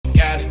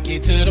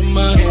get to the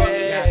money.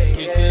 Gotta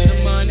get to the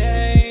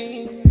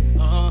money.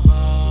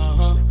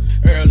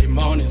 Early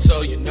morning,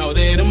 so you know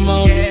that I'm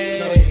on it.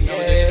 So you know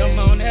that I'm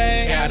on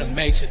it. Gotta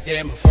make sure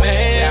that my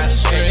family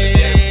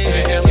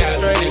straight. Gotta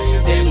make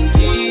sure that the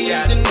kids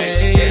in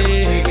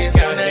there.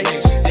 Gotta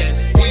make sure that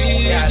the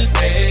bills is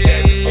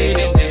paid.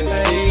 And then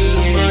let's get to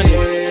the money.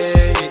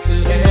 Get to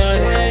the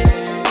money.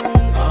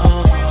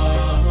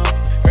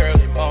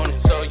 Early morning,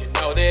 so you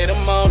know that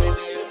I'm on it.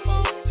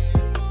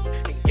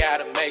 And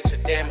gotta make sure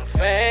that my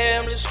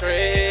family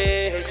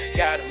straight.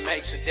 Gotta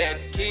make sure that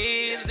the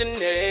kids in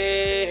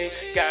there.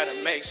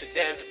 Gotta make sure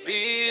that the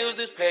bills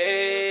is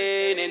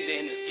paid. And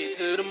then let's get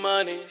to the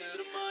money.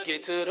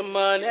 Get to the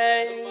money.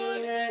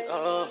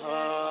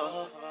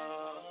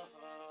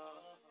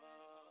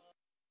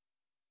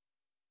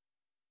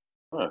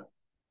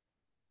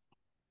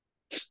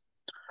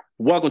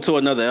 Welcome to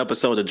another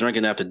episode of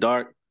Drinking After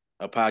Dark,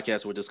 a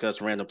podcast where we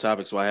discuss random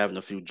topics while having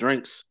a few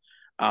drinks.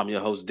 I'm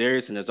your host,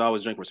 Darius, and as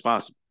always, drink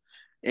responsibly.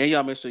 And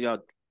y'all make sure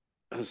y'all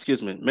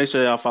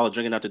follow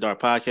Drinking After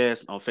Dark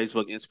podcast on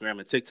Facebook, Instagram,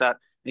 and TikTok.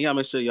 And y'all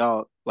make sure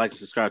y'all like and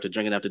subscribe to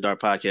Drinking After Dark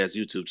podcast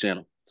YouTube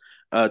channel.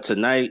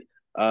 Tonight,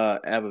 I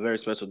have a very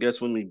special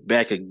guest with me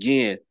back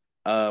again.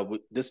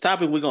 This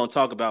topic we're going to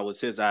talk about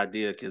was his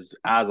idea because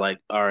I was like,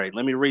 all right,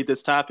 let me read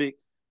this topic,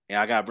 and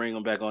I got to bring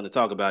him back on to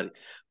talk about it.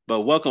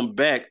 But welcome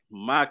back,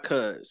 my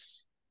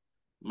cuz.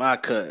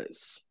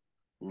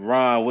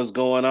 Ron, what's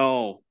going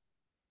on?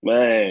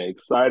 Man,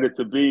 excited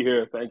to be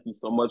here. Thank you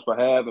so much for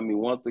having me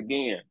once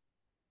again.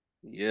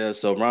 Yeah,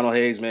 so Ronald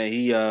Hayes, man,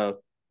 he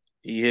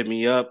hit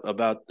me up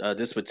about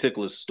this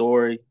particular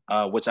story,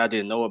 which I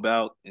didn't know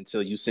about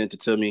until you sent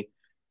it to me,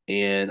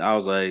 and I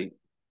was like,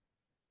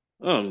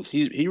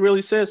 he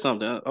really said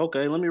something.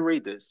 Okay, let me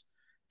read this.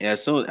 And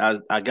as soon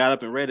as I got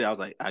up and read it, I was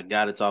like, I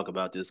got to talk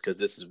about this because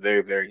this is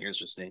very, very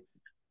interesting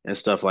and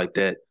stuff like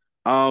that.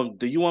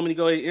 Do you want me to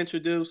go ahead and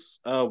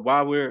introduce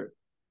why we're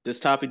this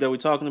topic that we're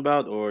talking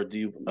about, or do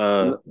you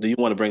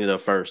want to bring it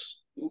up first?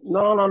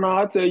 No.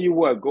 I'll tell you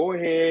what, go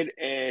ahead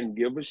and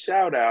give a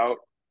shout out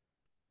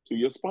to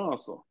your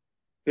sponsor.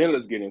 Then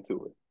let's get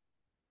into it.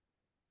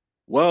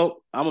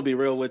 Well, I'm gonna be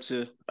real with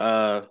you.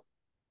 For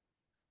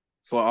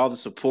all the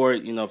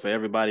support, for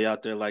everybody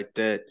out there like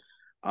that.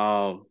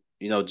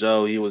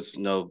 Joe, he was,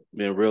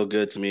 been real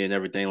good to me and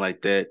everything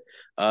like that.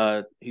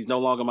 He's no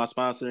longer my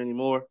sponsor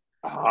anymore.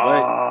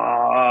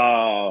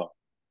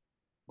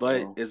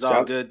 But it's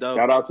all good though.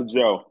 Shout out to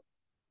Joe.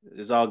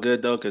 It's all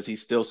good though, because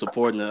he's still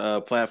supporting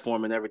the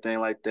platform and everything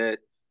like that.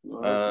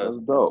 That's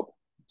dope.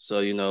 So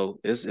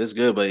it's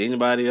good. But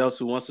anybody else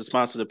who wants to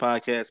sponsor the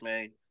podcast,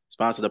 man,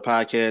 sponsor the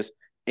podcast.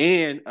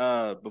 And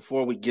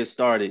before we get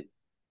started,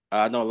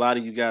 I know a lot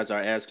of you guys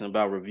are asking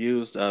about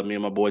reviews. Me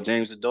and my boy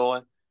James are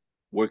doing.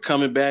 We're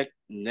coming back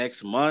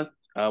next month.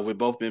 We've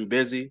both been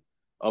busy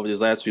over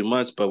these last few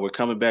months, but we're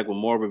coming back with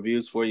more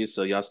reviews for you.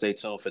 So y'all stay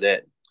tuned for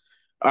that.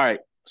 All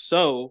right.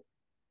 So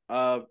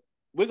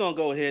we're going to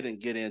go ahead and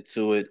get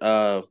into it.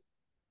 We're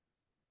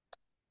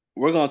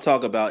going to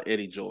talk about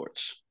Eddie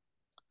George.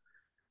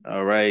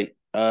 All right.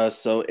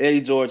 So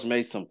Eddie George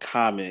made some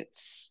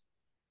comments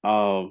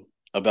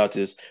about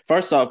this.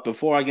 First off,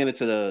 before I get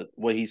into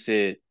what he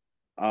said,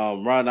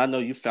 Ron, I know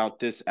you found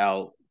this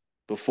out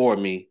before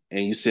me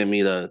and you sent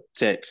me the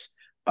text.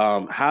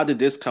 How did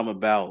this come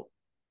about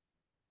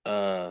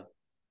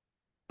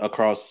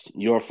across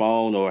your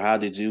phone, or how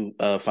did you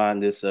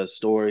find this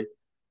story?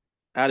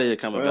 How did it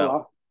come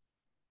about?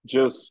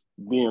 Just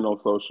being on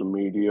social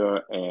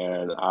media,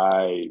 and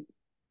I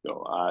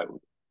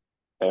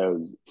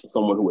as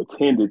someone who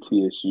attended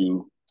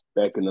TSU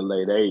back in the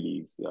late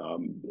 80s,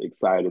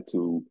 excited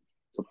to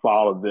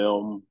follow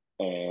them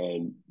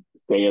and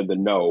stay in the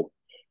know.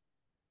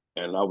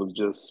 And I was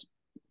just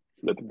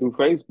looking through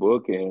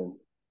Facebook, and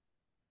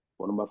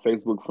one of my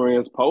Facebook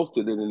friends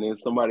posted it, and then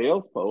somebody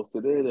else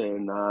posted it,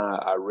 and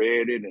I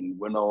read it and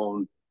went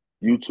on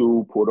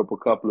YouTube, pulled up a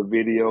couple of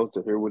videos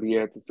to hear what he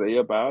had to say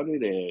about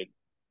it, and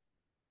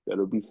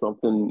that'll be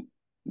something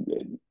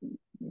that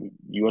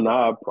you and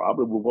I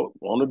probably will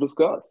want to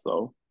discuss.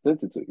 So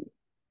sent it to you.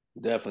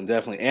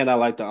 Definitely. And I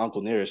like the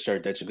Uncle Nearest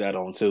shirt that you got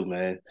on too,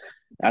 man.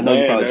 I know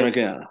you're probably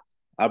drinking.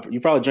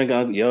 You probably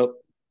drinking. Yep.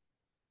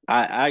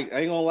 I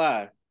ain't gonna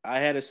lie. I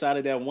had a shot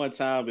of that one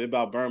time. It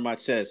about burned my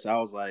chest. I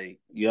was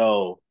like,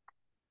 yo,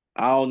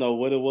 I don't know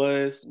what it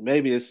was.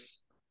 Maybe it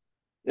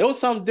was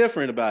something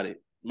different about it.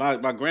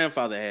 My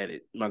grandfather had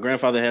it. My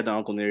grandfather had the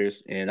Uncle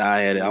Nearest, and I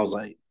had it. I was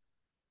like,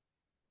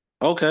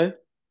 okay.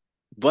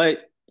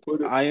 But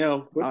I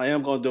am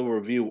going to do a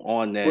review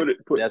on that.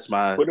 That's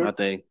my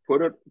thing.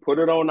 Put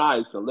it on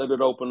ice and let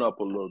it open up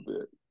a little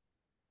bit.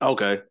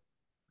 Okay.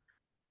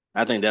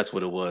 I think that's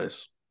what it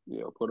was.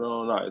 Yeah, put it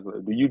on ice.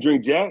 Do you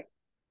drink Jack?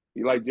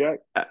 You like Jack?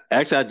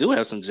 Actually, I do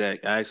have some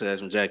Jack. I actually have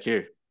some Jack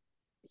here.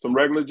 Some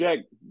regular Jack,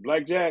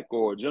 black Jack,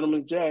 or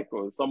gentleman's Jack,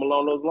 or something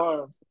along those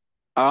lines.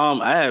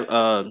 I have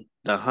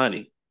the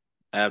honey.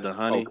 I have the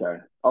honey.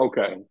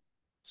 Okay.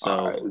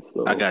 So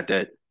I got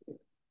that.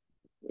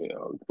 Yeah,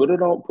 put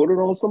it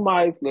on some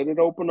ice. Let it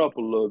open up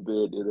a little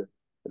bit.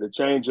 It'll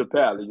change your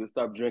palate. You'll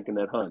stop drinking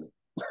that honey.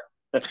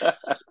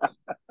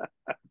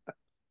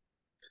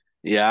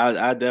 Yeah,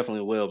 I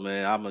definitely will,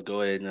 man. I'm gonna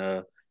go ahead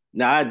and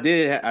now I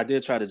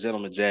did try the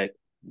Gentleman Jack,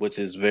 which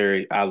is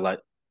very I like.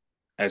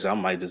 Actually, I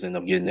might just end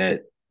up getting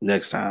that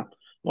next time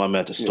when I'm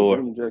at the Yeah, store.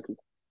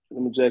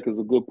 Gentleman Jack is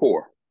a good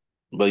pour.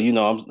 But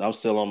I'm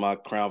still on my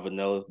Crown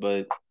Vanilla,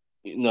 but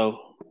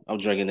I'm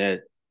drinking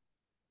that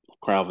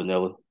Crown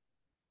Vanilla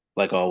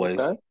like always.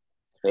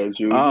 Okay, as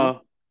usual. Uh,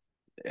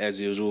 as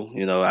usual,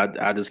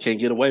 I just can't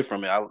get away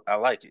from it. I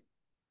like it.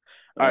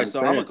 I All right,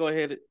 so understand. I'm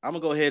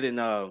gonna go ahead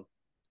and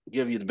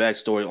give you the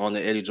backstory on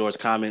the Eddie George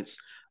comments.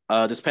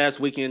 This past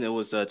weekend it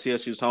was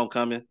TSU's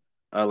homecoming,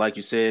 like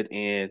you said,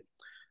 and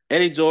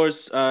Eddie George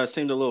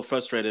seemed a little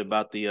frustrated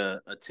about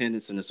the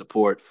attendance and the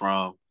support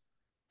from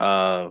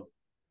I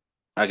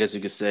guess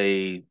you could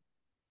say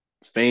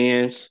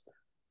fans,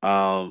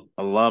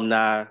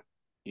 alumni,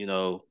 you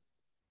know,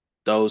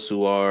 those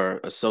who are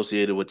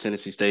associated with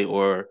Tennessee State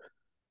or,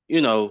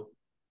 you know,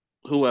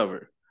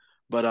 whoever.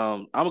 But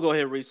I'm gonna go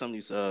ahead and read some of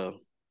these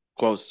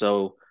quotes.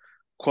 So,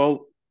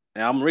 quote,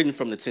 and I'm reading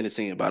from the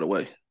Tennessean, by the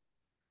way.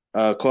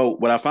 Quote,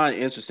 what I find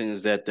interesting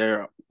is that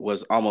there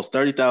was almost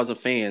 30,000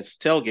 fans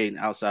tailgating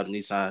outside of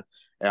Nissan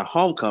at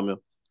homecoming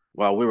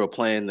while we were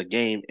playing the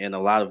game, and a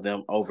lot of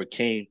them never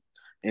came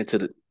into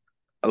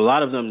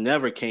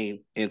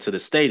the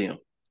stadium.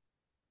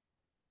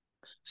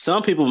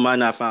 Some people might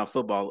not find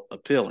football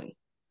appealing.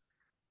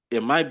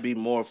 It might be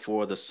more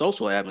for the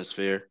social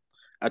atmosphere.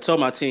 I told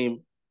my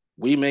team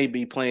we may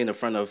be playing in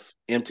front of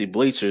empty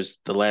bleachers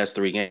the last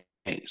three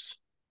games.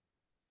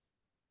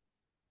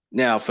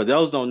 Now, for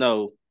those who don't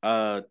know,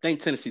 I think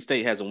Tennessee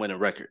State has a winning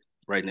record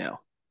right now.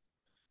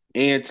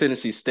 And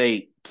Tennessee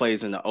State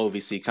plays in the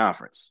OVC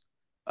conference,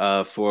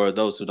 for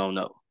those who don't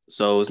know.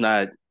 So it's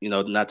not,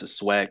 not the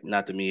SWAC,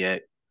 not the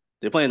MEAC.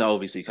 They're playing the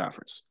OVC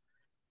conference.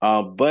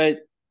 But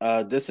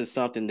this is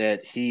something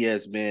that he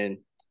has been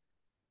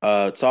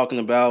talking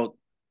about.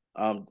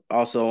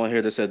 Also on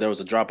here, they said there was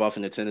a drop off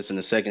in attendance in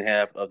the second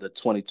half of the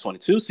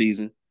 2022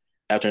 season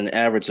after an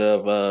average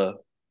of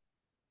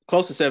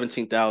close to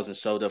 17,000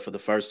 showed up for the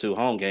first two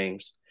home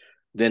games.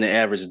 Then the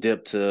average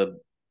dipped to a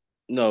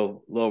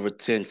little over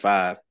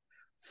 10.5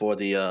 for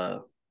the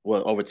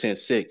over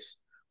 10.6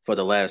 for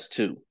the last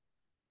two.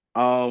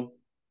 Um,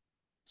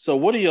 so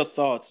what are your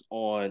thoughts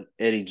on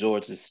Eddie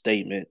George's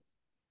statement?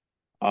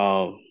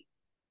 Um,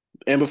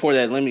 and before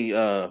that, let me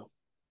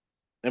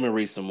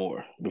read some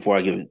more before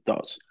I give you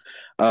thoughts.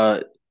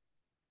 Uh,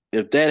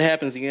 if that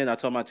happens again, I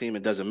told my team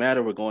it doesn't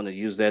matter. We're going to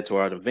use that to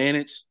our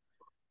advantage.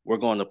 We're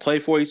going to play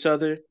for each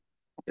other.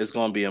 It's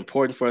going to be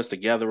important for us to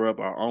gather up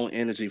our own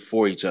energy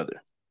for each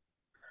other.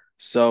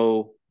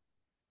 So,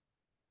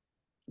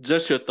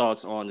 just your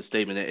thoughts on the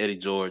statement that Eddie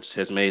George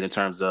has made in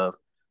terms of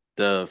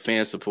the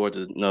fan support.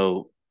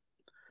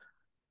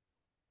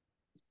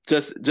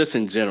 Just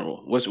in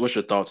general, what's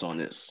your thoughts on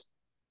this?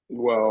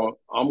 Well,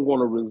 I'm going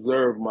to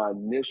reserve my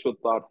initial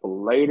thought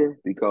for later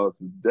because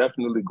it's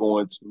definitely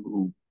going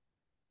to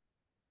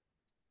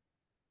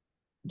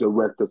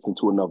direct us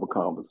into another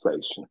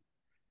conversation.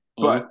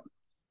 Mm-hmm. But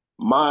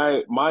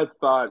my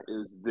thought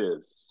is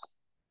this.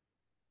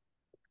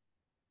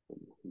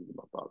 Get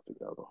my thoughts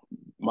together.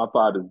 My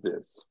thought is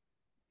this.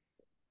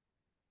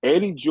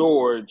 Eddie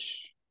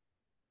George,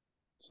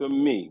 to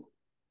me,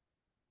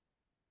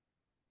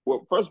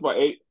 well, first of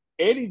all,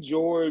 Eddie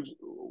George,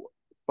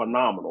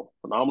 phenomenal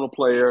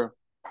player.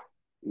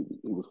 He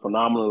was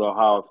phenomenal at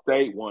Ohio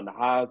State, won the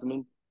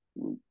Heisman.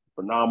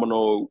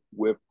 Phenomenal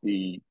with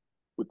the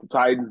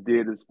Titans,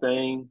 did his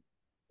thing.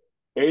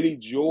 Eddie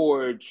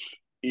George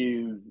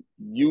is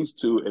used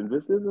to, and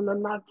this isn't a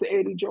knock to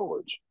Eddie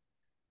George.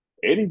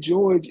 Eddie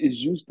George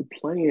is used to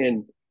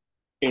playing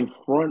in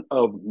front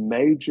of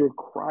major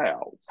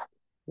crowds.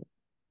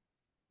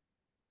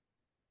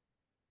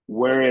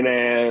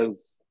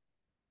 Whereas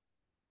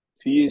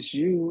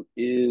TSU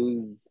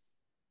is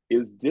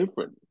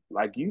different.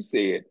 Like you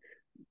said,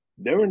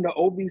 they're in the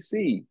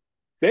OVC.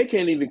 They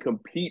can't even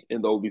compete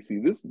in the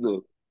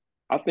OVC.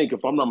 I think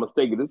if I'm not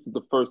mistaken, this is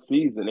the first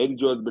season. Eddie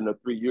George has been there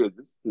 3 years.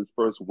 This is his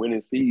first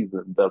winning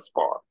season thus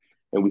far.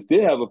 And we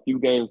still have a few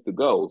games to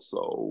go.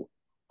 So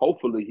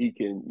hopefully he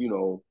can,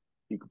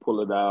 he can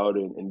pull it out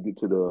and get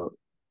to the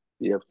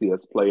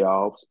FCS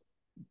playoffs.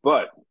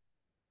 But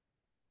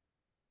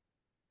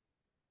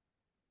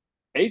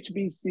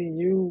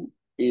HBCU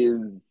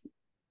is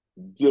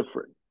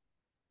different.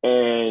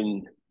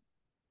 And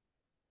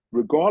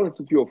regardless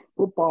if you're a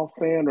football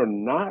fan or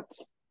not,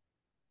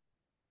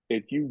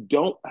 if you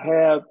don't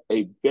have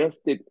a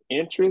vested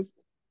interest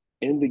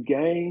in the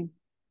game,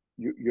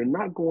 you're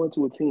not going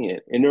to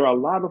attend. And there are a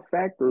lot of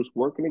factors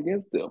working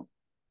against them.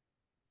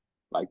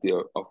 Like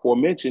the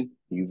aforementioned,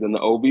 he's in the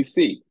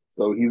OVC.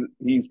 So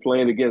he's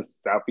playing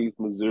against Southeast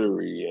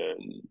Missouri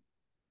and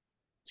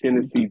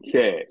Tennessee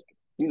Tech.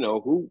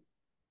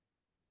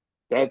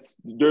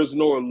 There's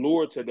no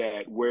allure to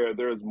that where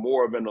there's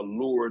more of an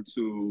allure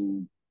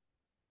to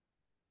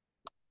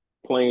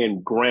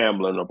playing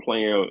Grambling or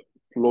playing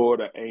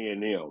Florida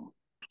A&M.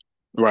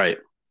 Right.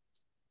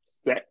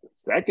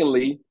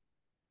 Secondly,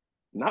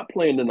 not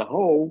playing in the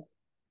hole,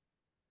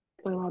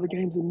 playing all the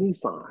games in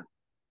Nissan.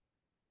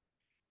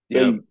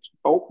 Yep.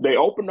 They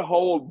opened the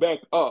hole back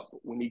up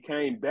when he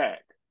came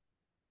back,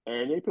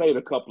 and they played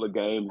a couple of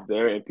games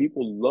there, and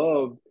people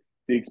loved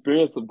the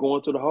experience of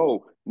going to the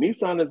hole.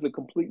 Nissan is a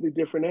completely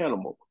different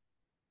animal.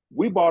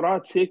 We bought our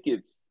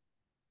tickets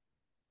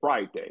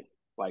Friday,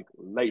 like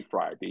late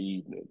Friday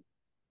evening,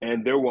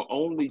 and there were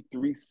only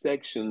 3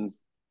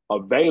 sections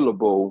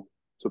available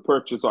to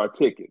purchase our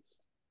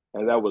tickets,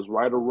 and that was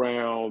right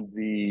around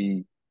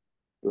the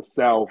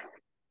south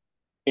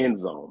end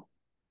zone.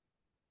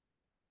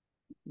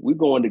 We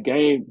go in the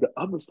game, the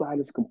other side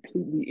is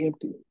completely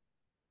empty,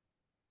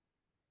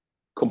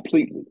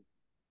 completely.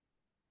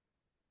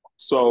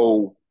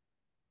 So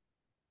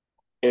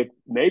if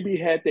maybe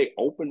had they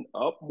opened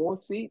up more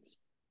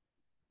seats,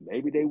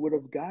 maybe they would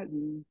have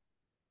gotten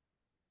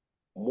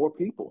more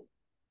people.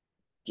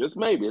 Just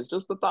maybe. It's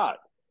just a thought.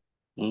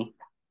 Mm.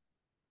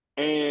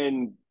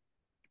 And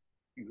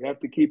you have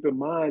to keep in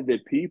mind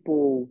that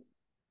people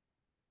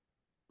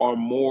are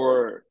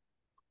more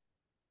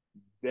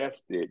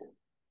vested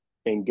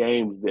in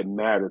games that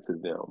matter to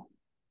them.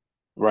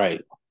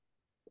 Right.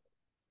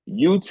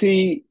 UT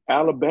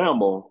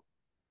Alabama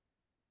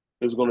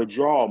is going to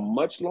draw a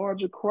much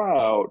larger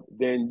crowd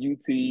than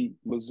UT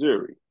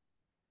Missouri.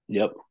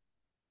 Yep.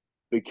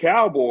 The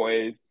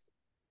Cowboys,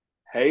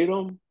 hate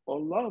them or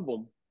love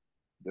them,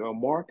 they're a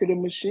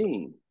marketing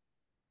machine.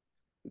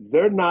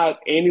 They're not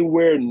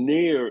anywhere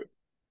near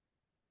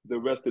the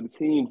rest of the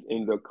teams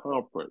in the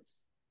conference.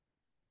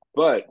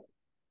 But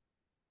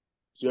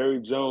Jerry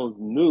Jones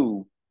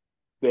knew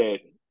that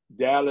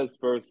Dallas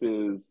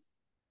versus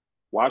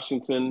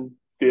Washington,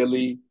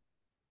 Philly,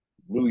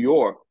 New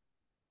York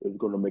is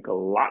going to make a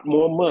lot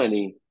more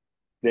money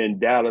than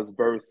Dallas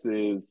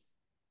versus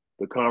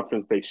the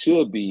conference they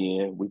should be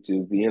in, which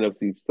is the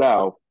NFC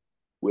South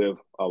with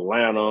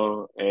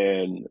Atlanta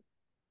and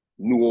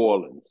New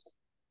Orleans.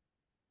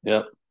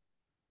 Yep.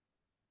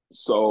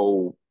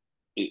 So,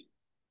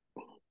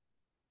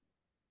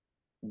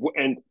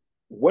 and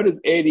what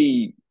is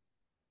Eddie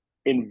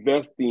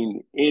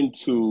investing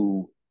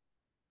into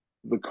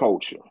the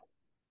culture?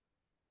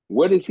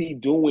 What is he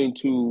doing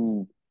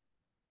to,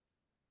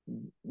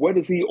 what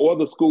is he or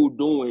the school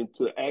doing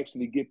to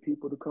actually get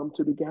people to come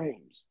to the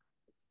games?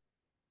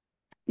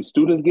 Do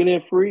students get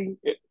in free?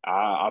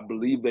 I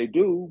believe they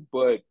do,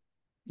 but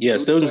Yeah,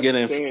 students students have get to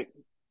in. stand,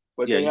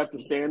 but Yeah. they have to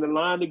stand in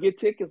line to get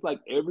tickets like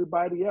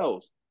everybody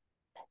else.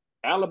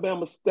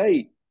 Alabama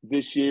State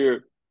this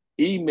year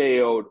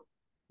emailed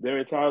their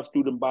entire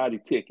student body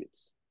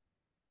tickets.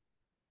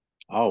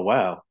 Oh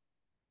wow.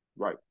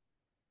 Right.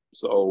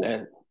 So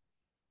That,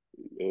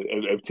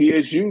 if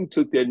TSU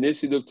took the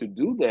initiative to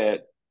do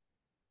that,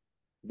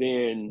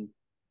 then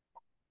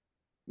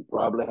you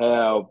probably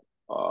have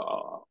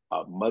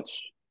a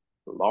much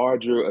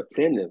larger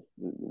attendance.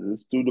 The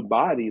student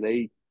body,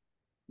 they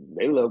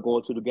love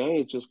going to the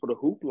games just for the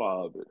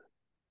hoopla of it.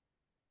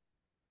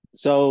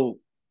 so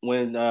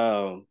when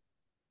the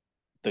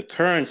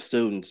current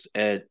students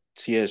at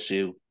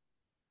TSU,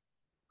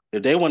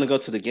 if they want to go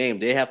to the game,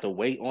 they have to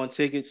wait on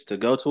tickets to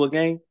go to a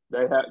game. They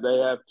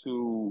have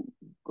to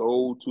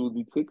go to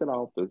the ticket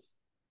office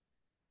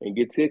and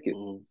get tickets.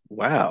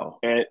 Wow.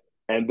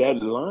 And that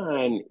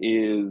line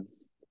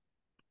is,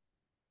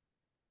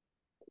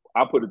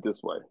 I put it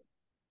this way.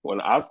 When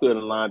I stood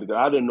in line, because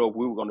I didn't know if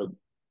we were going to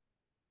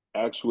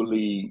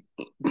actually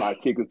buy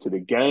tickets to the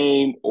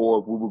game or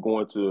if we were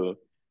going to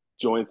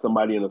join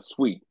somebody in a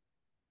suite.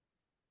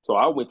 So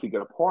I went to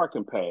get a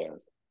parking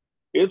pass.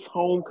 It's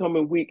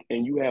homecoming week,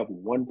 and you have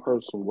one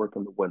person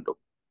working the window.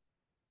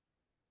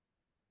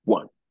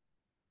 One.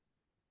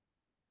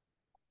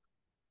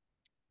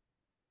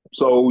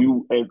 So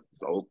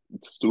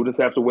students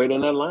have to wait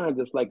in that line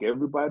just like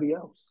everybody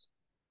else.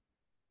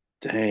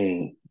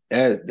 Dang.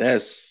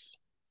 That's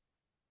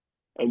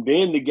And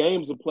then the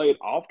games are played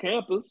off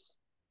campus.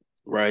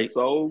 right.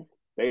 So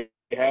they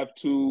have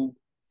to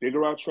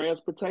figure out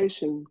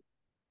transportation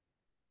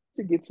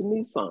to get to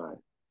Nissan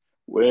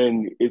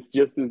when it's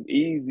just as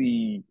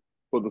easy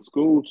for the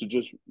school to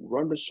just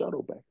run the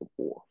shuttle back and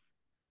forth.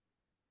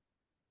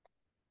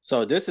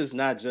 So this is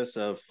not just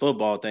a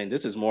football thing.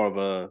 This is more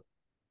of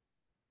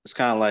it's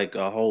kind of like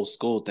a whole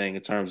school thing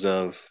in terms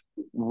of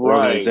Right,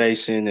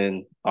 organization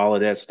and all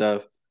of that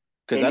stuff.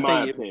 Because in I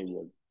my think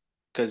opinion.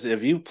 because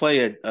if you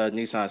play at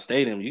Nissan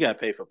Stadium, you got to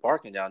pay for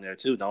parking down there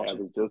too, I don't you?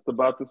 was just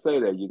about to say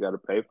that you got to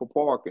pay for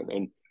parking.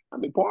 And I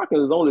mean,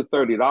 parking is only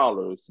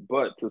 $30,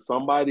 but to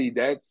somebody,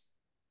 that's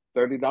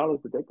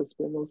 $30 that they could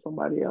spend on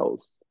somebody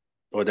else.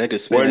 Or they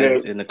could spend When that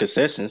it, in the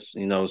concessions,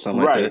 something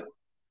like right, that.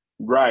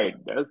 right,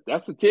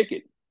 that's a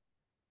ticket.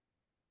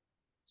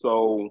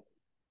 So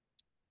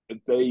if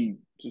they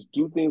just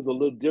do things a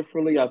little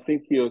differently, I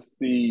think you'll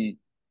see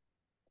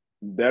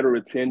better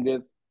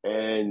attendance.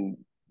 And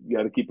you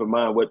got to keep in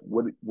mind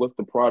what's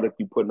the product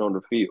you're putting on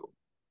the field.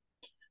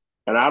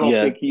 And I don't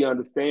Yeah, think he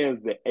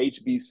understands that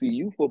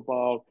HBCU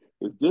football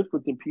is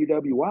different than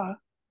PWI.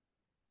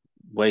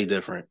 way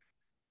different.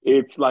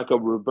 It's like a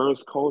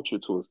reverse culture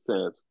to a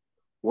sense.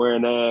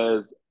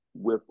 Whereas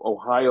with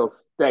Ohio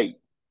State,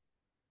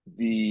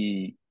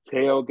 the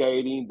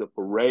tailgating, the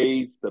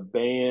parades, the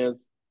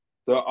bands,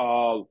 they're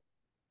all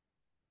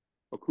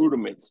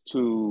accoutrements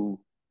to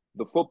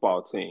the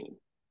football team.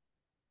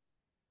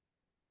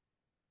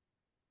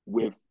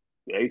 With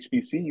the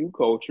HBCU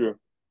culture,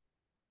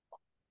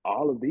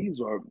 all of these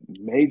are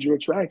major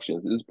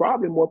attractions. There's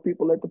probably more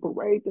people at the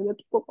parade than at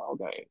the football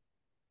game.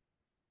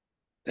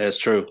 That's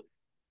true.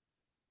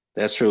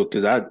 That's true.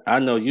 Because I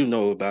know you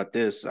know about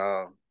this.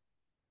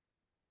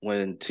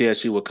 When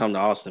TSU will come to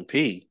Austin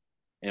P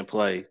and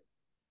play,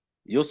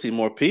 you'll see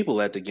more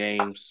people at the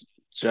games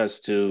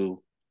just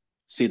to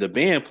see the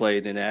band play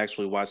than to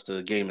actually watch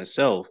the game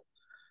itself.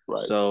 Right.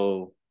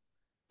 So,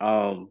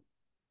 um,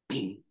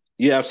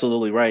 you're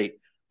absolutely right.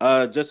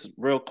 Just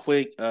real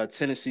quick,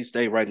 Tennessee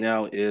State right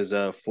now is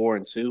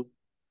 4-2,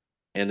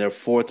 and they're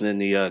fourth in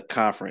the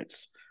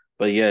conference.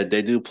 But yeah,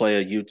 they do play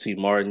a UT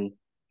Martin.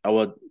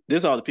 Well,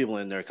 there's all the people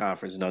in their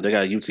conference. You know, they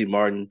got UT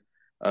Martin,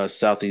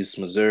 Southeast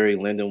Missouri,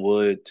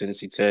 Lindenwood,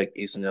 Tennessee Tech,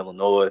 Eastern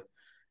Illinois,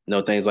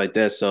 things like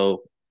that.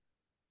 So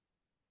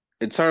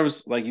in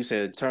terms, like you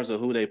said, in terms of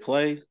who they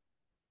play,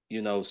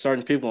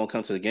 certain people gonna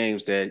come to the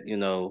games that,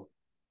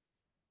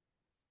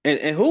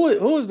 and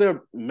who is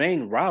their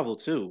main rival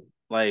too?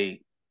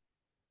 Like,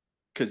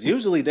 because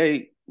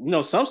usually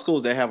some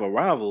schools they have a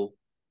rival,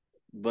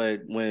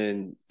 but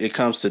when it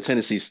comes to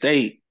Tennessee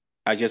State,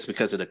 I guess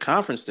because of the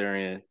conference they're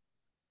in,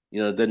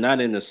 they're not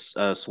in the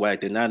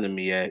SWAC, they're not in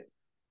the MEAC.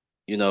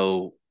 You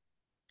know,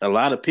 a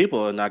lot of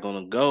people are not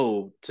going to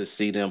go to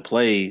see them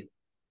play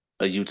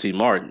a UT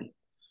Martin.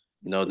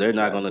 They're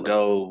not going to Exactly.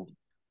 go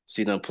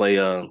see them play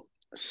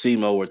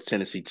SEMO or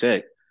Tennessee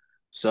Tech.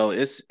 So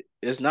it's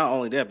not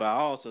only that, but I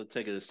also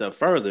take it a step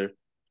further.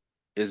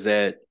 Is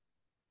that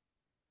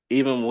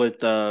even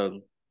with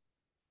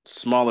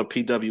smaller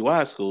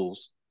PWI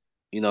schools,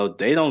 they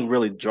don't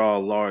really draw a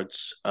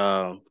large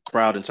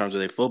crowd in terms of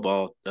their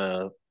football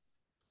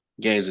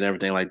games and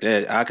everything like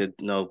that. I could,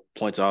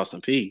 point to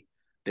Austin P.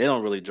 They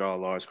don't really draw a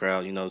large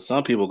crowd.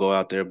 Some people go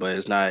out there, but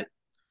it's not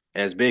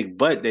as big.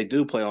 But they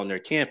do play on their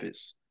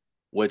campus,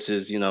 which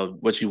is,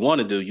 what you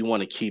want to do. You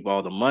want to keep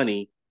all the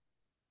money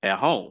at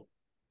home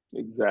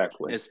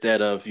Exactly.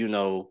 instead of,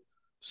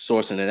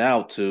 sourcing it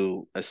out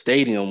to a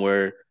stadium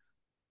where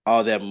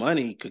all that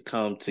money could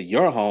come to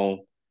your home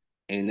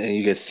and then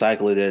you get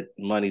cycle that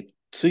money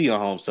to your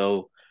home.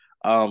 So,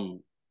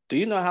 do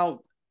you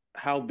know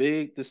how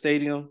big the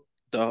stadium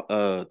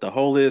the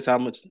hole is? How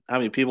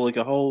many people it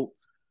can hold?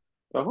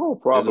 The whole Is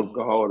it probably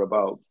could hold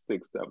about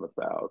 6,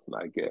 7,000,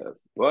 I guess.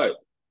 But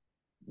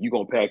you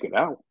gonna pack it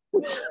out.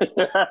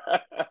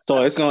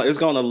 so it's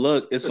gonna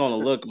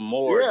look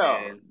more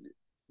Yeah. than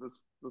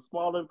The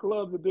smaller the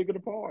club, the bigger the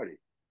party.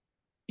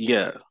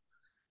 yeah.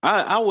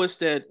 I wish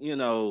that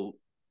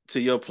to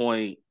your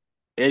point,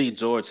 Eddie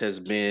George has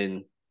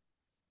been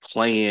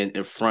playing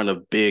in front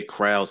of big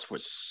crowds for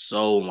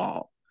so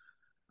long.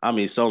 I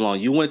mean, so long.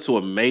 You went to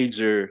a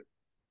major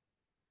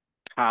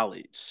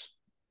college.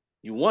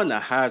 You won the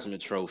Heisman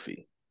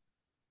Trophy.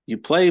 You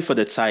played for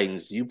the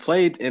Titans. You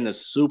played in the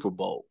Super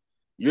Bowl.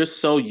 You're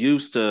so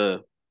used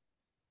to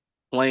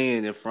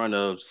playing in front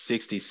of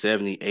 60,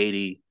 70,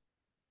 80,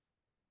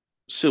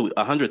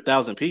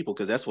 100,000 people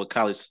because that's what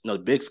college, no,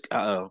 big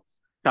college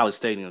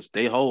stadiums,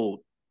 they hold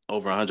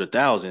over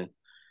 100,000.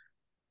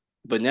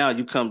 But now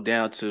you come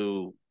down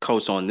to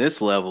coach on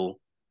this level,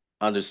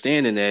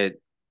 understanding that,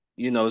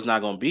 it's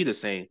not going to be the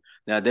same.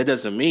 Now, that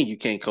doesn't mean you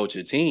can't coach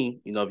your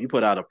team. If you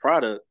put out a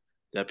product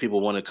that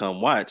people want to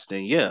come watch,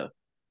 then yeah.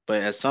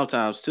 But as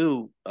sometimes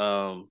too,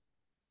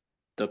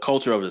 the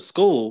culture of the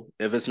school,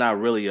 if it's not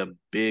really a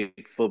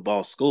big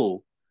football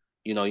school,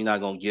 you're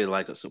not going to get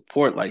like a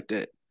support like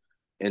that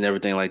and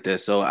everything like that.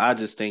 So I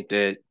just think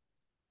that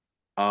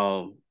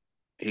um,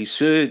 he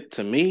should,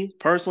 to me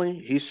personally,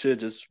 he should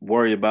just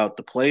worry about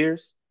the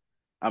players.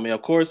 I mean,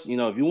 of course,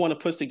 if you want to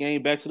push the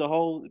game back to the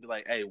hole, it'd be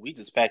like, hey, we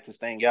just packed this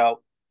thing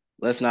out.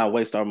 Let's not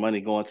waste our money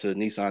going to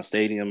Nissan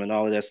Stadium and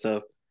all of that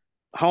stuff.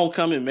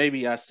 Homecoming,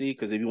 maybe I see,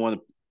 because if you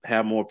want to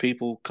have more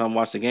people come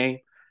watch the game,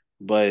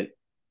 but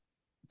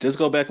just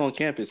go back on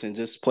campus and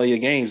just play your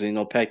games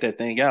and pack that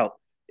thing out.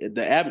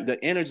 The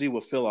energy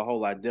will feel a whole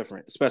lot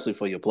different, especially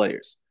for your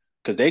players,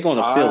 because they're going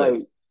to feel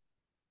it.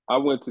 I I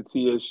went to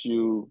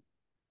TSU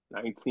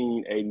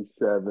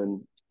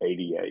 1987,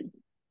 88.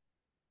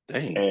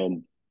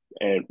 Dang.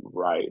 And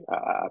right,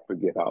 I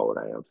forget how old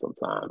I am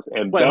sometimes.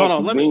 And Wait, hold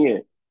back on.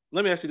 then,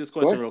 Let me ask you this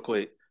question what? real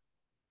quick.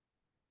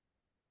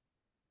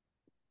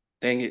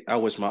 Dang it! I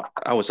wish I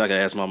could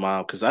ask my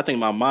mom because I think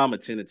my mom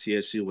attended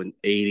TSU in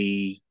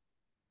 '80.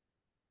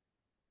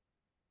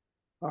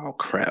 Oh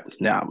crap!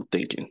 Now I'm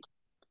thinking.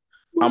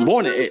 We were I'm at the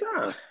born same in.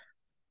 time.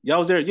 Y'all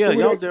was there. Yeah, We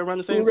were y'all there. was there around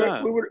the We same were there.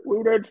 time. We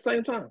were there at the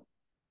same time.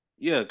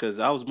 Yeah, because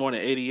I was born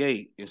in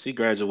 '88 and she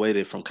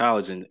graduated from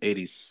college in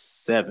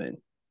 '87.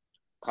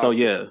 High So school.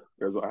 yeah,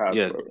 There's a high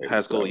yeah, school. high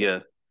school.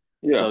 87.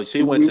 Yeah. Yeah, So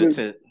she went we to were.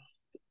 10.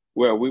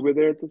 Well, we were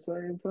there at the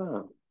same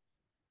time.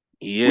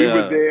 We were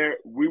Yeah. there.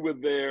 We were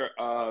there.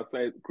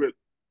 St. Chris.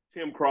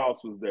 Tim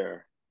Cross was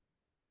there.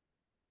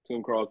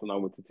 Tim Cross and I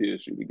went to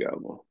TSU together.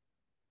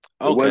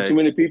 There wasn't too Okay.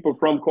 many people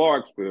from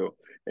Clarksville,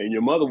 and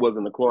your mother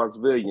wasn't a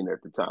Clarksvillian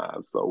at the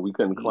time, so we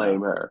couldn't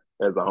claim No. her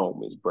as a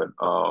homie. But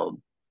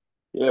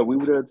yeah, we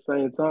were there at the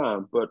same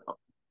time. But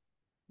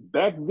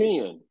back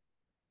then,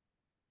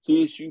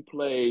 TSU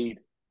played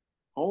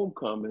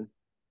homecoming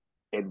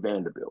at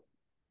Vanderbilt.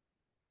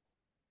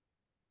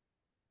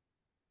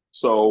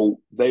 So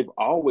they've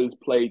always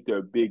played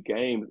their big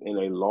games in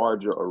a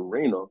larger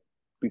arena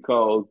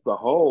because the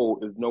hole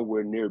is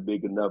nowhere near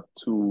big enough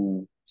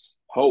to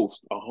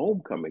host a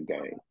homecoming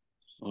game.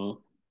 Mm-hmm.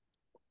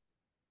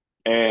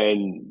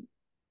 And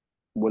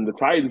when the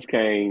Titans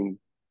came,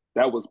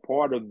 that was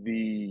part of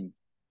the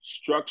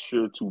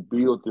structure to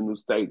build the new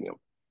stadium.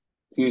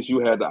 TSU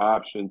had the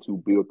option to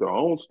build their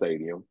own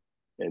stadium,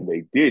 and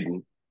they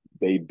didn't.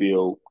 They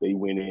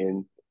went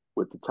in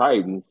with the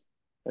Titans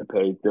and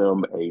paid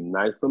them a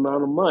nice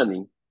amount of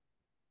money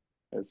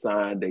and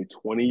signed a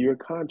 20-year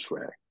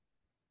contract.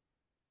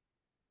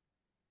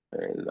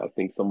 And I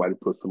think somebody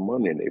put some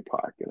money in their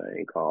pocket. I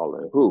ain't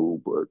calling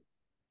who, but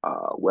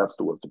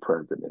Webster was the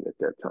president at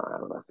that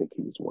time, and I think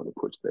he was the one who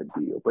pushed that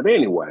deal. But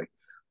anyway,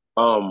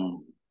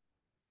 um,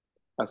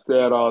 I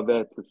said all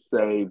that to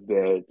say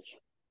that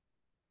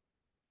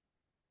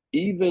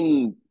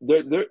even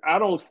I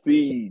don't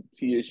see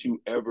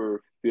TSU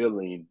ever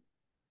filling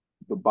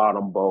the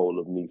bottom bowl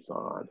of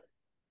Nissan,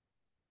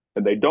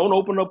 and they don't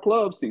open up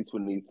club seats for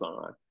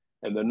Nissan,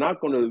 and they're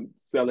not going to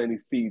sell any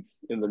seats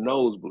in the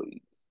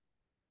nosebleeds,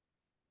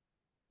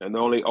 and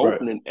they're only Right.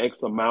 opening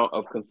X amount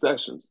of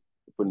concessions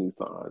for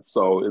Nissan.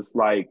 So it's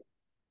like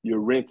you're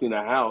renting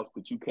a house,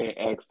 but you can't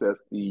access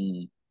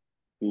the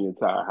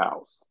entire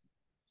house.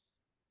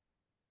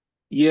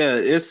 Yeah,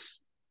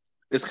 it's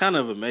kind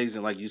of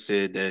amazing, like you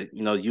said, that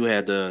you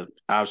had the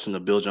option to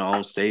build your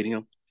own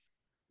stadium.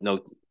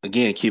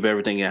 Again, keep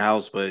everything in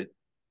house, but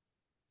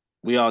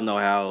we all know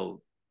how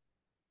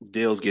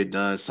deals get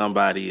done.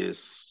 Somebody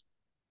is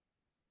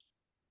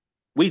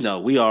we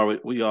know we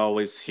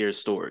always hear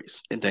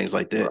stories and things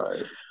like that.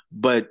 Right.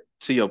 But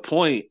to your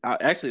point, I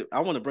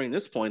want to bring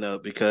this point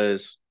up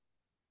because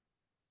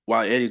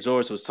while Eddie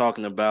George was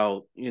talking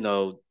about,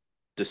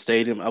 the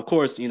stadium, of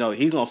course, he's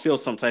gonna feel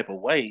some type of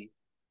way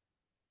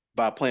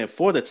by playing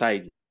for the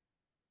Titans.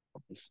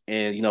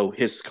 And,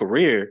 his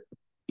career,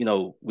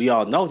 we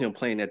all know him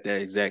playing at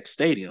that exact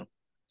stadium.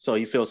 So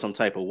he feels some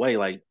type of way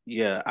like,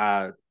 yeah,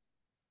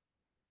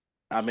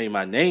 I made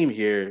my name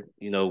here,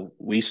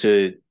 we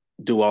should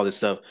do all this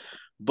stuff.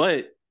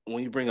 But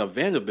when you bring up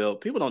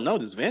Vanderbilt, people don't know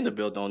this.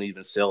 Vanderbilt don't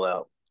even sell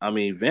out. I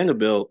mean,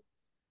 Vanderbilt,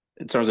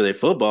 in terms of their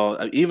football,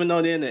 even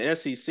though they're in the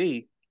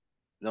SEC,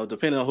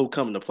 depending on who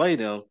coming to play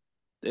them,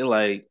 they're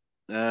like,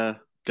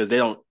 because they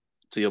don't,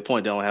 to your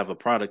point, they don't have a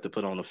product to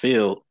put on the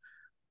field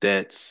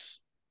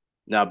that's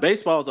now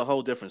baseball is a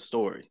whole different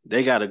story.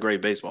 They got a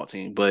great baseball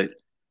team, but in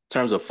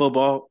terms of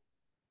football,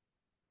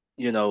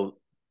 you know,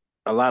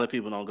 a lot of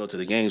people don't go to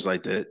the games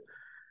like that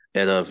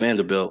at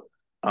Vanderbilt,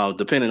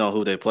 depending on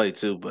who they play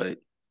too. But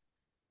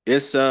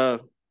it's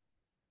and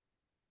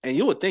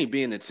you would think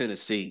being in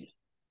Tennessee,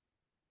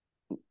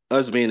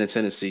 us being in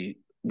Tennessee,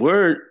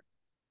 we're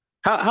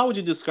how would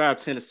you describe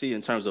Tennessee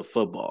in terms of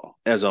football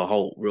as a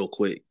whole, real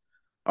quick?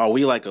 Are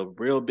we like a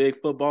real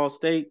big football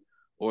state,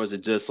 or is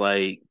it just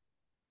like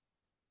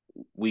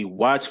we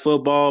watch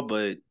football,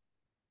 but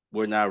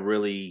we're not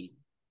really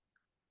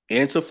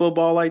into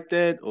football like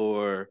that?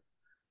 Or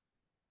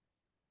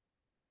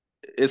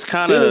it's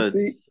kind of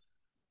Tennessee,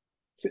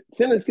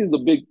 Tennessee's a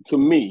big to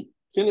me.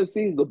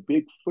 Tennessee's a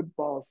big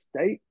football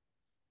state,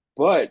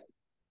 but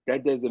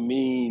that doesn't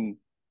mean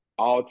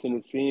all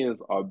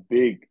Tennesseans are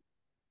big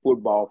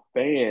football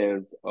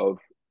fans of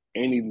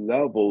any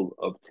level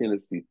of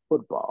Tennessee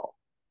football.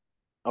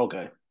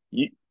 okay.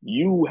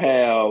 You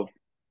have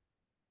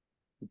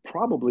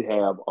probably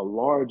have a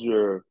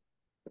larger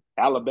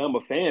Alabama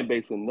fan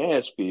base in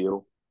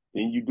Nashville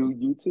than you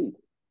do UT.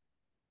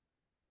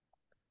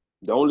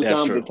 The only That's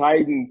time the true.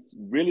 Titans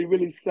really,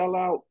 really sell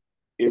out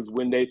is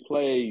when they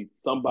play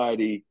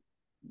somebody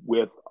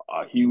with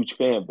a huge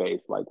fan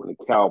base, like when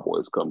the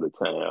Cowboys come to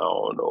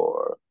town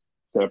or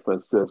San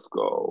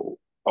Francisco,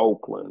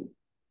 Oakland. And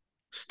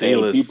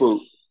Steelers. people,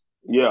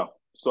 yeah.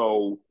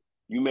 So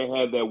you may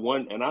have that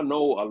one, and I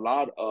know a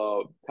lot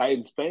of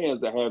Titans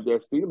fans that have their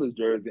Steelers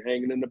jersey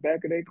hanging in the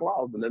back of their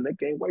closet, and they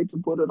can't wait to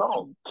put it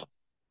on.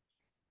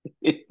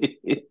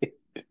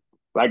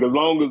 Like as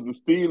long as the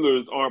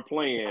Steelers aren't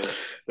playing,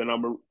 then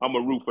I'm a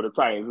root for the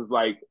Titans. It's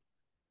like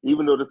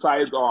even though the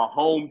Titans are a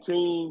home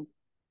team,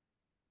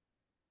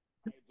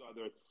 the Titans are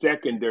their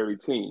secondary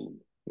team,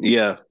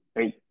 Yeah.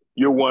 and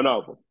you're one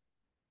of them.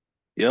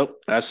 Yep.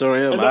 I sure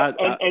am. And that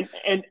I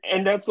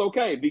and that's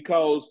okay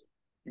because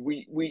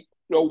we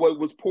what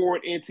was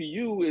poured into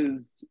you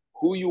is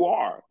who you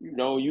are.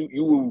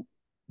 You were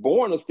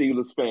born a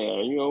Steelers fan.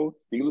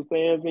 Steelers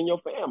fans in your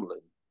family.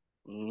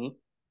 mhm.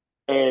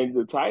 And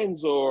the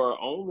Titans are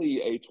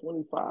only a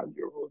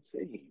 25-year-old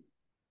team.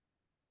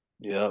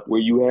 Yeah. where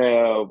you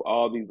have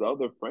all these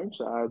other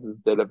franchises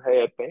that have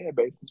had fan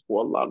bases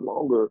for a lot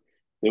longer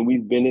than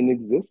we've been in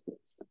existence.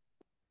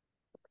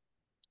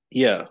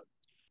 Yeah.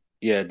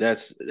 Yeah,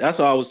 that's what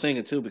I was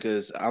thinking too,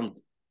 because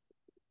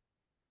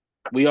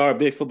we are a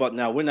big football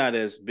now. We're not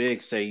as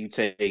big, say you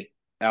take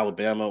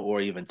Alabama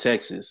or even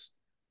Texas.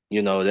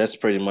 That's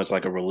pretty much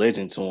like a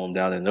religion to them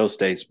down in those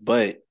states.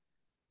 But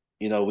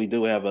we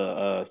do have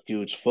a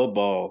huge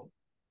football.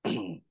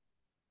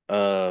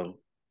 uh,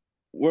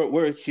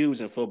 we're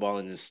huge in football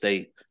in this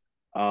state,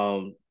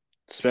 um,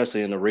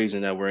 especially in the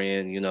region that we're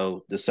in.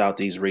 The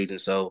Southeast region.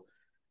 So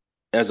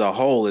as a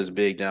whole, is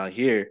big down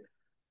here.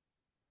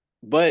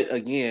 But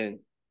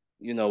again,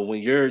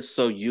 when you're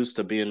so used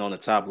to being on the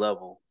top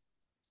level,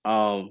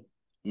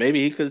 maybe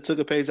he could have took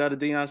a page out of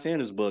Deion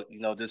Sanders' book.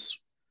 Just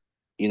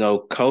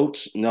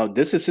coach.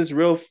 This is his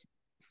real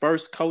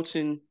first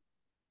coaching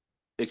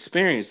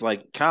experience,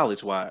 like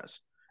college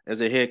wise,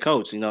 as a head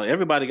coach.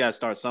 Everybody got to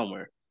start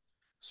somewhere.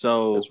 That's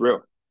So,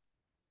 real.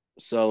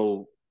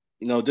 so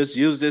just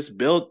use this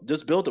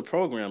just build the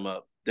program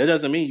up. That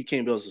doesn't mean you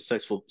can't build a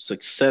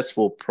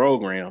successful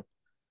program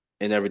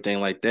and everything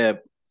like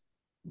that.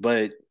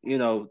 But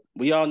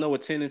we all know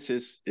attendance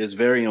is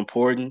very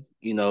important.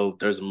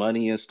 There's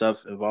money and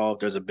stuff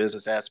involved. There's a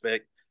business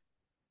aspect,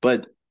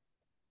 but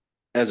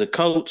as a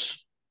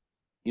coach,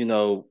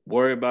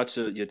 worry about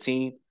your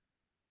team,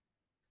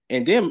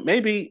 and then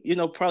maybe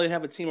probably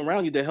have a team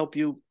around you to help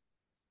you.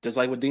 Just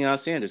like with Deion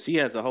Sanders, he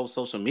has a whole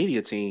social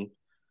media team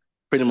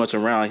pretty much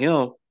around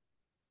him,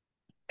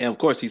 and of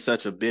course he's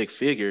such a big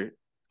figure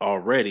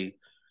already.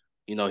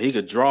 He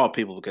could draw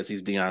people because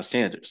he's Deion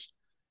Sanders.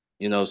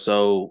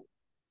 So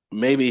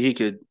maybe he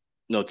could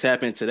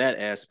tap into that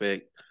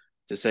aspect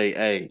to say,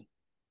 hey,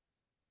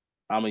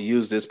 I'm gonna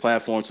use this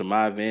platform to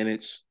my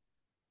advantage.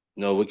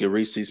 We could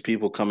reach these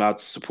people, come out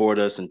to support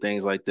us, and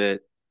things like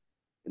that.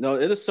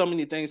 It is so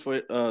many things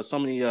for so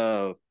many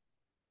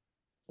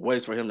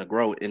ways for him to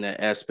grow in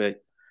that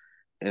aspect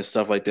and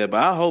stuff like that.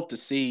 But I hope to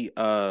see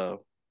I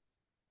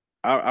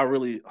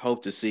really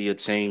hope to see a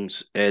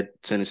change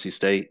at Tennessee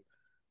State.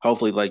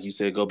 Hopefully, like you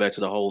said, go back to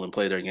the hole and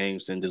play their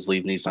games and just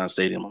leave Nissan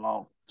Stadium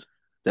alone.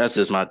 That's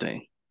just my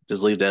thing.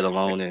 Just leave that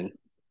alone and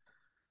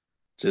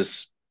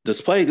just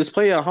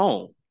play at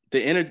home. The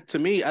energy to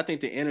me, I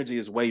think the energy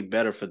is way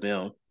better for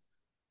them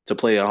to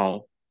play at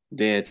home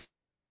than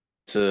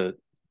to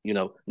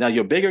now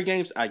your bigger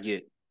games. I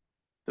get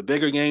the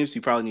bigger games,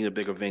 you probably need a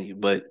bigger venue,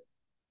 but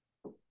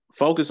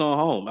focus on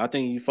home. I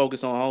think you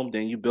focus on home,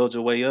 then you build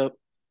your way up.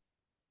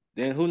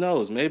 Then who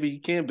knows? Maybe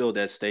you can build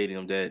that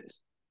stadium that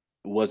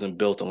wasn't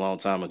built a long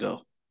time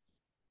ago,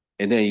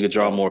 and then you could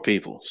draw Oh, more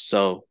people.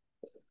 So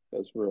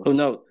that's real. who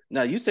knows?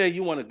 Now you said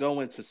you want to go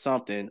into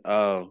something.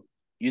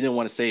 You didn't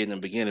want to say it in the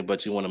beginning,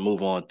 but you want to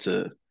move on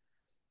to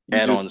You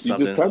add on just to you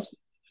just something. touched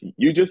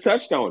you just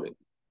touched on it,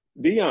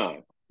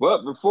 Dion.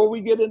 But before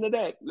we get into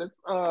that,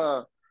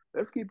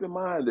 let's keep in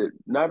mind that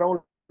not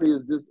only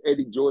is this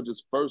Eddie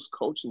George's first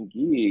coaching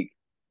gig,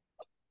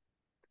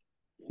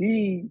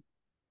 he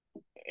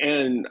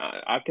and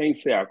I can't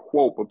say I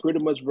quote, but pretty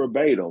much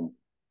verbatim,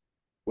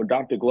 when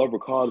Dr. Glover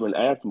called him and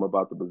asked him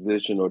about the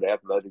position or the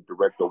athletic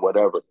director or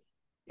whatever,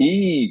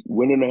 he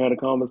went in and had a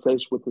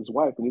conversation with his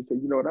wife, and he said,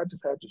 "You know what? I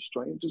just had the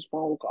strangest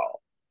phone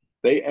call.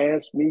 They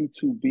asked me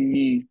to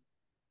be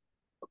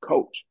a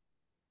coach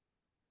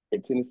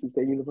at Tennessee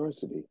State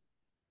University."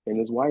 And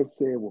his wife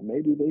said, "Well,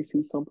 maybe they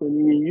see something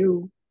in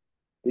you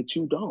that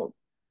you don't."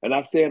 And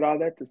I said all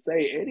that to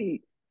say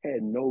Eddie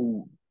had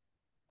no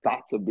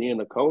thoughts of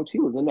being a coach. He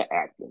was into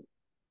acting,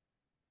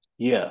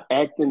 Yeah,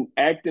 acting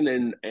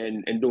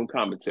and doing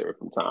commentary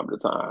from time to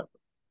time.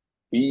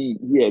 He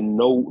had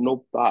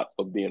no thoughts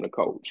of being a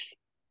coach.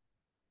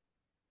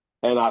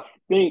 And I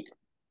think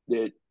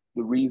that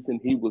the reason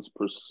he was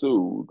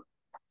pursued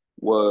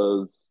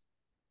was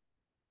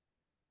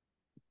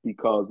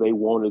because they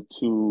wanted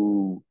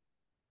to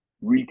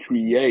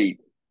recreate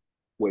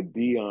what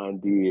Dion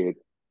did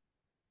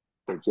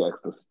at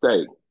Jackson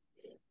State.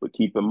 But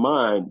keep in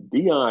mind,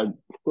 Dion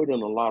put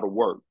in a lot of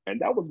work.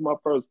 And that was my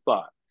first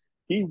thought.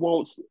 He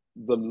wants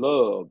the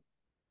love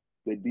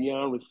that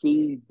Dion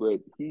received, but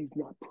he's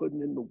not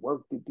putting in the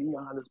work that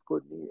Dion is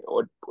putting in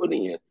or put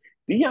in.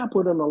 Dion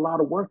put in a lot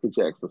of work at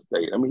Jackson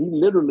State. I mean, he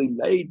literally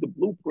laid the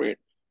blueprint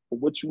for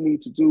what you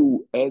need to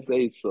do as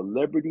a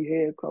celebrity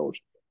head coach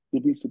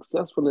to be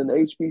successful in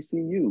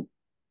HBCU.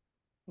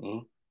 mm-hmm.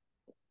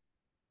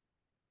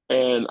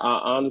 And I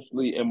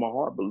honestly, in my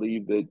heart,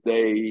 believe that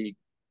hey,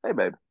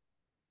 baby,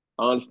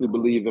 honestly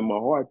believe in my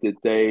heart that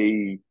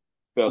they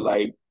felt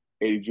like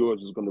Eddie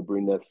George was going to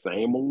bring that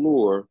same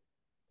allure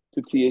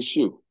to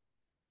TSU.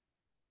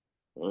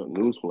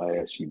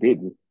 Newsflash, he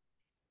didn't.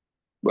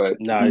 But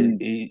Nah,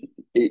 he,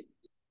 it,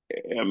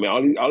 I mean,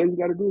 all he's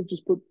got to do is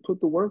just put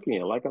the work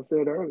in. Like I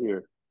said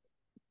earlier,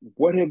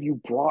 what have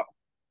you brought?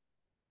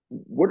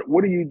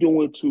 What are you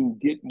doing to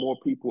get more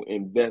people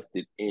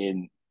invested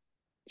in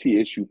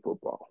TSU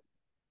football?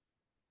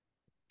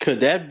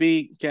 could that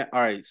be?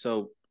 All right,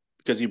 so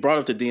because you brought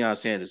up the Deion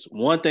Sanders,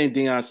 one thing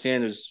Deion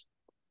Sanders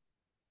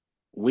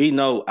we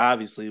know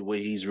obviously what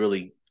he's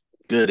really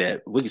good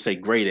at. We can say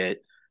great at,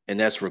 and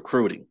that's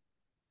recruiting,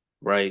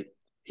 right?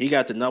 He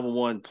got the number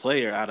one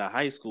player out of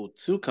high school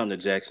to come to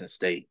Jackson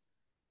State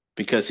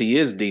because he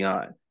is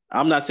Dion.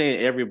 I'm not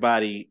saying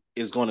everybody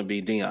is going to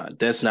be Dion.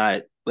 That's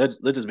not. Let's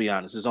just be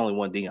honest. There's only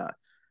one Dion.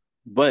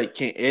 But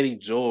can Eddie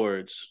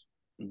George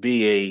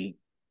be a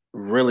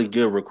really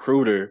good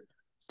recruiter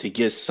to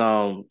get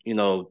some,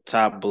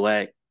 top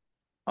black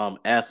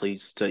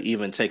athletes to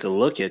even take a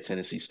look at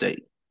Tennessee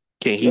State?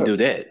 Can he do Yes,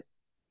 that?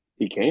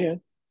 he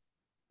can.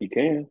 He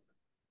can.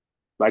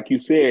 Like you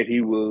said,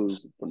 he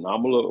was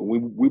phenomenal.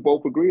 We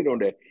both agreed on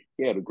that.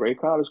 He had a great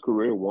college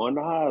career, won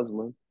the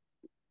Heisman,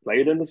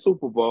 played in the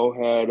Super Bowl,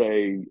 had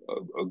a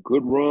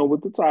good run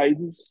with the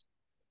Titans.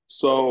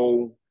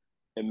 So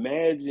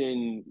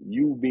imagine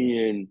you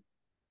being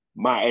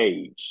my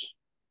age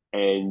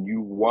and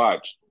you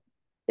watched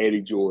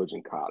Eddie George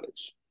in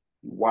college.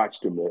 You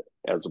watched him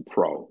as a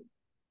pro.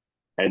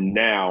 And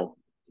now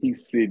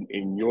he's sitting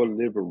in your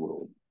living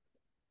room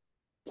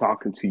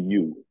talking to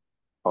you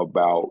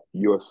about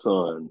your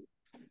son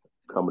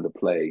coming to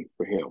play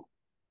for him.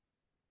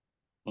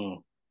 Mm.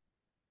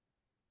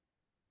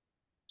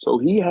 So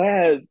he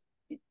has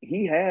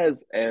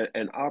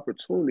an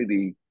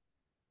opportunity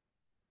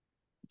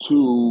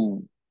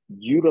to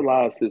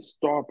utilize his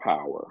star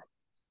power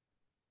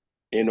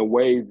in a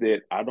way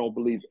that I don't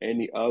believe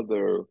any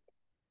other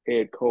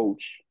head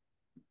coach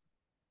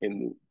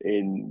in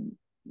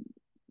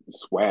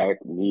SWAC,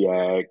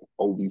 MEAC,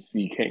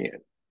 OVC can.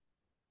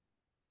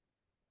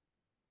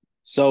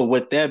 So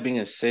with that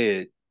being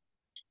said,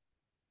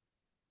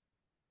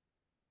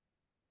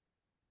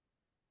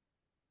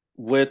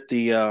 with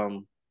the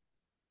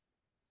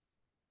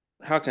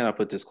how can I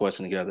put this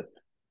question together?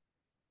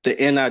 The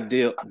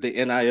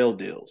NIL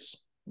deals,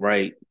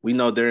 right? We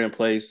know they're in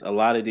place. A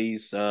lot of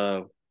these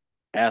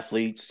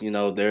athletes,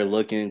 they're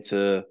looking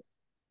to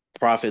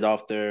profit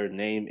off their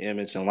name,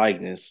 image, and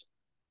likeness.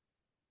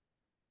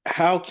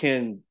 How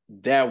can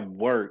that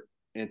work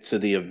into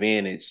the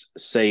advantage,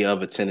 say,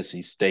 of a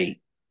Tennessee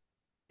State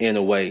in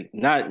a way?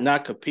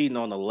 Not competing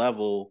on the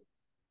level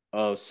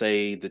of,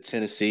 say, the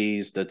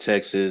Tennessees, the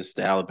Texas,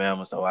 the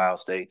Alabamas, the Ohio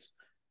States,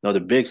 the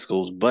big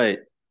schools, but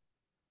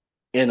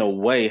in a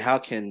way, how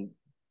can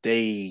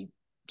they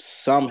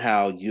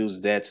somehow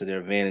use that to their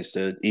advantage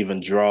to even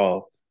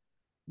draw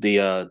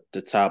the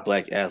top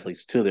black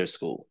athletes to their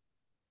school?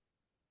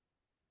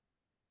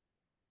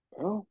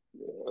 Well,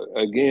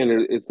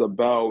 again, it's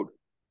about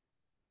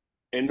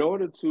in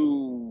order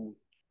to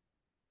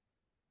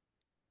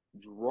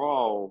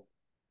draw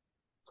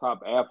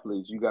top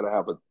athletes, you gotta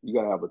have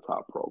a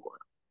top program.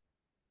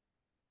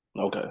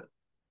 Okay.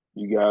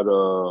 You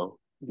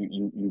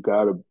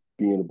gotta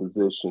be in a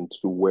position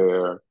to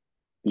where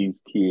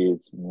these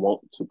kids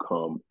want to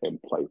come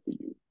and play for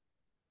you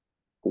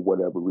for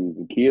whatever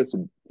reason. Kids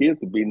are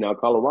beating out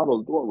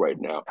Colorado's door right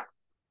now.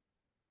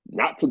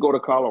 Not to go to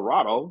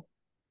Colorado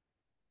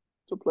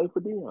to play for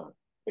Dion.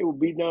 They were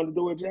beating down the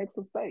door at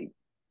Jackson State.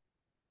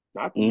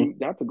 Mm-hmm.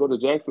 Not to go to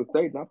Jackson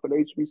State, not for the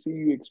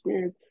HBCU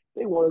experience.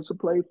 They wanted to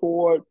play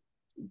for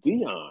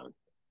Dion.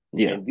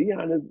 Yeah. And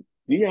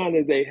Dion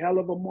is a hell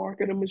of a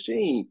marketing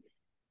machine.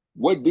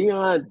 What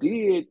Dion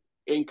did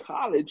in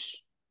college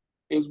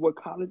is what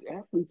college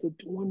athletes are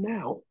doing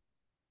now.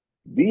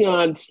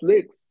 Dion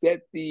Slick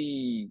set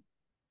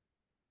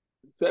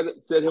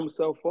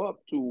himself up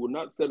to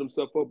not set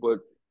himself up, but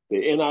the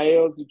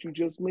NILs that you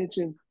just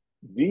mentioned,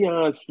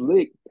 Dion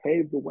Slick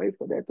paved the way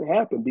for that to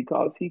happen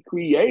because he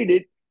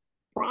created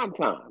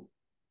primetime.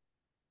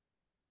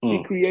 He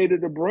Mm.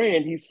 created a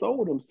brand. He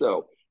sold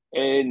himself.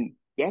 And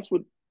that's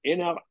what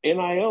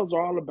NILs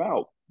are all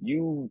about.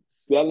 You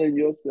selling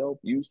yourself,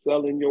 you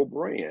selling your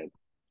brand.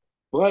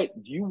 But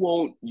you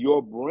want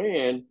your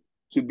brand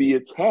to be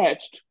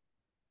attached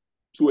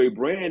to a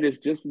brand that's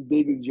just as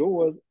big as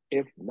yours,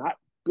 if not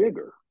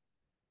bigger.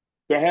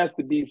 There has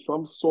to be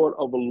some sort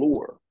of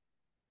allure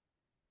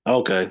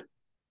Okay.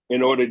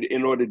 in order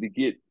to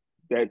get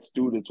that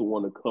student to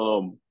want to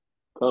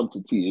come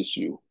to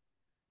TSU.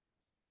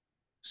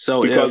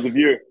 So Because if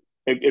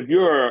if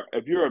you're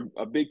if you're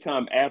a big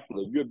time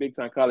athlete, if you're a big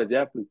time college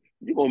athlete,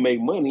 you're gonna make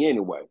money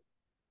anyway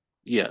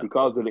yeah,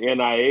 because of the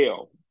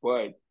NIL.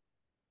 But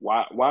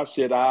why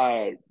should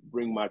I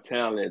bring my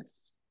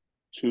talents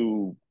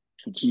to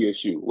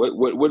TSU?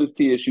 What is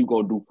TSU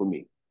gonna do for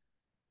me?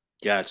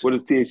 What gotcha.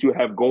 does TSU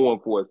have going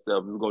for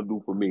itself? Is going to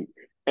do for me?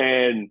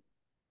 And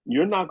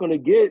you're not going to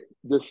get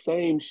the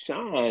same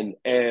shine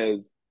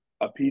as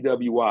a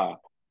PWI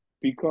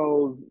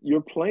because you're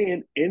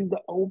playing in the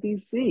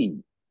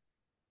OVC.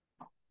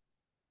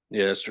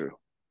 Yeah, that's true.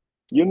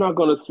 You're not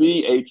going to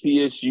see a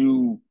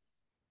TSU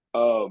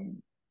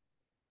um,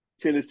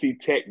 Tennessee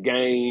Tech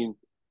game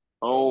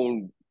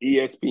on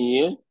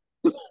ESPN.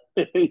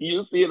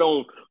 You see it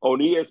on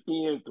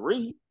ESPN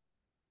 3.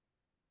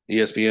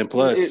 ESPN It,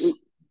 Plus.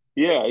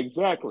 yeah,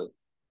 exactly.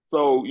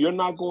 So you're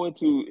not going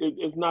to.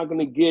 It's not going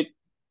to get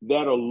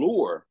that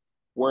allure.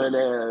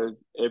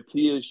 Whereas if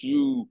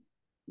TSU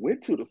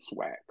went to the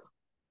SWAC,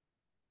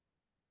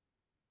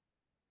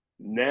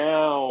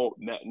 now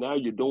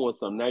you're doing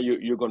something. Now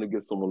you're going to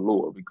get some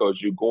allure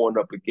because you're going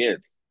up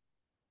against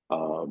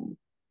um,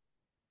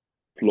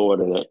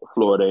 Florida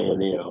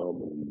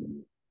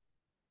A&M,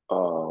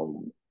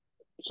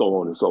 so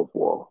on and so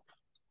forth.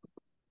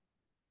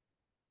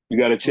 You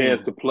got a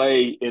chance to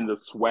play in the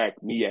SWAC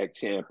MEAC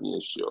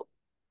championship,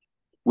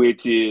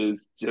 which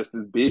is just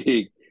as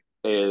big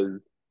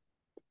as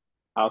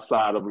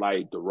outside of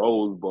like the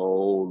Rose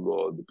Bowl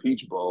or the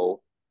Peach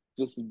Bowl,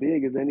 just as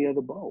big as any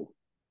other bowl.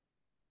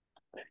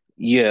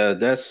 Yeah,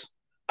 that's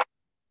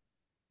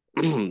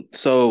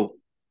so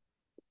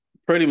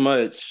pretty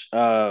much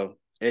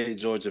Eddie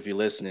George, if you're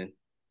listening,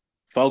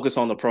 focus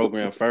on the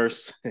program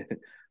first.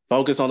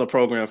 Focus on the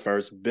program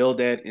first. Build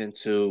that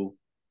into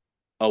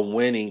a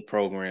winning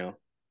program.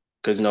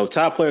 Because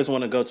top players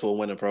want to go to a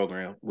winning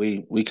program.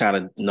 We kind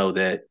of know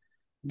that.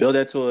 Build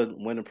that to a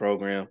winning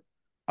program.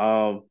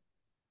 A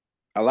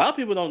lot of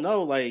people don't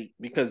know, like,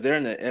 because they're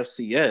in the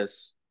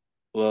FCS,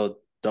 well,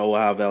 the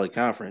Ohio Valley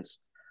Conference.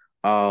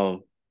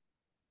 Um,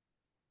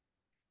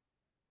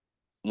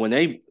 when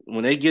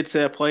they get to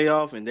that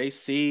playoff and they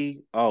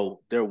see,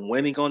 oh, they're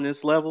winning on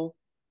this level,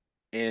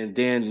 and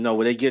then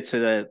when they get to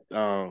that,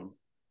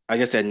 I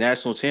guess that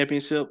national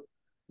championship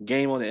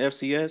game on the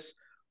FCS,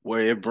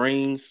 where it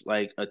brings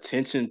like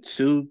attention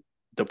to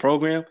the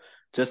program,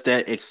 just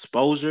that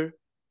exposure.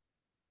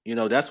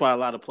 That's why a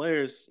lot of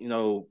players,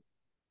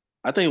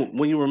 I think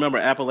when you remember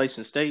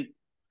Appalachian State,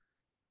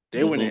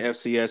 they were in the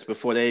FCS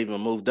before they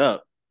even moved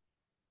up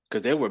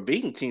because they were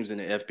beating teams in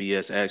the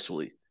FBS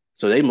actually.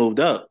 So they moved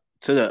up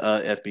to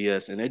the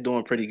FBS and they're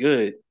doing pretty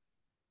good.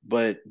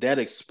 But that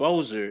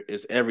exposure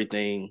is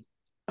everything,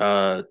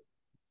 not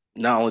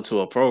only to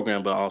a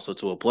program but also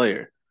to a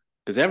player,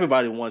 because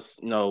everybody wants,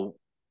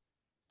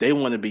 they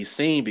want to be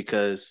seen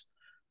because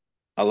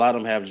a lot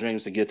of them have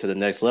dreams to get to the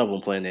next level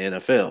and play in the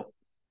NFL.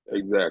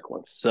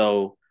 Exactly.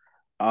 So,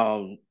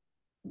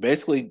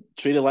 basically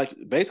treat it like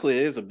it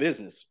is a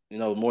business,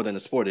 more than a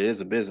sport. It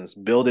is a business.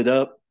 Build it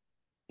up,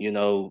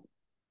 lay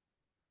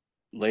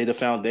the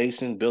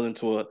foundation, build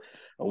into a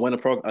winner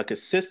program, a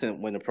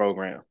consistent winner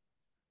program,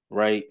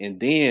 right? And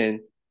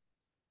then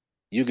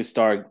you can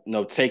start,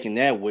 taking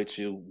that with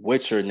you,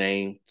 with your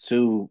name,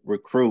 to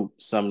recruit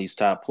some of these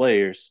top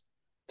players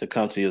to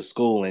come to your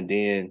school, and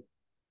then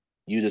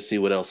you just see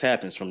what else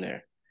happens from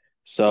there.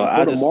 So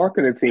Put a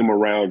marketing team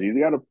around you.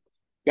 You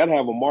gotta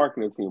have a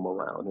marketing team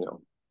around him.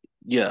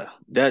 Yeah,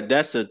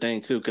 that's the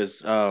thing too,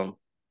 because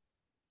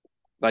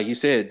like you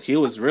said, he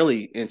was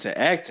really into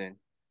acting,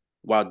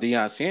 while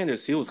Deion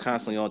Sanders, he was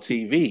constantly on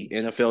TV,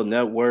 NFL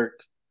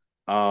Network.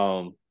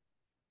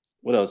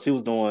 What else? He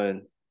was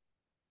doing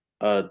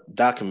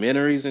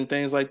documentaries and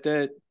things like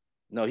that.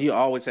 No, he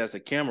always has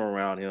the camera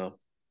around him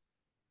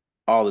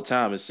all the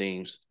time, it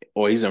seems,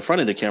 or he's in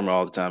front of the camera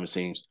all the time, it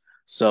seems.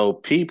 So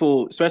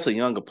people, especially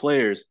younger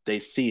players, they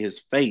see his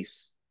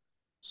face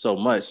so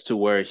much to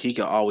where he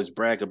can always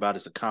brag about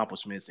his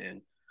accomplishments,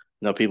 and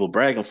people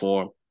bragging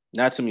for him.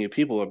 Not too many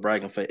people are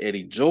bragging for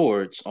Eddie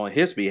George on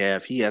his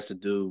behalf. He has to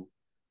do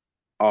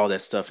all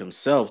that stuff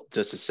himself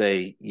just to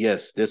say,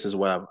 yes, this is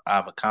what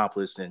I've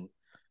accomplished and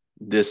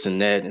this and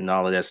that and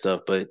all of that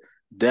stuff. But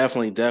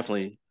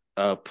definitely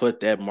put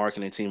that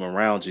marketing team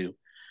around you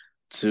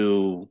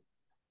to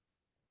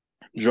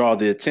draw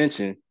the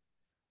attention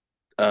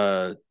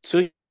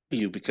to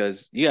you,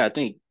 because I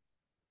think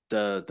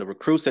the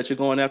recruits that you're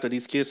going after,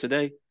 these kids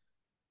today,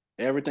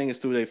 everything is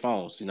through their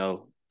phones.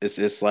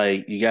 It's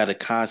like you got to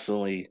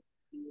constantly,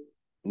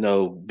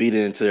 beat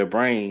it into their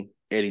brain.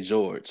 Eddie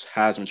George,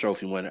 Heisman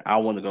Trophy winner. I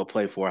want to go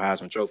play for a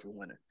Heisman Trophy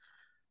winner,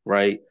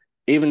 right?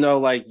 Even though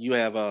like you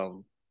have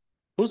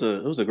who's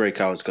a great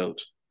college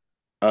coach,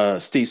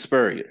 Steve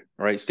Spurrier,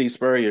 right? Steve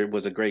Spurrier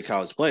was a great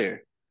college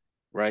player,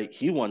 right?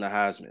 He won the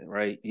Heisman,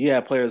 right? You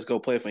have players go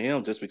play for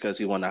him just because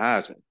he won the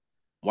Heisman.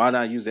 Why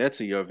not use that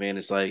to your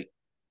advantage? Like,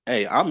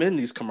 hey, I'm in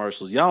these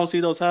commercials. Y'all don't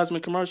see those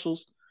Heisman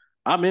commercials?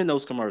 I'm in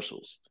those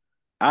commercials.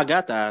 I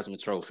got the Heisman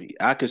Trophy.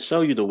 I could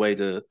show you the way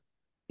to,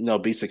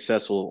 be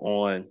successful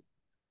on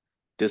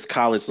this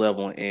college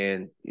level,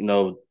 and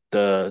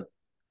the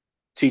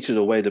teach you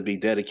the way to be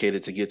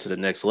dedicated to get to the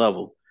next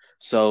level.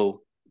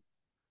 So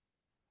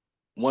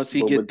once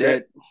he But get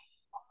that,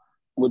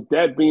 with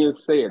that being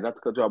said, not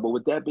to cut you off, but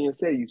with that being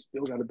said, you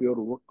still got to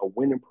build a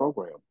winning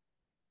program.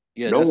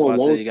 yeah, No that's why one I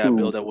said you wants got to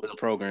build to. up with a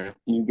program.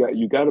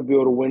 You got to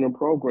build a winning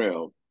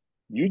program.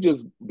 You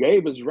just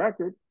gave his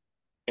record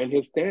and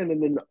his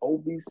standing in the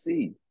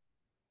OVC.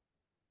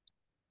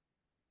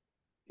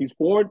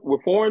 We're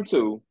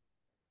 4-2,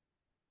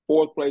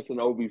 fourth place in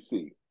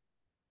OVC,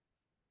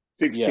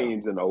 six Yeah,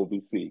 teams in the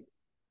OVC.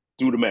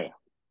 Do the math.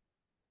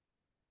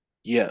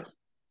 yeah.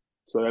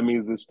 So that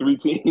means there's three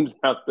teams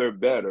out there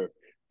better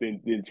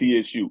than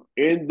TSU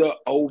in the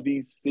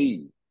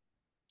OVC.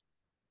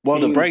 Well,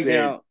 to Teams break that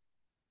down,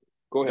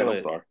 go ahead. go I'm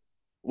ahead. sorry.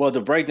 Well,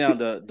 to break down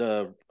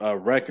the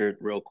record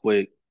real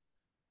quick,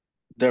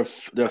 they're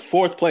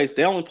fourth place.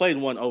 They only played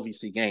one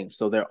OVC game,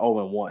 so they're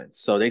 0-1.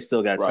 So they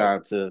still got Right.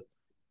 time to,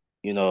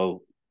 you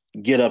know,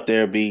 get up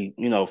there, be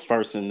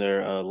first in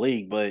their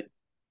league. But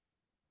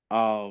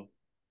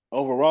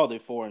overall they're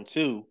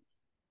 4-2.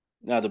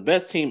 Now the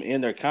best team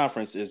in their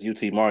conference is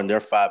UT Martin. They're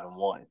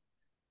 5-1.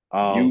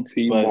 UT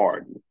But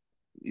Martin.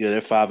 yeah,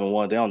 they're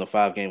 5-1. They're on the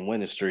 5-game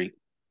winning streak,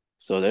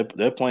 so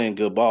they're playing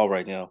good ball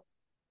right now.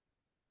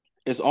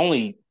 It's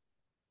only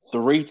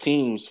 3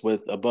 teams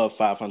with above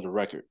 500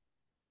 record.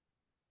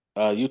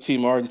 UT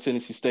Martin,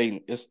 Tennessee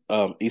State,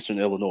 and Eastern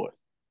Illinois.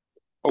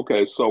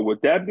 Okay, so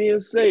with that being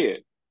said,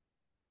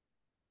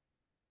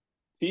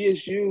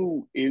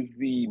 TSU is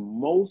the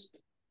most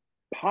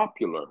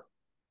popular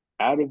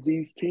out of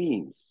these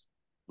teams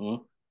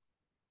Mm-hmm.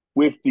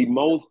 with the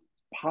most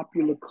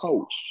popular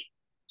coach.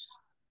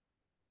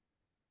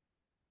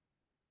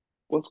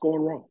 What's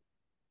going wrong?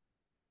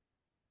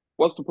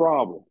 What's the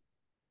problem?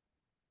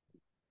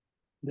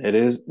 That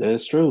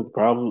is true.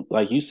 Probably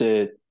like you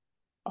said,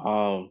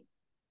 um,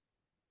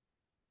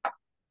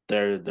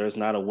 there's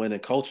not a winning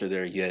culture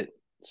there yet.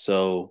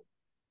 So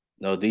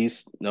no, you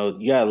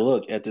gotta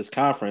look at this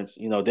conference.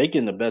 They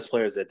getting the best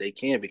players that they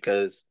can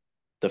because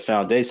the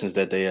foundations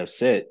that they have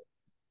set.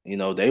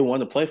 They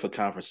want to play for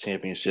conference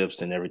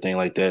championships and everything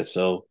like that.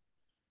 So,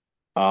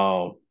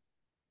 um,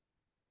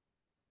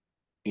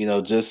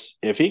 just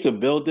if he could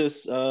build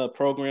this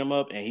program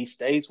up and he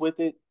stays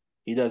with it,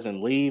 he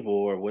doesn't leave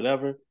or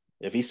whatever.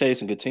 If he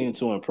stays and continue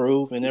to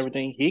improve and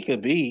everything, he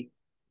could be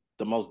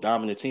the most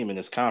dominant team in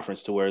this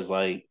conference to where it's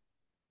like,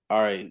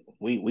 all right,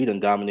 we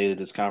done dominated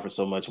this conference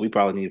so much, we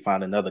probably need to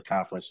find another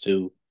conference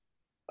to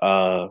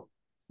uh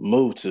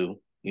move to.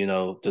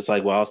 Just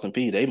like with Austin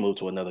P, they moved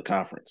to another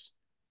conference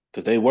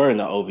because they were in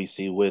the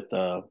OVC with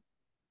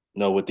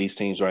with these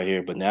teams right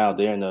here, but now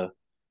they're in a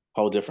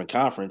whole different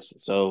conference.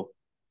 So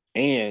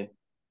and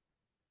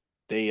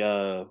they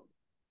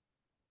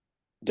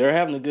they're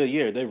having a good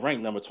year. They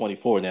ranked number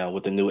 24 now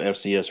with the new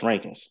FCS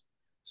rankings.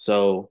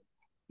 So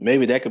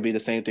maybe that could be the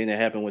same thing that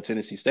happened with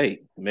Tennessee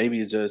State. Maybe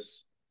it's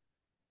just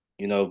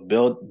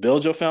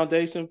build your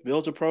foundation,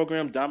 build your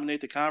program,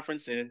 dominate the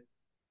conference, and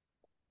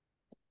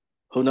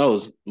who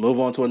knows, move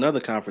on to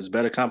another conference,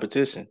 better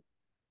competition.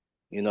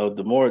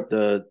 The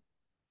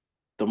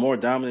more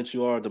dominant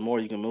you are, the more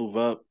you can move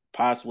up,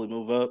 possibly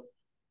move up,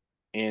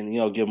 and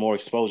get more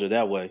exposure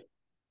that way.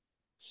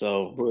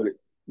 So,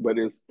 But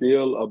it's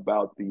still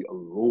about the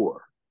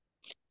allure.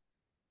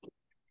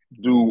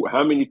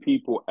 How many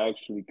people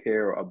actually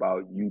care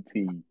about UT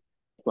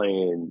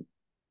playing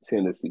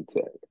Tennessee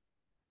Tech?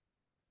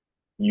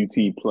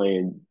 UT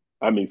playing,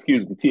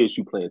 excuse me,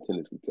 TSU playing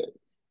Tennessee Tech,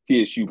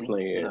 TSU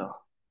playing no.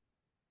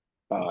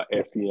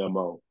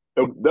 SEMO.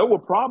 There were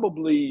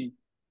probably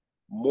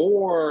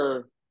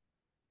more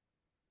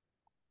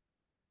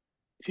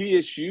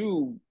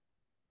TSU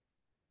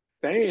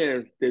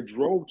fans that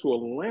drove to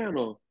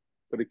Atlanta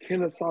for the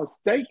Kennesaw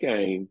State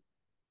game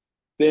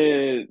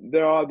than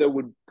there are that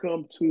would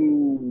come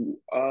to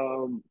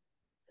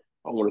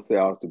I want to say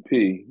Austin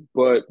P,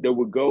 but that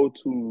would go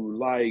to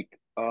like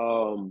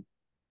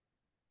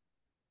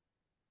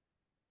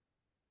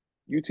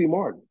UT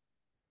Martin,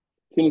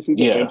 Tennessee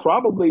Tech, and Yeah.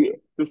 probably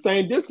the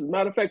same distance.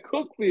 Matter of fact,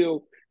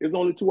 Cookeville is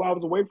only 2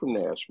 hours away from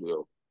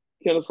Nashville.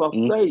 Kennesaw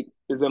Mm-hmm. State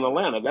is in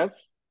Atlanta.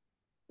 That's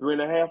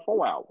 3.5,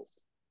 4 hours.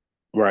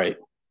 Right.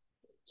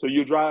 So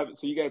you got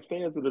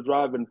fans that are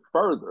driving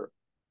further.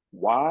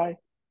 Why?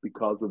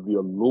 Because of the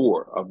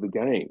allure of the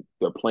game.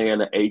 They're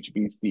playing at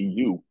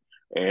HBCU.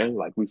 And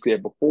like we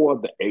said before,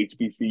 the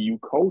HBCU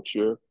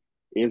culture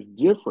is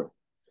different.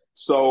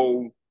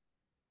 So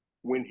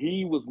when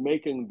he was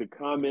making the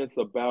comments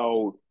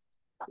about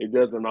it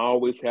doesn't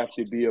always have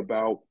to be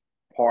about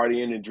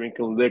partying and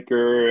drinking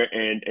liquor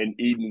and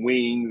eating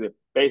wings,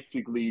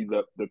 basically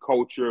the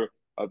culture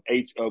of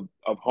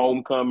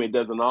homecoming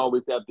doesn't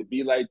always have to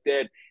be like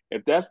that.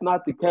 If that's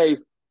not the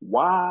case,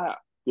 why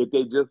did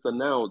they just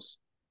announce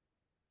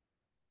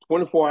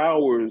 24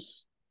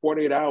 hours,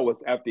 48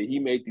 hours after he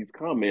made these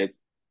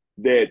comments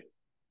that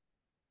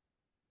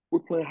we're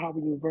playing Howard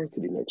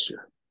University next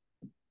year?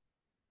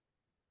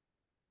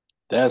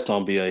 That's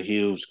gonna be a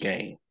huge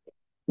game.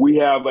 We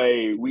have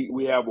a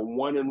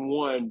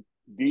 1-and-1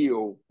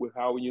 deal with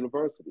Howard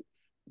University.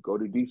 Go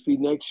to DC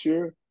next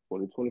year,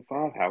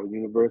 2025. Howard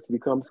University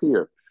comes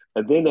here,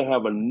 and then they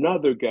have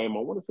another game. I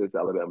want to say it's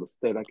Alabama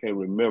State. I can't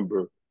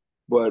remember,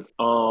 but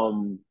I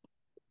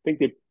think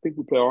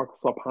we play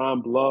Arkansas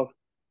Pine Bluff,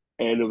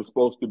 and it was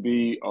supposed to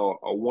be a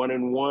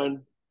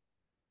 1-and-1,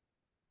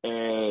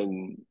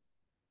 and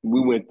we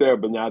went there,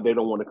 but now they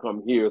don't want to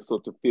come here. So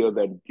to fill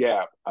that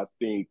gap, I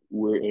think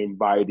we're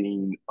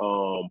inviting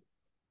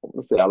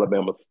let's say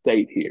Alabama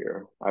State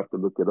here. I have to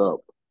look it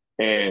up,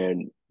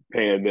 and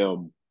paying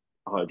them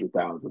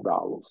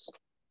 $100,000.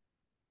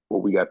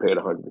 Well, we got paid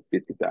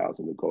 $150,000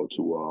 to go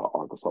to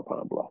Arkansas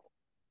Pine Bluff.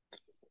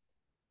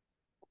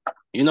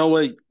 You know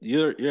what?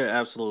 You're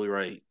absolutely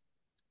right.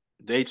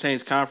 They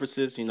change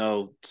conferences.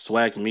 SWAC,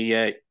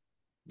 MEAC,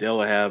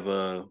 they'll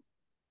have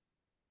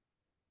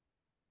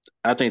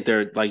I think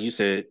they're like you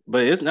said,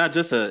 but it's not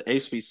just a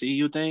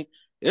HBCU thing.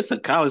 It's a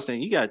college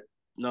thing. You got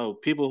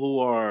people who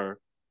are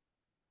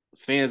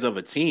fans of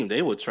a team.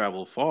 They would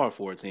travel far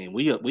for a team.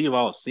 We have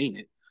all seen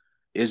it.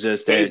 It's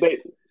just They that they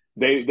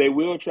They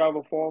will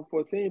travel far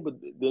for a team, but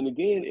then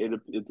again,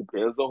 it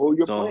depends on who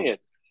you're So playing.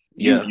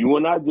 yeah, You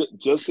and I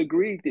just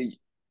agreed that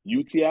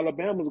UT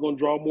Alabama is going to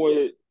draw more.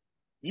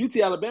 UT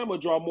Alabama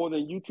draw more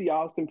than UT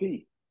Austin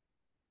P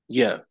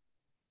yeah,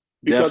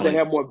 because definitely. they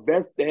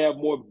have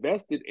more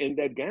vested in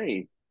that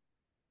game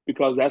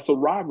because that's a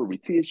rivalry.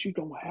 TSU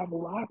don't have a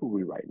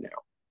rivalry right now.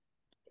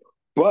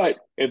 But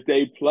if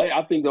they play,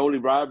 I think the only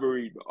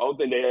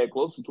thing they had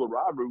closer to a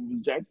rivalry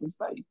was Jackson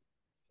State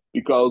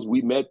because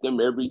we met them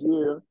every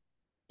year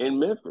in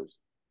Memphis.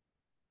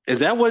 Is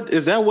that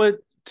what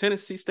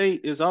Tennessee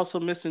State is also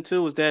missing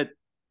too? Is that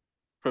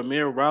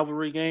premier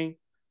rivalry game?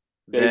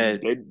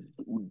 That They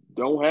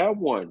don't have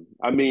one.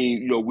 I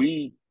mean,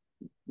 we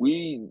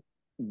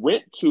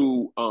went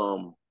to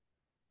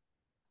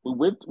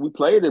we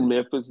played in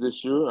Memphis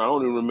this year. I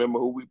don't even remember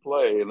who we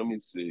played. Let me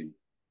see.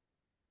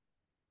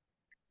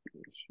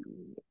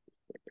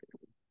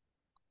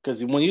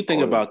 because when you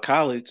think Oh, about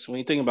college,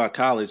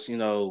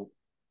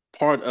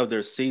 part of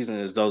their season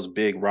is those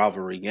big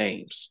rivalry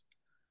games.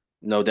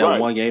 That right,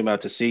 one game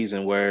out the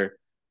season where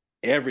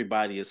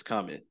everybody is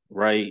coming,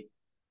 right?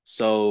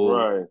 So,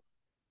 right.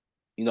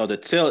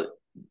 the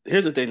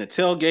here's the thing, the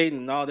tailgating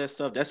and all that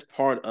stuff, that's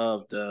part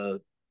of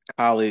the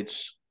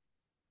college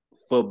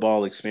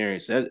football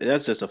experience.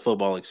 That's just a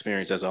football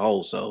experience as a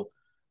whole. So,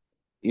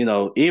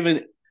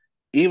 even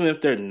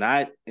if they're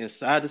not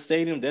inside the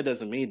stadium, that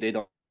doesn't mean they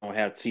don't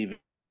have TVs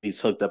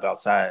hooked up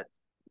outside,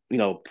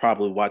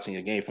 probably watching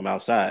a game from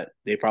outside.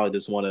 They probably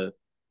just want to,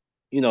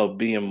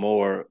 being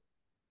more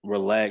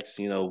relaxed,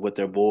 with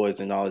their boys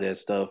and all of that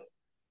stuff,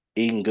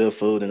 eating good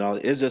food and all.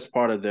 It's just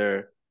part of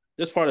the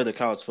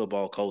college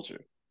football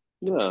culture,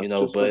 Yeah,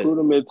 just but recruit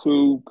them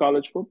into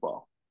college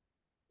football.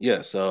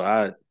 yeah, so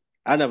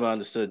I never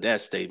understood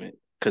that statement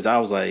because I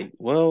was like,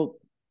 well,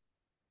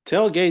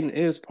 tailgating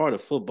is part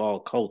of football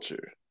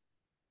culture.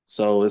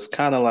 So it's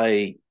kind of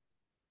like,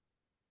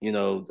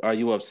 are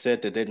you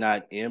upset that they're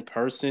not in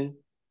person?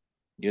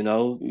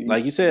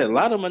 Like you said, a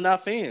lot of them are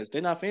not fans.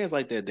 They're not fans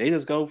like that. They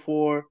just go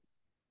for,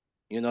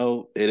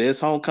 it is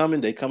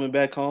homecoming. They coming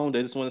back home.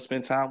 They just want to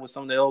spend time with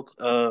some of their old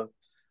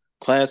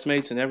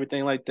classmates and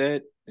everything like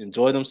that.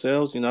 Enjoy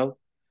themselves.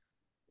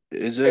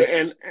 It's And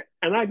just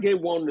and I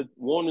get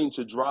wanting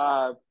to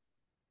drive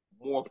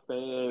more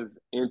fans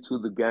into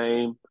the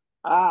game.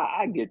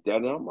 I get that.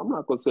 And I'm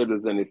not going to say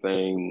there's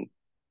anything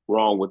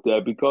wrong with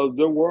that because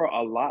there were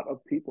a lot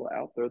of people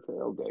out there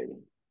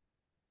tailgating.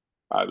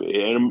 I mean,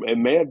 and it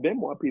may have been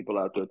more people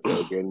out there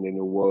tailgating than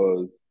it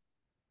was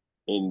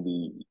in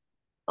the.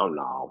 I don't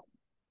know.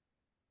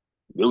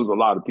 There was a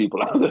lot of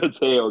people out there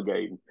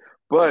tailgating,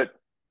 but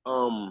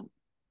um,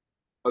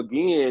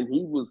 again,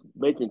 he was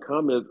making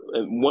comments.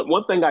 And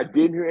one thing I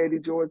didn't hear Eddie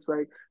George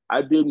say,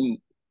 I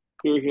didn't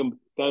hear him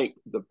thank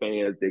the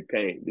fans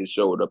that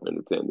showed up in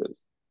attendance.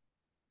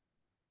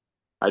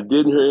 I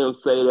didn't hear him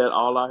say that.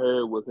 All I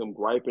heard was him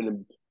griping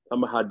and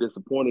talking about how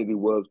disappointed he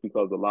was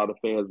because a lot of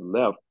fans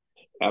left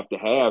after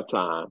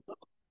halftime.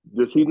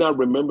 Does he not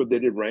remember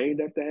that it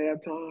rained after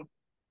halftime?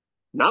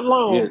 Not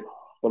yeah, long,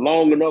 but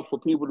long enough for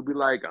people to be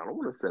like, I don't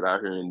want to sit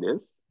out here in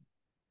this.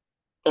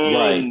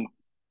 right. And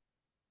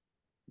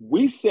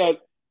we sat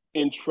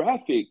in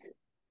traffic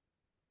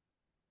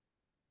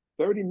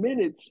 30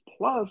 minutes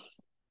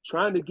plus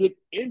trying to get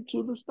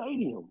into the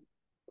stadium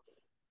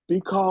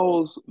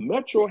because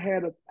Metro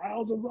had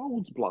 1,000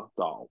 roads blocked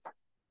off.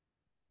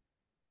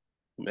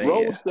 Man.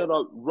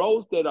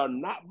 Roads that are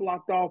not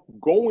blocked off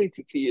going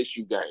to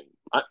TSU games.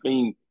 I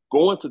mean,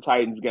 going to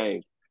Titans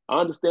games. I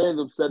understand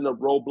them setting up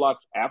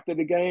roadblocks after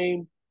the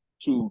game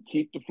to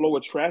keep the flow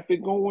of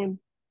traffic going,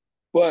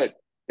 but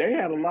they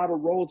had a lot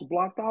of roads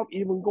blocked off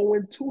even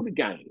going to the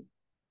game.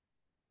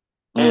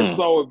 And Mm,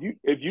 so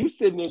if you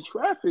sitting in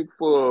traffic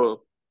for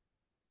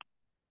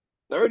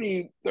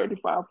 30,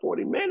 35,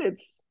 40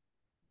 minutes,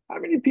 how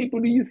many people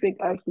do you think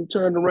actually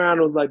turned around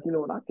and was like, you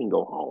know what, I can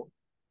go home?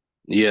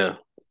 yeah,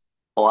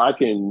 Or I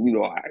can,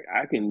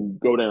 I can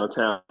go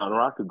downtown or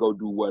I could go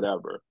do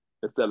whatever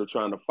instead of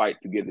trying to fight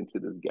to get into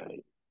this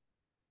game.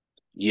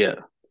 yeah,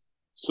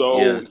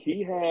 yeah. So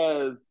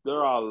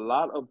there are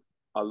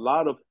a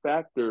lot of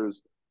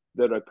factors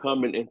that are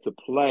coming into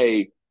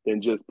play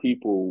than just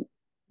people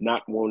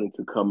not wanting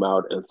to come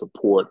out and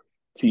support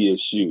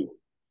TSU.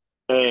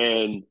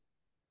 And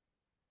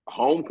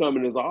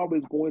homecoming is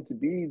always going to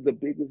be the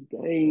biggest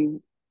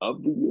game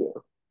of the year.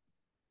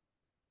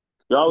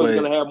 You're always But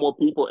going to have more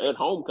people at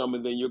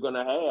homecoming than you're going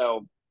to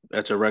have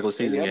at your regular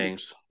any season other.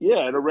 games,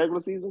 Yeah, in a regular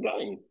season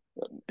game.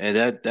 and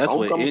that's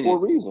what Homecoming for any a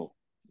reason.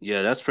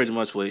 yeah, that's pretty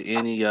much what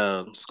any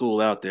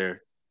school out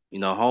there.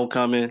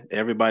 Homecoming,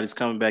 everybody's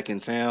coming back in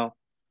town,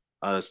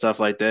 stuff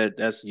like that.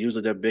 That's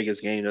usually their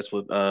biggest game. That's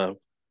what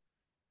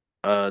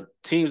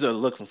teams are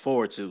looking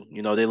forward to.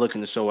 They're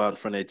looking to show out in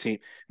front of their team.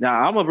 Now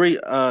I'm gonna read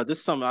this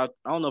is something I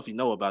don't know if you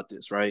know about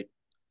this, right?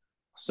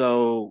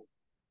 So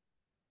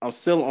I'm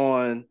still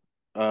on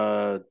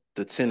the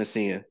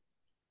Tennessean.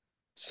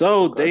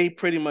 So Okay. they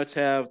pretty much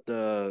have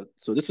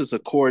so this is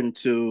according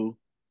to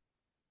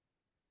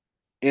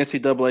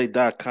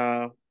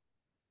NCAA.com.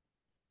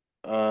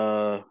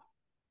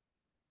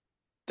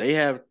 They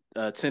have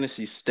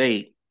Tennessee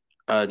State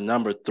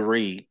number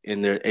 3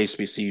 in their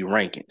HBCU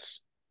rankings.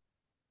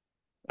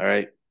 All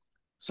right.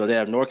 So they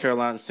have North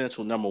Carolina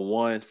Central number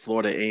 1,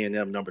 Florida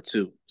A&M number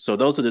 2. So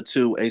those are the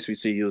two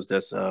HBCUs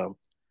that's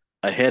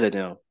ahead of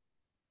them.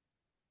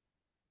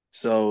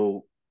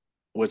 So,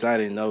 which I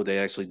didn't know they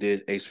actually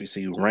did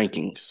HBCU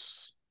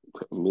rankings.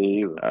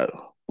 Me either.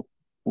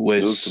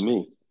 News to Which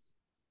me.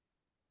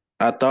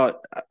 I thought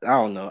I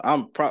don't know.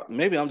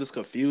 Maybe I'm just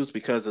confused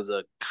because of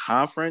the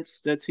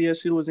conference that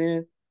TSU was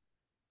in,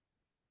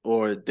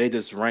 or they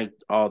just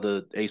ranked all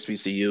the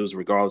HBCUs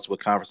regardless of what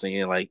conference they're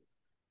in. Like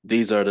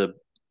these are the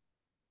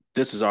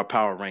this is our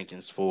power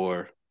rankings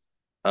for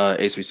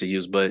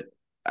HBCUs. But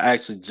I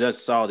actually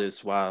just saw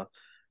this while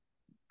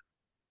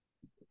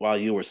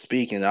you were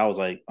speaking. I was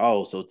like,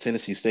 oh, so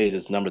Tennessee State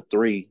is number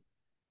 3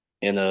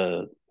 in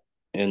on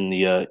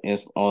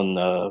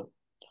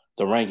the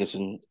rankings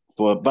and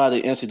for by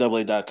the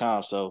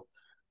NCAA.com. So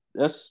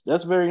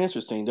that's very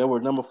interesting. They were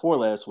number 4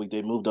 last week.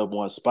 They moved up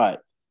one spot,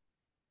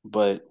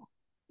 but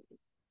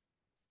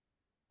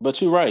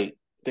you're right.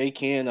 They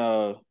can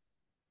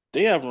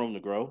they have room to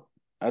grow.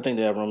 I think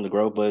they have room to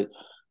grow, but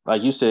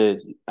like you said,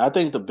 I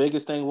think the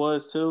biggest thing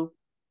was too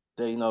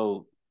that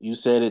you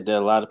said it that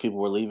a lot of people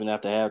were leaving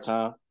after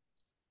halftime.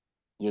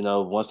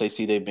 Once they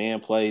see their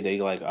band play, they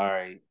like, all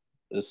right,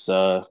 let's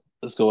go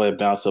ahead and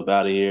bounce up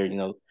out of here.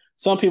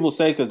 Some people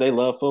say because they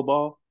love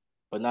football,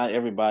 but not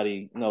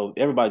everybody.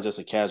 Everybody's just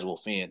a casual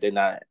fan. They're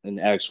not an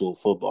actual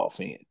football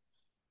fan.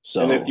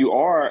 And if So, you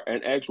are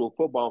an actual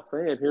football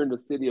fan here in the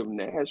city of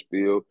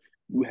Nashville,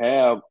 you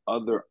have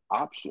other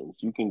options.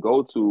 You can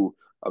go to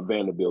a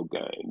Vanderbilt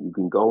game. You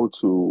can go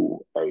to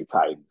a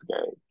Titans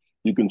game.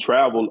 You can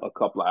travel a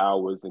couple of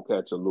hours and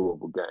catch a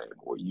Louisville game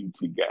or UT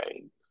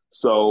game.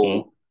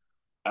 mm, So,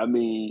 I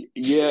mean,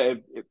 yeah,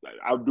 if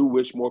I do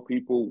wish more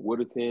people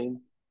would attend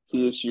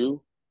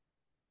TSU,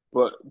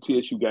 but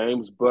TSU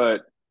games,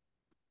 but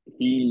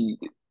he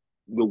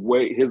the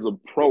way his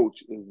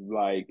approach is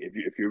like if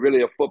you're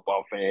really a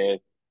football fan,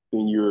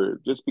 then you're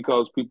just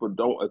because people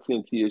don't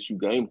attend TSU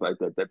games like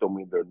that, that don't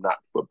mean they're not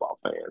football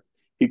fans.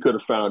 He could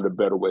have found a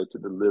better way to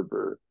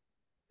deliver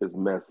his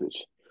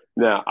message.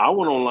 Now, I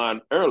went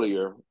online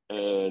earlier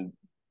and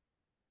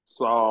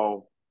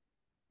saw,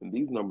 and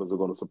these numbers are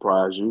going to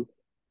surprise you,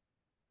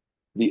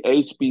 the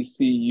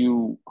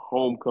HBCU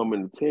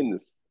homecoming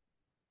attendance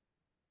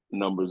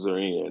numbers are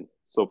in.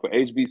 So for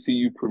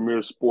HBCU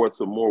Premier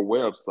Sports or More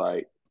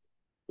website,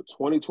 for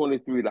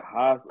 2023, the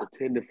highest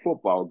attended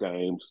football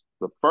games,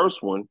 the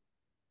first one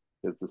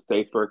is the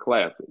State Fair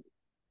Classic,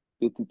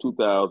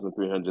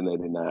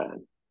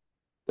 52,389.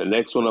 The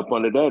next one up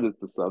under that is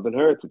the Southern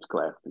Heritage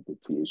Classic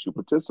that TSU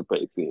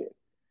participates in,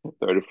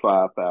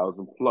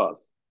 35,000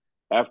 plus.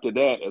 After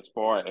that, as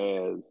far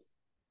as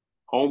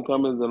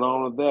homecomings and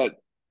all of that,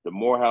 the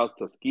Morehouse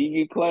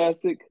Tuskegee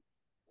Classic,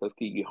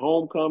 Tuskegee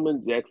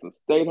Homecoming, Jackson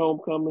State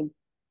Homecoming,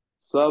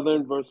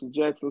 Southern versus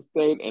Jackson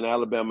State, and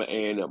Alabama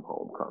A&M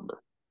Homecoming.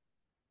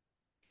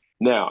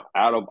 Now,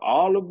 out of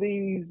all of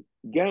these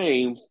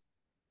games,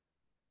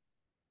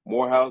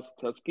 Morehouse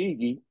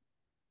Tuskegee,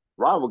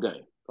 rival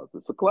game, because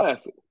it's a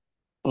classic.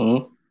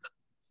 mm.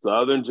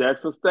 Southern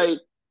Jackson State,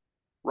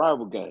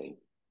 rival game.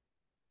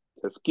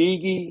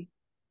 Tuskegee,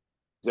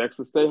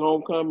 Jackson State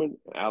homecoming,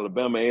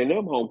 Alabama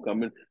A&M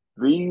homecoming.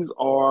 These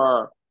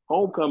are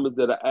homecomings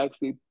that are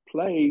actually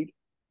played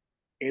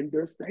in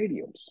their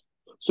stadiums.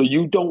 So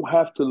you don't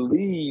have to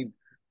leave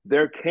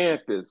their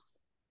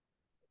campus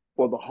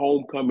for the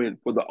homecoming,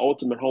 for the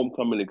ultimate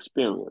homecoming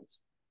experience.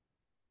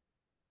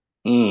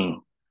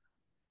 Mm.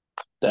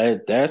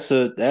 That's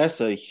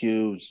a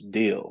huge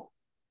deal,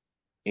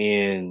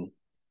 and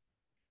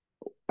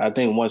I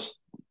think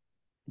once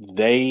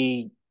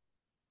they,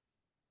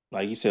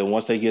 like you said,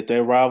 once they get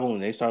their rival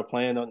and they start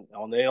playing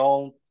on their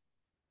own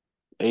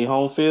a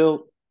home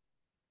field,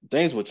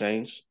 things will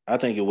change. I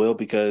think it will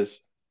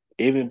because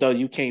even though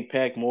you can't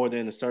pack more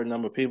than a certain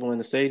number of people in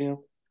the stadium,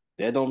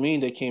 that don't mean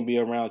they can't be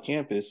around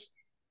campus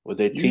with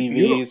their You don't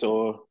TVs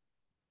or.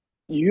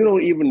 you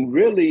don't even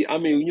really, I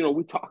mean,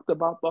 we talked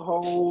about the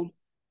whole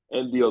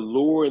and the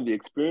allure and the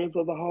experience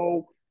of the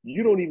whole.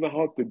 You don't even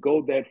have to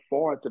go that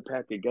far to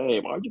pack a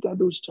game. All you gotta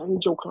do is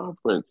change your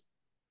conference.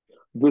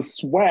 The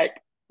SWAC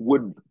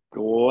would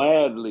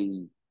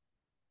gladly,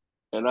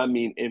 and I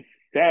mean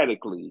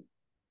emphatically,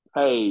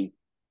 pay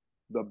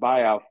the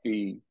buyout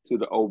fee to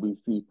the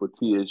OVC for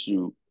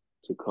TSU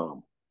to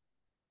come.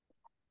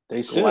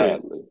 They should.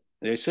 Gladly.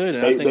 They should.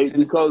 And I They think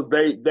because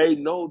they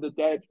know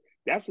that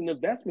that's an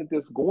investment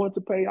that's going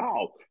to pay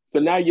off. So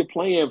now you're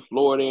playing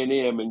Florida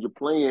A&M and you're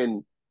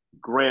playing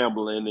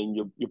Grambling and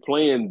you're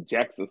playing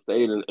Jackson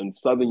State and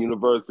Southern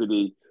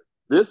University.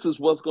 This is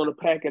what's going to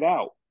pack it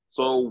out.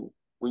 So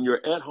when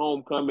you're at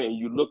homecoming and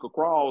you look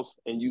across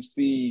and you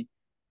see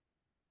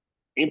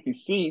empty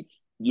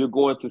seats, you're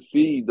going to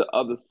see the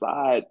other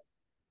side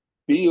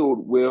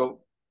filled with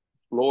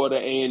Florida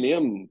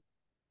A&M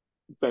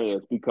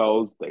fans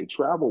because they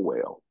travel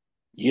well,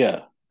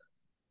 yeah.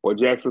 or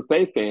Jackson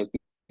State fans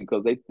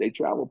because they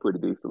travel pretty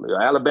decently.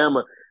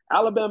 Alabama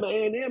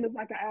A&M is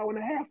like an hour and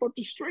a half up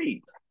the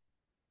street.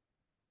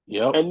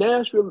 Yep. And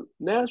Nashville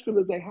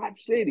is a hot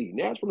city.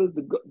 Nashville is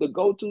the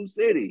go-to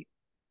city.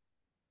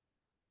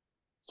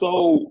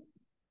 So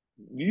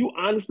you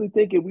honestly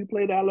think if we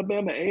played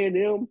Alabama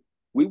A&M,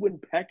 we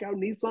wouldn't pack out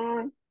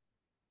Nissan?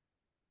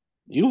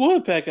 You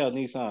would pack out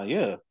Nissan,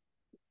 yeah.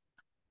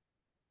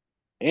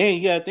 And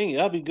you gotta think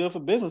that'd be good for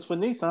business for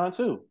Nissan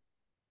too.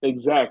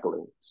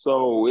 Exactly.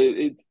 So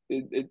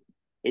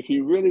if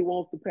he really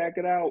wants to pack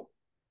it out,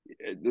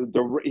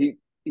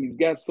 he's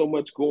got so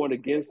much going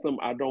against him.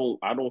 I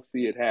don't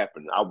see it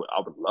happening. I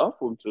would love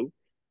for him to,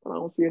 but I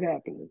don't see it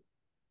happening.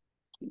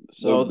 They're,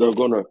 So they're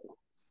gonna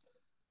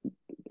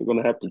they're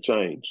gonna have to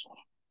change.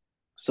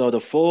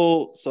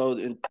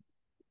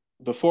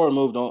 before we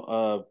moved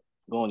on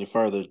going any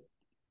further,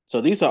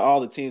 so these are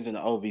all the teams in the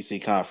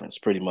OVC conference,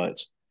 pretty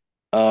much.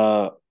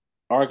 Uh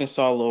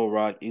Arkansas, Little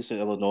Rock, Eastern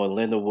Illinois,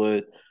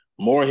 Lindenwood,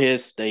 Morehead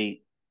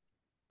State,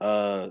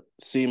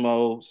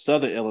 SEMO,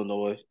 Southern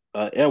Illinois,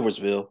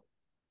 Edwardsville,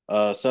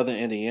 Southern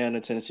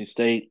Indiana, Tennessee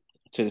State,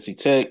 Tennessee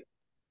Tech,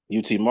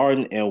 UT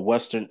Martin, and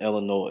Western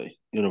Illinois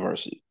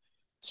University.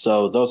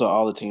 So those are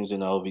all the teams in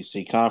the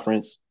OVC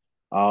conference.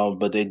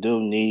 But they do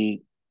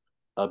need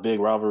a big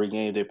rivalry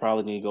game. They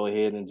probably need to go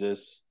ahead and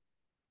just,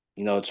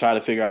 try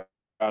to figure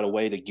out a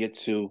way to get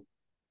to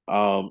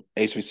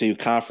HBCU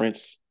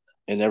conference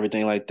and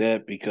everything like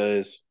that.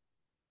 Because,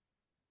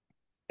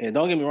 and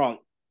don't get me wrong,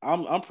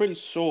 I'm pretty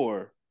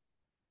sure,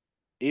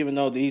 even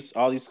though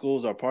all these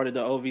schools are part of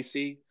the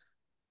OVC,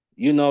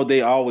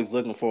 they always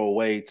looking for a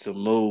way to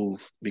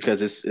move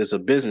because it's a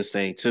business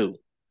thing too.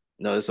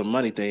 It's a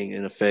money thing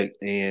in effect.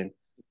 And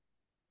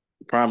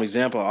prime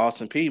example,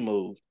 Austin P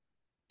moved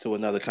to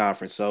another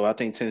conference. So I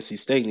think Tennessee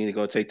State need to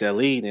go take that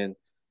lead. And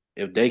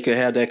if they could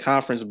have that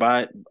conference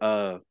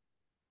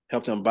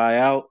help them buy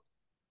out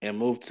and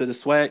move to the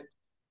SWAC,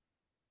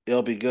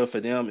 it'll be good for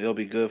them. It'll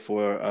be good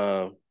for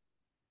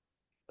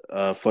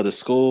the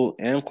school,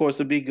 and of course,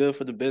 it'll be good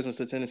for the business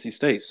of Tennessee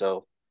State.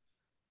 So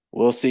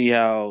we'll see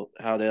how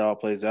that all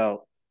plays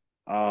out.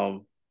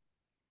 Um,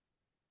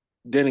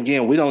 then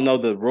again, we don't know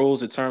the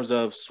rules in terms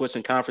of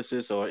switching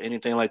conferences or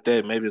anything like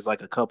that. Maybe it's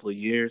like a couple of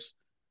years.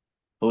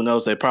 Who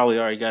knows? They probably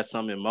already got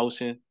something in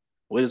motion.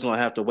 We're just gonna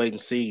have to wait and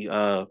see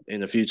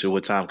in the future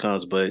what time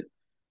comes. But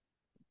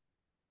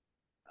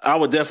I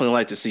would definitely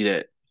like to see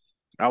that.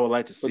 I would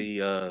like to But see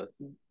them.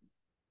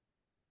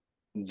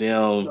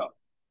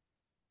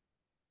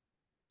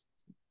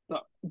 the,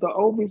 the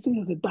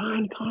OVC is a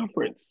dying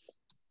conference.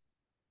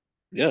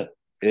 Yeah,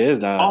 it is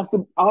now.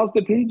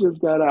 Austin P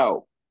just got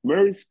out.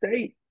 Murray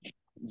State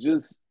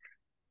just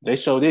They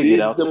sure did get bidded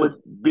out them a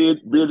too.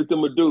 bidded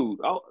them a dude.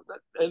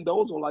 And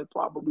those are like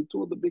probably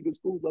two of the biggest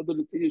schools other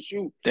than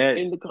TSU That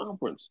in the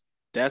conference.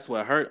 that's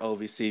what hurt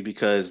OVC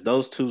because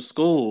those two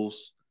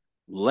schools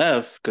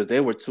left because they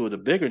were two of the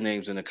bigger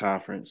names in the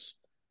conference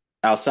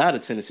outside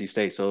of Tennessee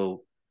State.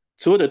 So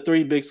two of the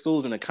three big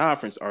schools in the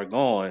conference are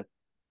gone.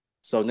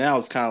 So now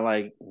it's kind of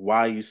like, why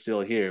are you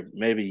still here?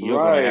 Maybe you're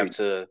going to have Right,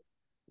 to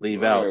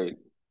leave out. right.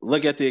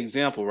 Look at the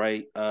example,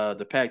 right?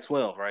 The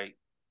Pac-12, right?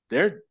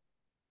 They're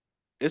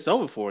It's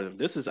over for them.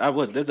 This is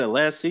their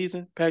last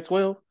season,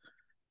 Pac-12,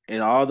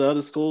 and all the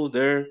other schools.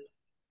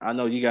 I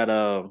know you got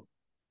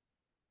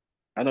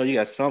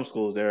some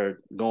schools that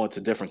are going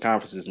to different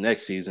conferences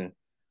next season.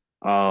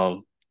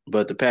 Um,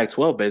 but the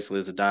Pac-12 basically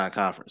is a dying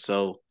conference.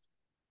 So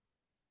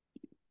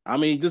I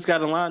mean, you just got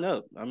to line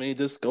up. I mean,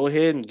 just go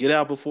ahead and get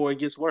out before it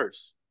gets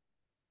worse.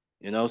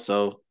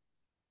 So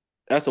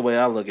that's the way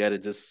I look at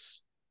it.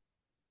 Just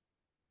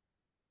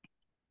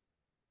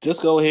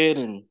go ahead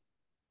and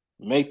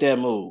make that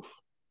move.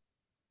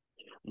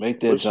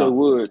 Make that Wish they jump.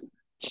 would.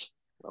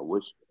 I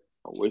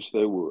wish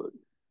they would.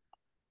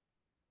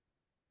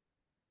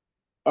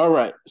 All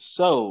right.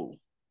 So,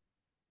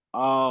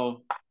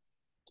 um,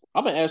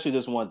 I'm gonna ask you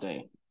this one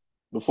thing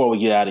before we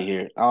get out of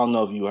here. I don't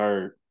know if you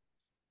heard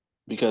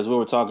because we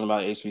were talking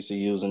about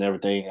HBCUs and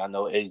everything. I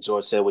know Eddie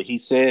George said what he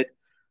said,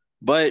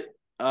 but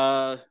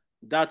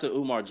Dr.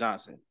 Umar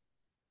Johnson,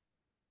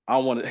 I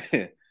want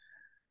to.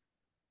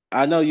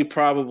 I know you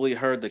probably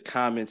heard the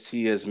comments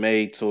he has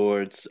made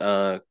towards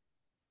Coach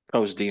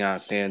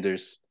Deion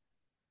Sanders.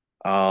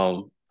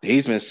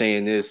 He's been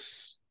saying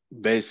this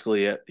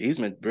basically. He's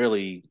been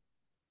really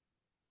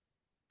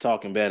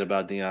talking bad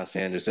about Deion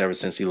Sanders ever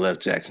since he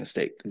left Jackson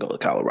State to go to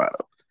Colorado.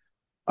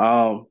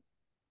 Um,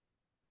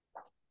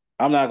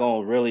 I'm not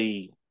gonna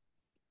really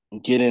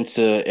get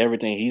into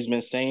everything he's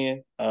been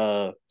saying,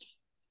 and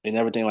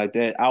everything like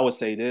that. I would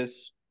say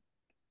this: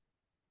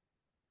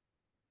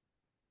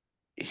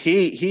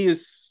 he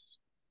is.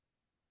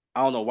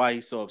 I don't know why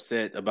he's so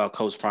upset about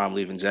Coach Prime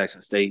leaving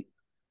Jackson State,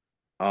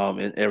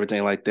 and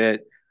everything like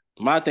that.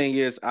 My thing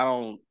is, I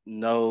don't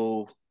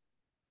know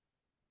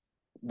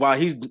why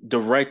he's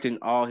directing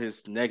all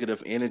his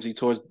negative energy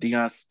towards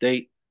Deion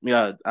State.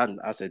 Yeah,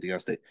 I said Deion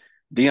State,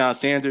 Deion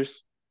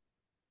Sanders.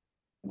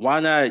 Why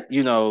not?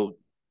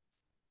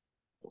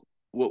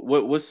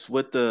 What's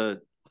with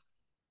the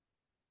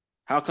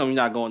how come you're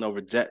not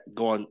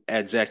going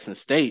at Jackson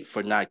State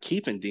for not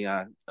keeping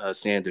Deion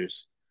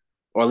Sanders,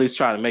 or at least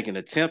trying to make an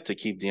attempt to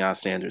keep Deion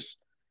Sanders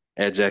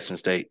at Jackson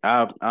State?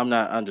 I'm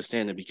not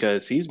understanding,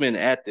 because he's been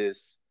at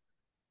this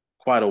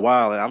quite a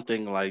while, and I'm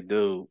thinking like,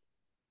 dude,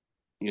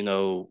 you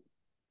know,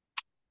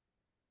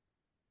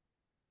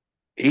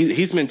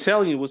 he's been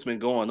telling you what's been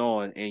going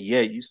on, and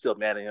yet you still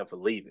mad at him for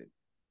leaving.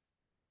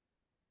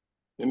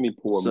 Let me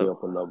pour me So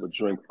up another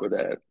drink for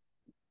that.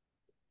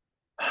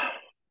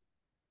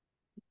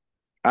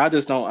 I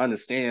just don't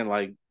understand,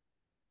 like,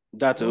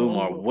 Dr.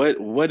 Umar,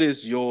 what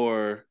is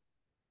your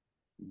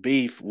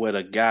beef with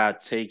a guy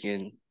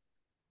taking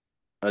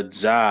a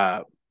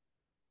job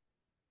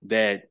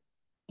that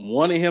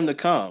wanted him to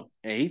come?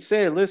 And he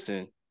said,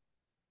 listen,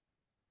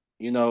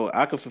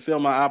 I can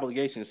fulfill my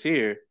obligations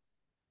here,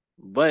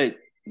 but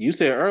you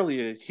said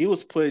earlier he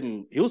was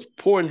pouring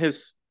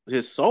his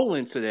soul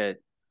into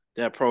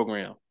that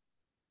program.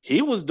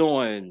 He was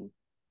doing,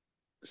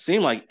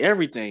 seemed like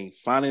everything,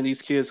 finding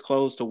these kids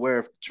clothes to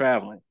wear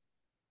traveling.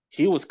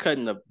 He was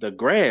cutting the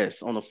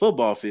grass on the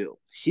football field.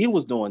 He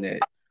was doing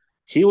that.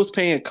 He was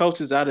paying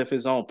coaches out of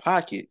his own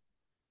pocket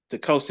to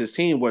coach his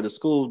team, where the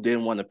school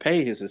didn't want to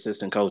pay his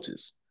assistant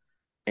coaches.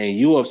 And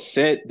you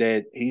upset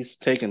that he's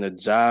taking a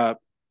job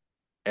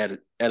at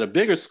a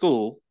bigger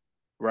school,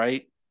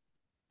 right?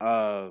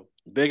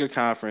 Bigger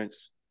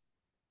conference,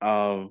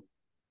 obviously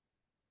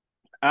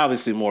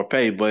more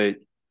pay, but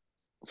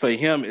for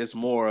him, it's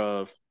more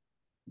of,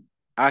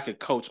 I could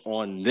coach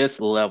on this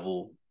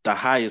level, the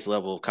highest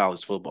level of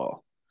college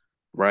football,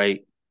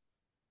 right?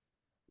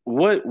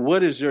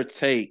 What is your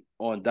take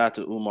on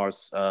Dr.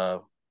 Umar's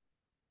I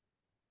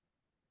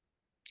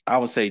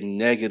would say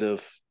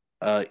negative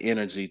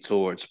energy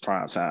towards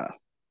prime time?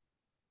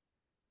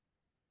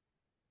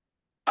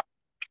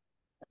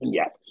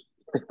 Yeah.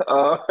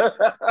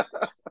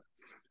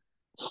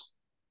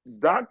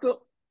 Dr.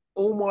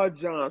 Umar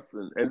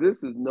Johnson, and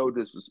this is no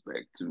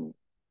disrespect to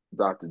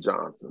Dr.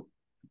 Johnson,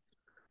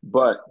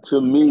 but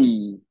to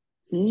me,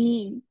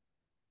 he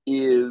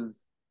is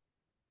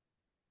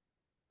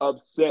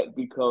upset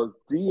because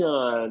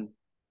Deion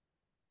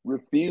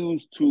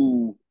refused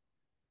to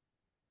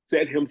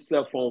set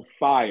himself on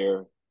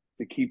fire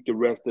to keep the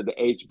rest of the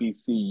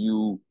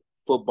HBCU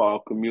football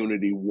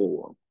community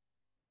warm.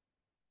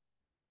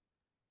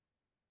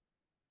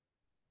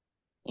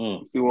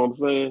 You see what I'm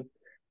saying?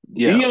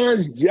 Yeah.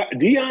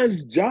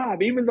 Deion's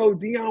job, even though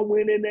Deion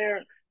went in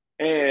there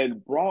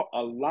and brought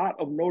a lot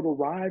of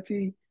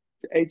notoriety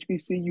to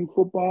HBCU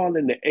football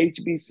and the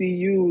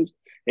HBCUs,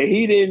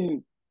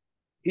 and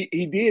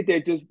he did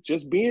that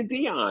just being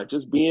Deion,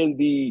 just being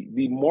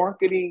the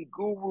marketing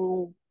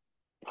guru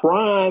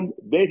prime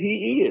that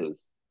he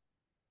is.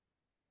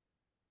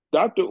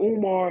 Dr.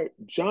 Umar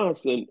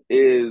Johnson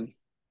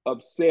is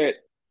upset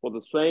for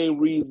the same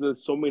reason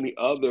so many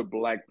other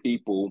Black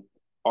people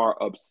are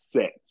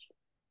upset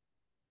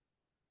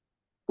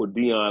for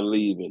Deion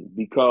leaving,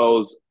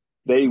 because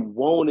they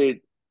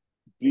wanted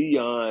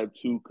Deion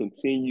to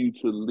continue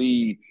to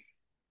lead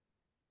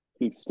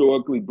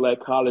historically Black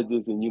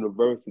colleges and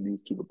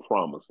universities to the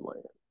promised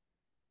land.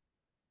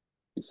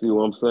 You see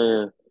what I'm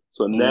saying?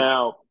 So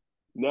now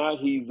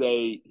he's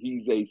a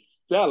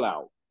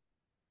sellout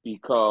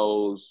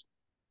because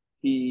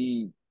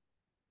he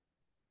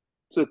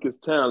took his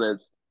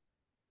talents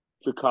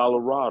to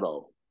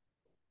Colorado.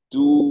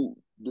 Do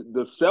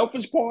the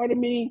selfish part of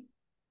me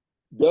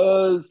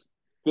does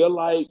feel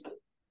like,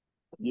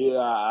 yeah,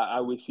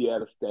 I wish he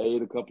had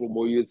stayed a couple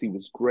more years. He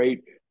was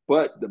great.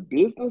 But the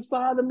business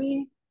side of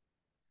me,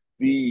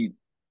 the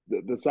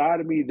side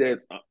of me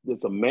that's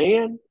a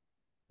man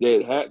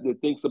that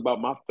thinks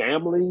about my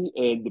family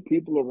and the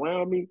people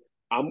around me,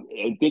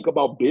 and think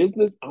about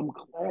business, I'm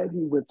glad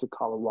he went to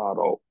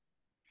Colorado.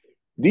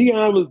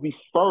 Deion was the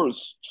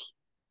first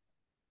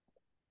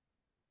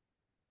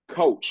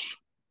coach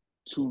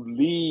to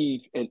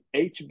leave an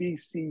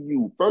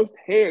HBCU, first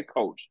head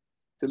coach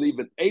to leave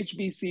an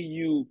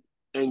HBCU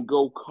and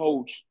go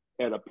coach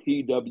at a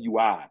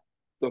PWI.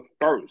 The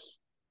first.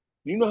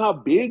 You know how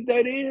big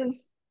that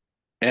is?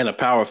 And a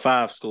Power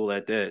 5 school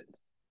at that.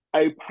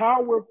 A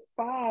Power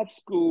 5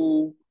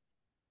 school,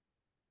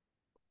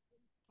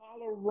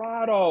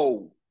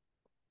 Colorado.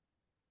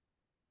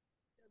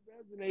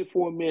 Resonate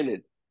for a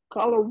minute.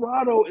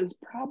 Colorado is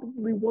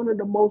probably one of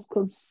the most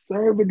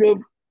conservative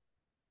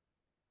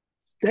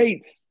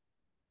states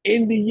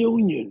in the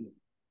union.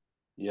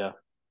 Yeah.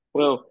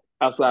 Well,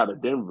 outside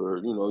of Denver,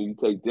 you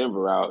take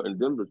Denver out, and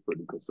Denver's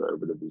pretty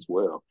conservative as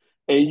well.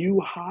 And you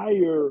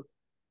hire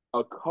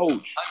a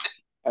coach,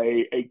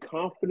 a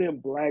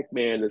confident Black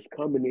man that's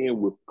coming in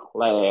with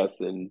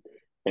class and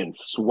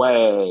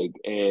swag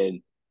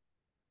and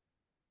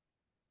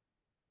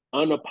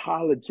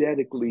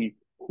unapologetically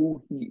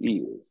who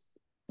he is.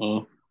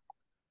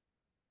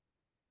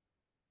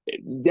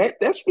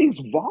 That speaks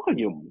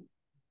volume.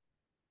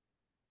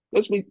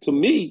 To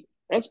me,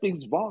 that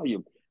speaks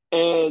volume.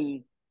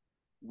 And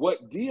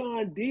what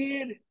Deion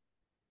did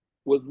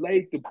was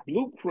laid the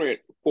blueprint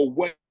for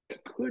what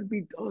could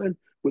be done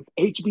with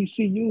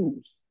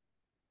HBCUs.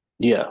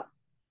 Yeah.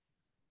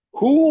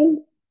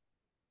 Who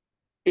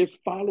is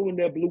following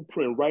that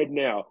blueprint right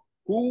now?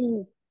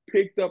 Who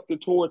picked up the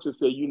torch and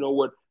said, you know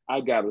what,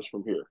 I got us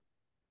from here.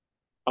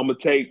 I'm gonna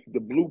take the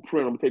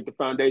blueprint, I'm gonna take the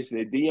foundation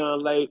that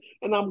Dion laid,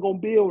 and I'm gonna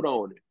build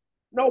on it.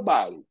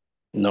 Nobody.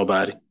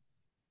 Nobody.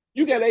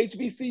 You got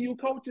HBCU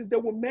coaches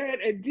that were mad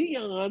at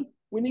Dion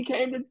when he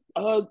came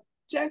to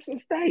Jackson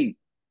State.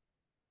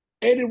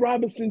 Eddie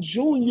Robinson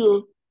Jr.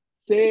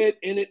 said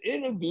in an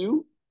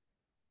interview,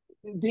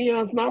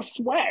 Dion's not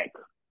swag.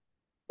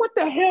 What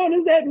the hell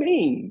does that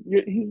mean?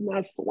 He's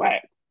not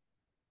swag.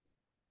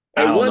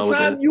 I don't know what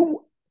that.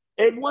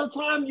 At one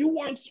time you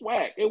weren't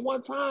swag. At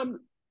one time,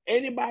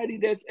 anybody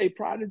that's a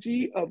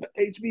prodigy of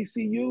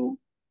HBCU,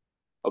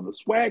 of the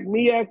swag,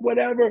 MEAC,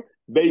 whatever,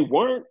 they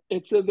weren't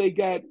until they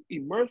got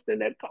immersed in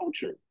that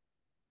culture.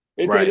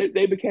 Until Right.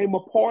 they became a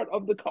part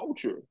of the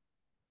culture.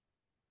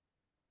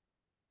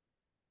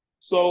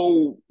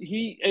 So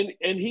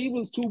he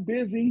was too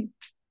busy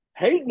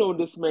hating on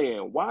this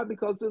man. Why?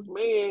 Because this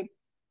man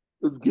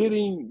is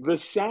getting the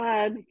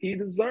shine he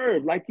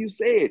deserved. Like you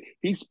said,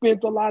 he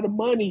spent a lot of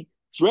money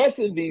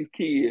dressing these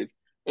kids,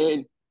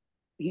 and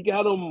he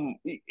got them.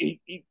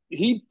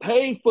 He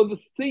paid for the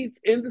seats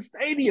in the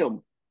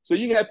stadium. So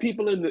you got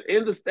people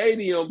in the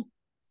stadium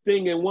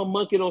singing "One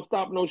Monkey Don't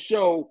Stop No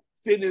Show,"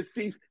 sitting in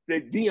seats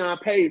that Dion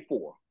paid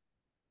for.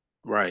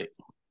 Right.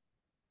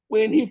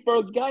 When he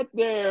first got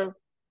there,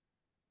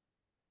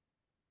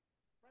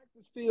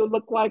 practice field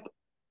looked like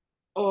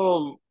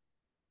um,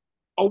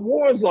 a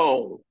war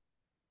zone.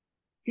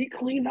 He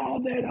cleaned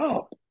all that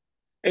up.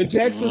 And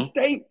Jackson Mm-hmm.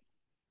 State,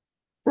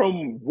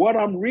 from what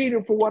I'm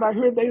reading, from what I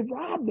heard, they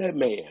robbed that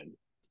man.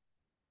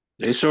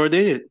 They sure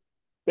did.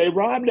 They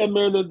robbed that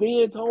man and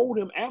then told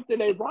him after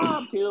they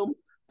robbed him,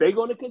 they're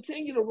going to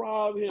continue to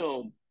rob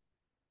him.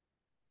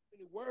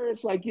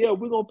 Words like, yeah,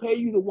 we're going to pay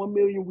you the $1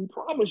 million we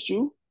promised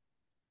you,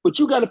 but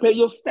you got to pay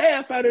your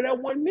staff out of that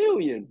 $1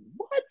 million.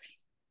 What?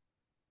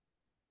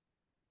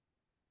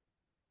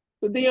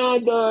 So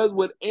Dion does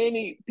what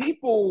any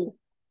people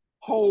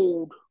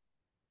hold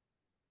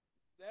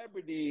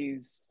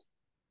celebrities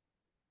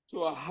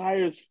to a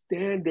higher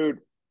standard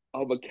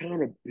of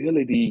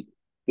accountability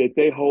that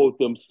they hold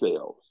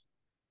themselves.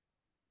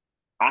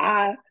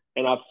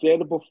 And I've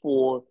said it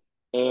before,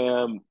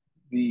 am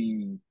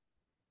the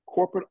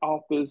corporate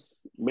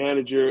office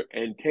manager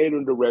and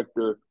catering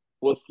director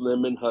for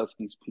Slim and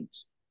Husky's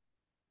Pizza.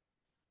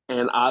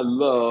 And I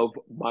love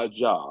my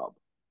job.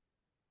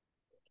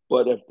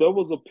 But if there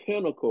was a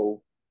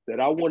pinnacle that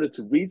I wanted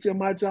to reach in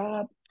my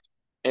job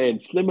and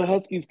Slim and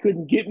Husky's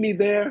couldn't get me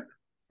there,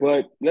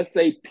 but let's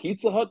say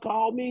Pizza Hut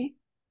called me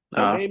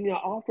or made me an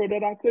offer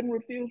that I couldn't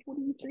refuse, what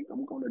do you think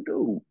I'm going to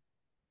do?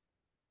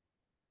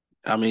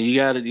 I mean, you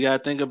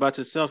gotta think about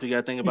yourself. You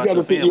gotta think You about got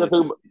your to think. You got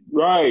family. to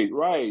think.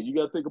 Right. You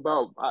got to think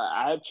about.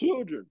 I have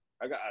children.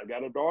 I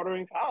got a daughter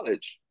in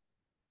college.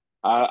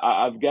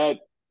 I've got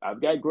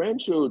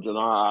grandchildren.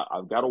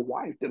 I've got a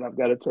wife that I've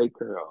got to take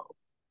care of.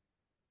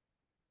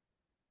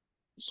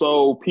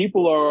 So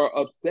people are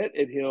upset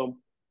at him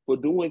for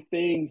doing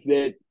things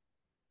that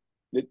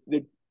that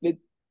that,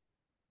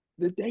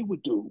 that they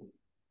would do.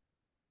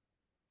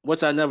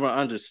 Which I never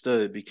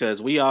understood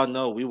because we all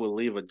know we will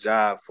leave a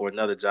job for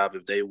another job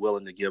if they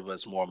willing to give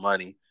us more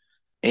money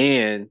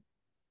and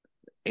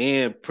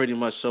pretty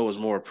much show us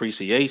more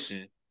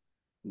appreciation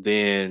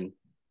than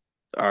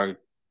our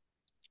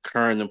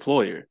current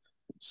employer.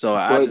 So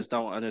I But just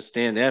don't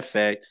understand that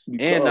fact.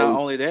 And not because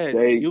only that,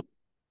 they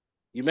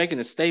you making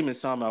a statement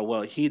talking about,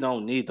 well, he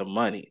don't need the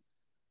money.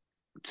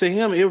 To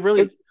him,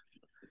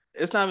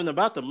 it's not even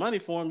about the money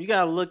for him. You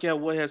gotta look at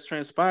what has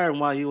transpired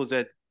while he was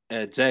at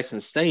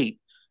Jackson State.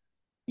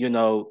 You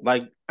know,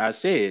 like I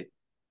said,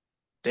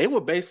 they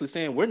were basically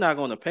saying, we're not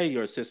going to pay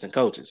your assistant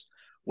coaches.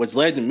 What's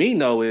letting me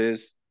know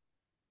is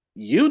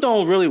you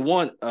don't really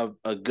want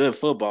a good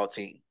football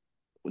team,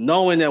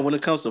 knowing that when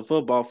it comes to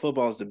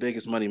football is the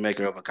biggest money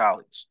maker of a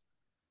college.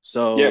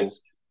 So, yes,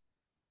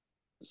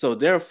 so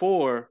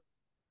therefore,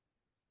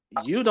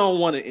 you don't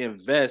want to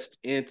invest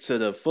into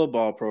the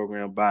football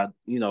program by,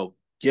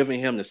 giving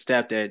him the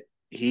staff that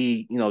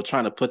he,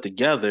 trying to put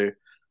together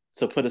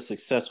to put a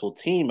successful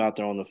team out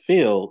there on the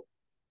field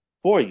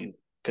for you.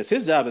 Because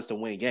his job is to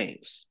win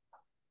games.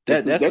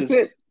 That's that's his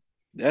it.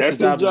 that's his That's his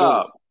job to do it.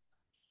 job.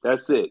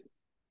 That's it.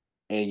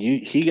 And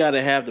he got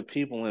to have the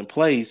people in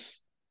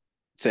place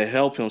to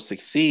help him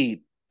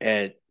succeed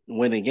at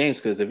winning games.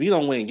 Because if you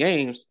don't win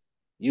games,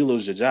 you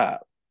lose your job.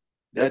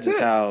 That's it.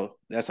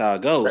 That's how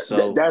it goes.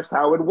 So That's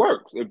how it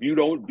works. If you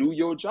don't do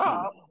your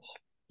job,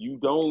 you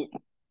don't.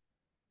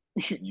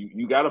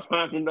 You got to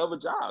find another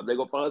job. They're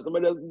gonna find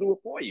somebody else to do it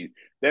for you.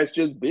 That's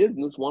just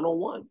business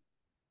 101. And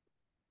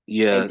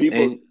yeah,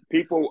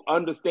 people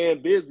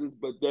understand business,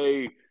 but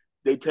they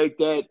take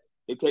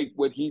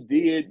what he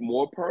did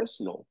more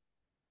personal.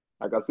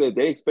 Like I said,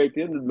 they expect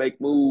him to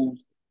make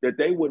moves that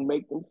they wouldn't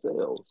make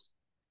themselves.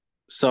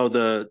 so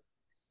the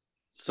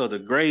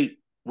great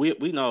we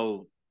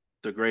know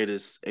the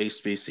greatest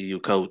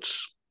HBCU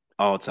coach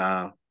all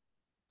time,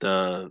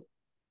 the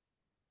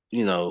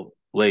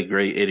late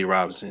great Eddie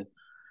Robinson.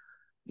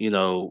 you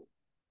know,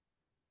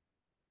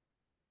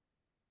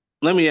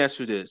 let me ask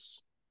you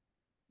this.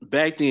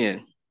 Back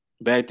then,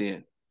 back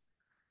then,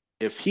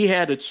 if he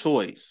had a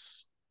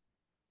choice,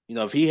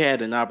 if he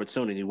had an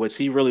opportunity, which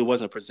he really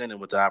wasn't presented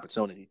with the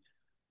opportunity,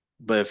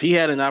 but if he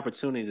had an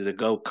opportunity to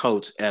go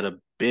coach at a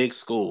big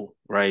school,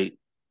 right,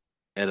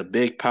 at a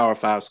big Power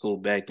Five school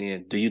back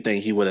then, do you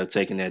think he would have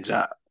taken that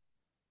job?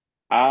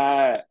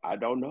 I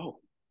don't know.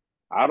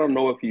 I don't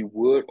know if he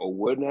would or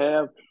wouldn't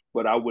have,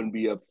 but I wouldn't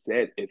be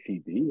upset if he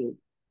did.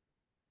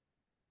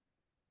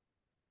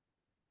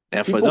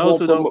 And for People those want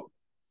who don't,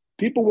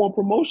 people want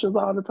promotions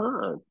all the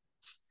time,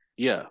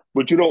 yeah,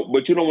 but you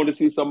don't want to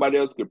see somebody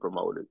else get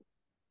promoted.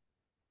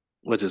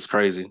 which is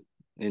crazy.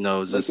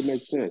 It's Make it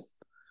make just sense.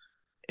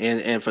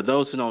 and for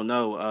those who don't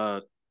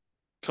know,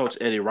 Coach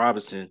Eddie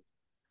Robinson,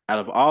 out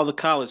of all the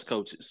college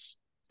coaches,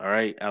 all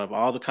right, out of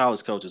all the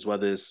college coaches,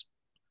 whether it's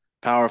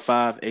Power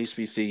Five,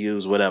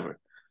 HBCUs, whatever,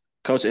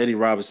 Coach Eddie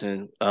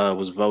Robinson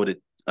was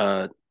voted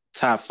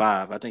top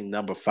five, I think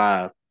number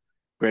five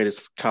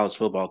greatest college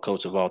football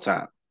coach of all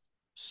time.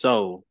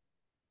 So,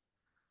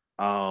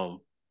 um,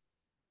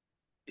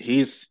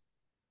 he's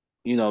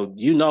he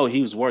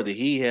was worthy.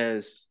 He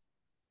has,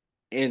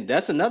 and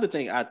that's another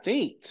thing I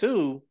think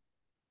too.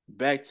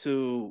 Back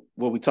to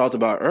what we talked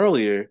about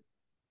earlier,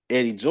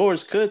 Eddie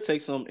George could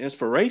take some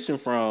inspiration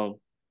from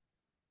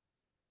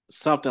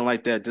something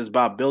like that just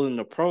by building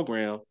the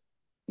program.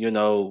 You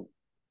know,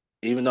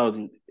 even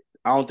though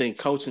I don't think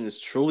coaching is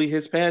truly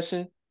his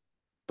passion,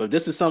 but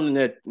this is something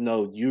that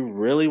you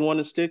really want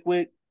to stick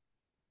with.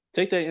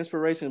 Take that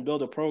inspiration and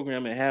build a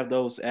program and have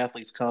those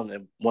athletes come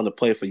and want to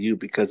play for you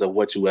because of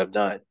what you have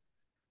done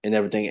and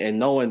everything, and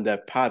knowing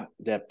that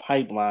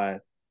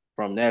pipeline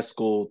from that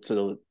school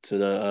to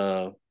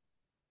the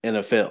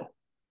NFL.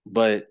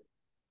 But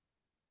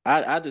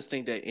I just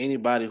think that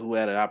anybody who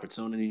had an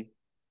opportunity,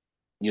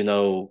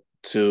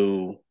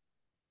 to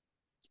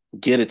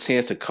get a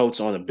chance to coach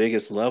on the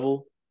biggest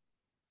level,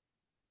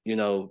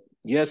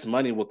 yes,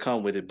 money will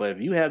come with it. But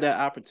if you have that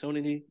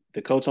opportunity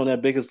to coach on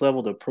that biggest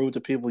level, to prove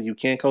to people you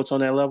can coach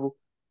on that level,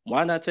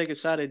 why not take a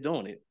shot at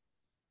doing it?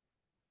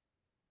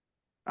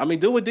 I mean,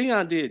 do what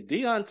Dion did.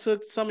 Dion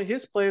took some of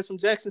his players from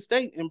Jackson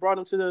State and brought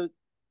them to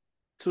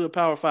the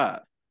Power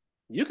Five.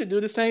 You could do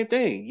the same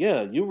thing.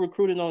 Yeah, you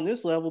recruited on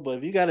this level, but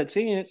if you got a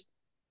chance,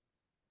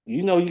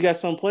 you got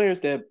some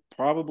players that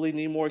probably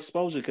need more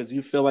exposure because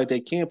you feel like they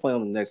can play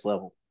on the next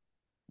level.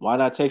 Why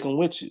not take them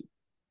with you?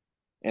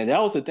 And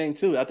that was the thing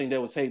too. I think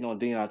that was hating on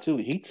Dion too.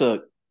 He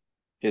took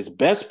his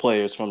best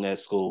players from that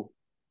school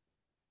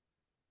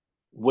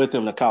with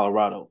him to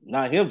Colorado.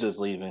 Not him just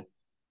leaving,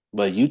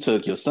 but you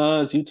took your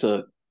sons. You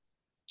took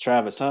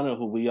Travis Hunter,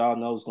 who we all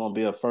know is going to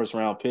be a first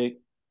round pick.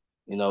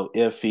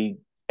 If he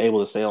able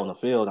to stay on the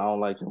field, I don't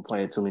like him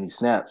playing too many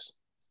snaps.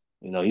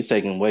 He's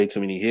taking way too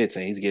many hits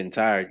and he's getting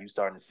tired. You're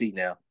starting to see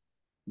now.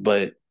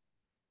 But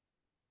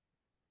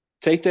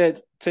take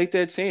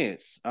that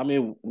chance. I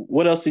mean,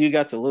 what else do you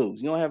got to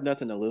lose? You don't have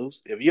nothing to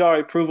lose. If you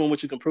already proven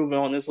what you can prove it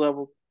on this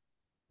level,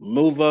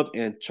 move up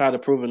and try to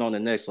prove it on the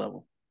next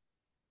level.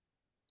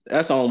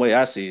 That's the only way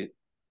I see it.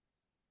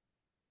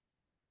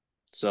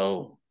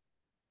 So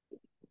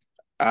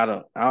I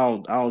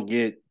don't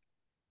get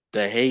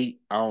the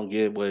hate. I don't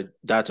get what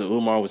Dr.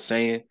 Umar was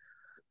saying.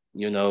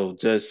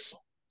 Just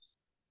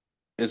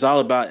it's all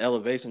about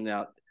elevation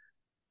now.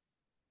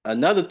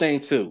 Another thing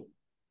too,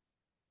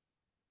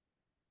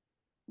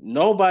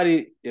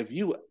 nobody, if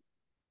you,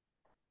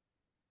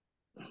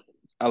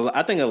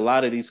 I think a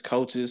lot of these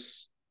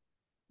coaches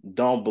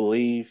don't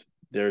believe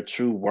their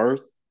true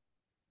worth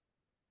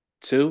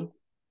too,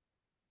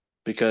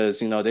 because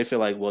they feel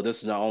like, well, this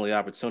is the only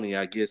opportunity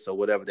I get, so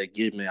whatever they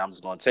give me, I'm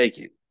just gonna take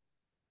it.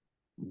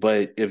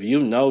 But if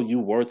you know you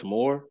worth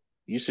more,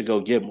 you should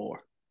go get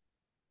more.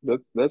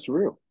 That's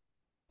real.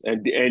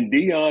 And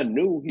Dion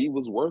knew he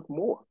was worth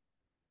more,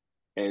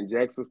 and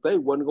Jackson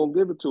State wasn't gonna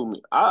give it to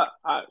me. I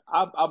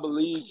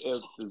believe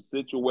if the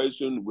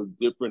situation was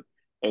different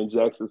and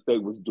Jackson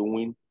State was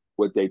doing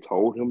what they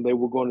told him they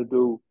were going to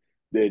do,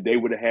 that they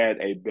would have had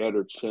a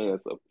better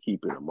chance of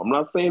keeping him. I'm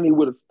not saying he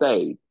would have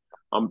stayed.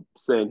 I'm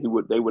saying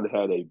they would have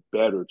had a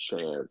better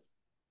chance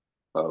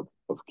of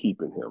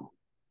keeping him.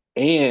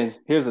 And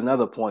here's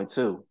another point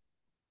too.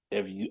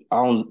 If you, I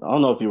don't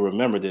know if you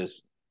remember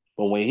this,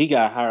 but when he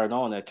got hired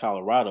on at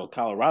Colorado,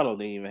 Colorado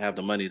didn't even have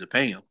the money to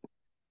pay him.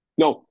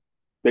 No,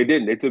 they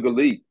didn't. They took a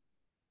lead.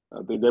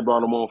 I think they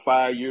brought him on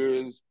 5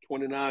 years,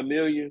 29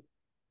 million,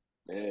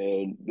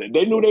 and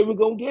they knew they were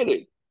gonna get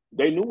it.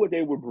 They knew what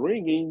they were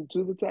bringing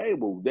to the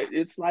table. That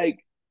it's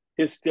like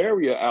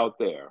hysteria out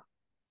there.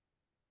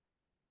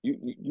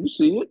 You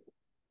see it.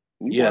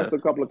 You Yeah, watched a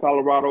couple of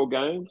Colorado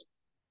games,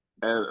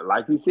 and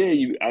like you said,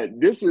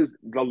 this is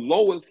the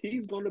lowest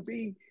he's going to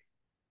be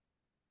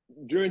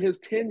during his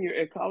tenure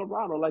at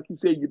Colorado. Like you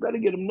said, you better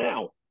get him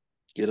now.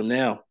 get him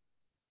now.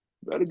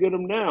 Better get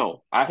him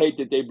now. I hate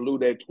that they blew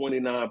that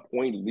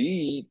 29-point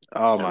lead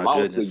Oh and my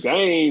lost the goodness.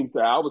 game.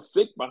 So I was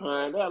sick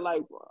behind that.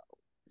 Like, what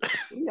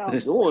y'all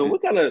doing?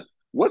 What kind of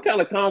what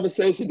kind of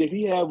conversation did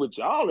he have with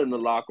y'all in the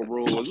locker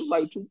room? It was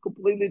like two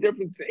completely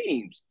different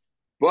teams.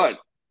 But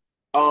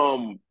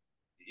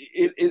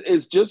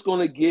it's just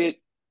going to get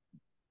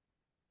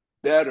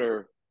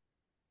better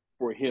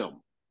for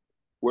him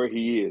where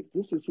he is.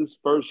 This is his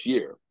first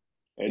year,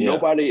 and Yeah.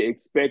 nobody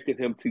expected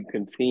him to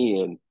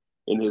contend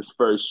in his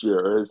first year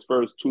or his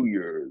first 2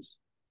 years.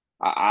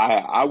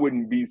 I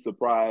wouldn't be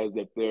surprised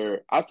if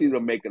I see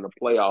them making the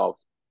playoffs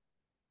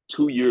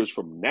 2 years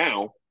from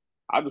now.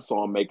 I just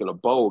saw them making a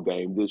bowl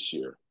game this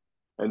year,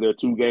 and they're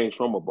 2 games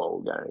from a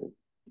bowl game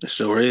It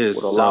sure is.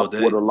 with a So lot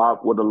with they a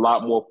lot with a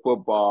lot more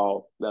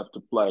football left to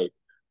play.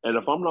 And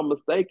if I'm not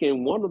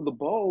mistaken, one of the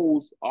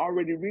bowls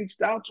already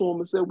reached out to him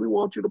and said, "We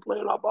want you to play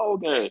in our bowl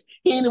game."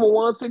 He ain't even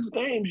won 6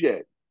 games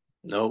yet,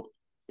 nope.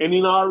 and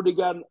he's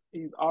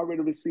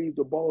already received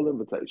a bowl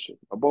invitation,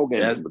 a bowl game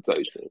That's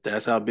invitation.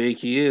 that's how big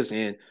he is.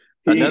 And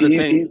another He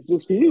thing, he's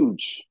just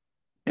huge.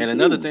 and He's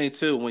another huge. thing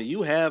too, when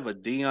you have a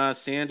Deion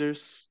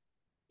Sanders,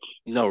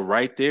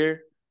 right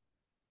there,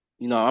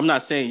 I'm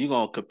not saying you're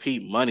gonna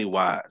compete money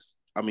wise.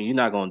 I mean, you're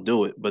not gonna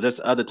do it, but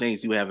there's other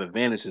things you have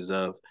advantages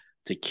of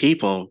to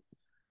keep him.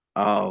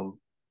 Um,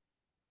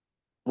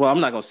 well, I'm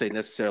not gonna say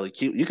necessarily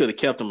keep. You could have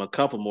kept him a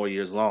couple more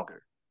years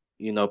longer.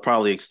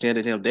 Probably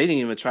extended him. They didn't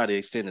even try to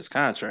extend his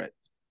contract.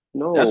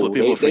 That's what No,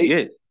 people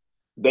forget.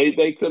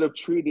 they could have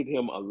treated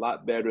him a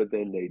lot better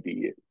than they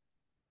did,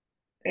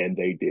 and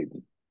they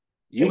didn't.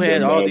 You And they're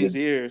had all mad at these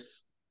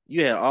years.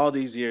 You had all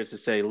these years to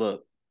say,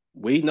 look,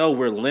 we know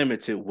we're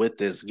limited with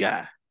this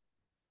guy,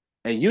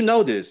 and you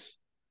know this.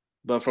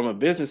 But from a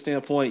business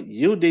standpoint,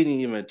 you didn't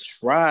even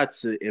try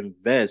to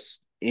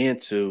invest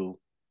into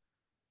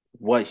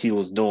what he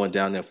was doing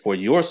down there for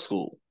your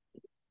school.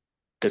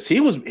 Because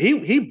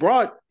he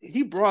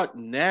brought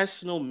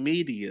national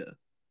media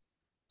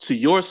to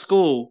your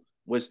school,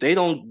 which they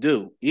don't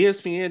do.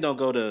 ESPN don't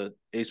go to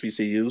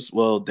HBCUs.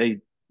 Well,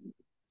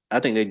 I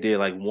think they did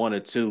like one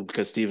or two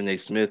because Stephen A.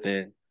 Smith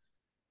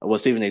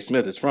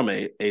is from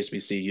a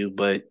HBCU,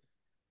 but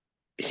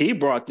he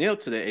brought them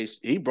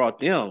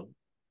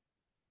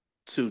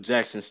to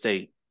Jackson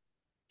State.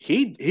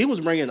 He was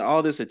bringing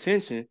all this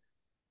attention,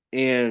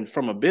 and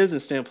from a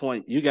business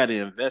standpoint, you got to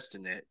invest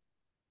in that.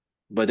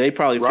 But they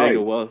probably figure,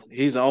 right. well,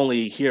 he's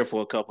only here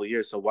for a couple of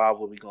years, so why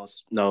would we going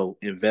to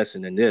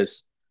investing in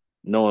this,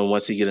 knowing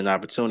once he get an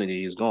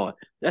opportunity, he's gone.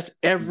 That's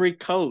every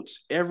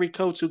coach. Every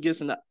coach who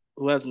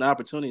has an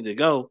opportunity to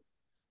go,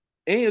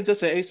 and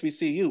just at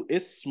HBCU,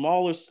 it's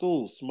smaller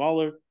schools,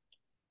 smaller.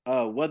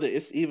 Whether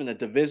it's even a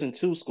Division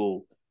II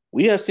school,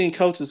 we have seen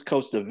coaches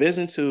coach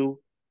Division II,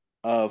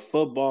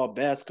 football,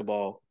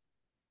 basketball,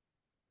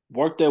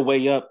 work their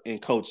way up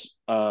and coach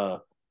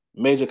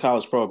major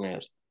college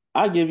programs.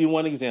 I'll give you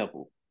one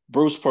example.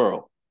 Bruce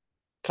Pearl,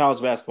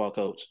 college basketball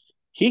coach.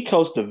 He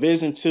coached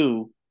Division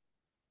II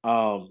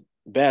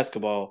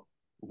basketball,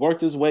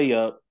 worked his way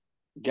up,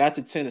 got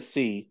to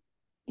Tennessee,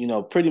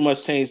 pretty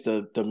much changed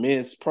the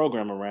men's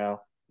program around.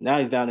 Now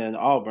he's down there in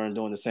Auburn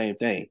doing the same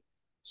thing.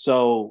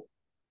 So,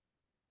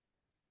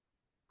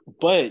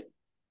 but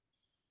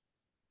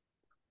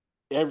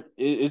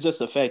it's just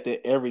the fact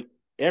that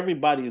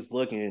everybody is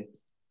looking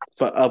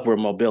for upward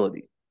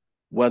mobility,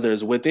 whether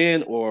it's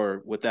within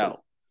or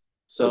without.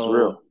 That's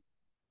real. So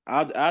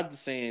I'm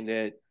just saying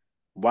that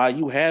while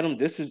you had them,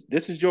 this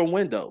is your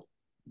window.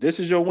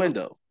 This is your Yeah.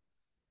 window,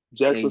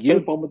 Jackson and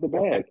State fumbled the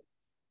bag.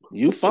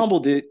 you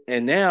fumbled it,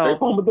 and They now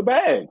fumbled the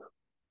bag.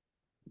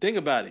 think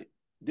about it.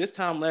 This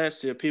time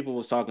last year, people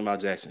was talking about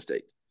Jackson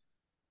State.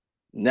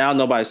 Now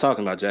nobody's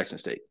talking about Jackson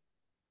State,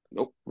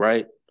 Nope.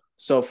 right?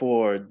 So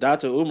for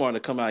Dr. Umar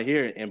to come out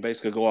here and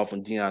basically go off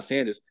on Deion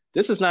Sanders,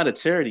 this is not a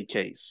charity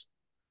case.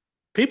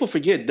 People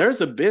forget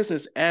there's a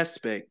business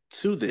aspect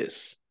to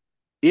this.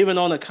 Even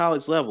on a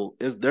college level,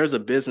 there's a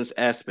business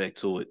aspect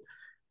to it.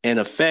 And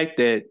the fact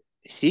that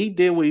he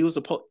did what he was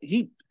supposed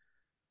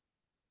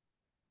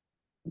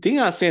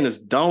Deion Sanders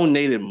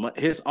donated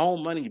his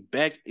own money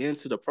back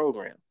into the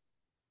program.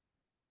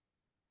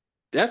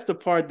 That's the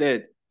part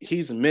that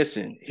he's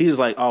missing. He's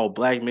like, oh,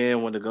 black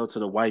man want to go to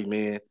the white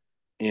man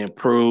and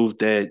prove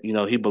that,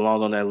 he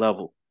belonged on that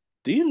level.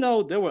 Do you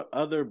know there were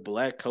other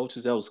black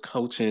coaches that was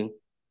coaching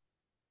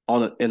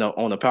on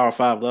a Power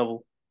 5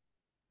 level?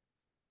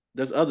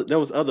 There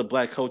was other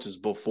black coaches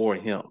before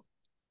him.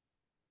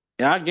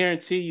 And I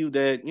guarantee you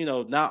that,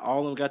 not all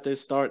of them got their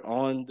start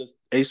on the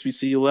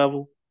HBCU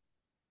level,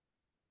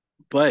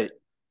 but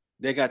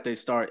they got their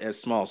start at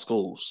small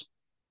schools.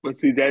 But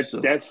see,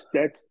 So,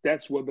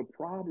 that's where the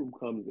problem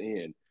comes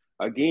in.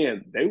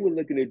 Again, they were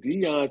looking at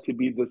Deion to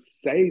be the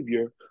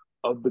savior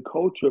of the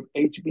culture of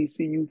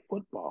HBCU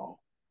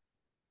football,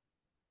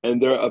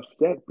 and they're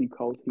upset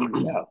because he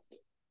left.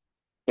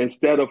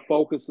 Instead of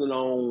focusing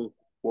on,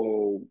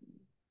 well,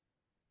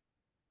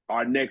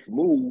 our next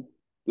move,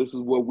 this is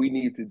what we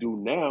need to do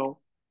now.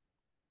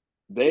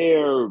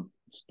 They're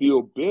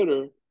still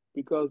bitter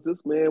because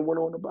this man went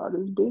on about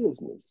his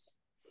business.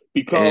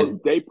 Because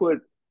and they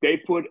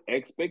put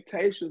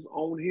expectations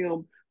on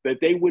him that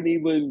they wouldn't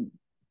even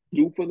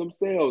do for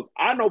themselves.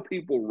 I know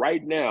people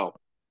right now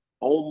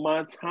on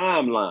my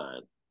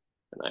timeline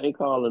and I ain't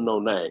calling no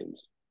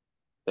names.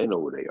 They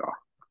know who they are.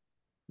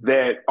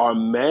 That are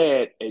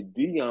mad at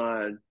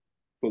Dion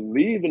for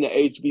leaving the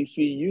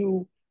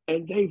HBCU,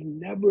 and they've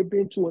never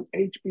been to an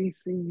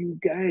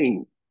HBCU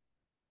game.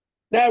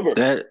 Never.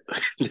 That's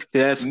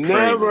crazy.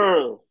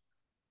 Never.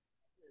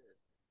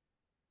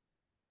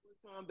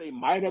 The time they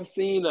might have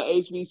seen an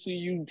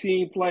HBCU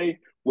team play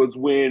was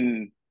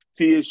when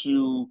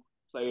TSU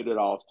played at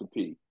Austin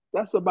Peay.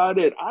 That's about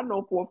it. I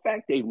know for a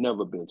fact they've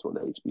never been to an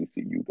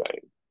HBCU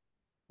game.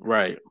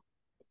 Right.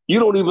 You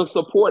don't even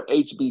support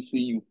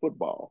HBCU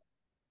football,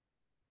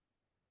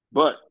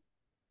 but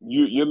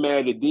you're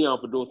mad at Dion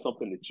for doing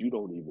something that you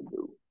don't even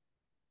do.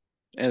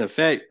 And the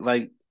fact,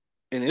 like,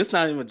 and it's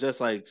not even just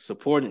like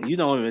supporting. You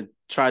don't even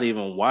try to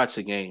even watch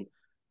a game.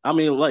 I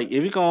mean, like,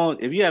 if you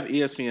have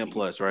ESPN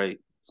Plus, right?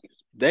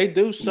 They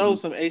do show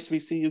some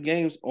HBCU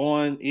games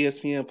on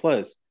ESPN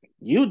Plus.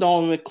 You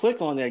don't even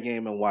click on that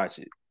game and watch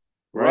it,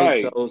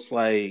 right? So Right. it's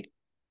like,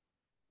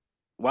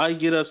 why you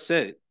get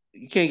upset?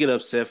 You can't get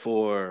upset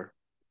for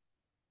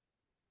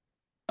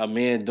a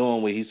man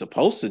doing what he's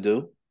supposed to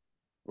do,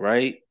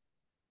 right?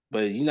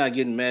 But you're not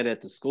getting mad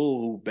at the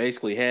school who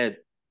basically had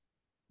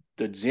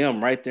the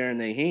gym right there in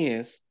their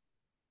hands,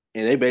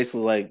 and they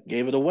basically like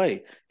gave it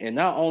away. And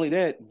not only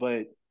that,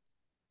 but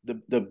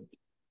the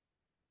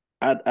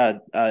I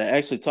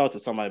actually talked to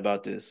somebody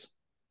about this.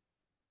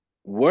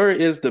 Where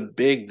is the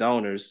big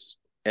donors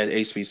at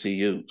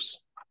HBCUs?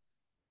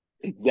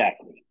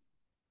 Exactly.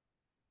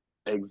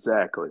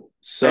 Exactly.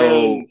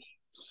 So And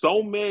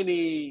so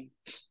many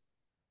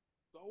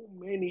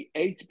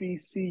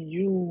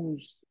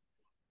HBCUs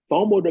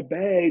fumble the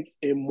bags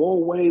in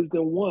more ways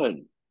than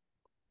one.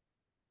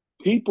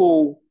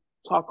 People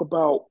talk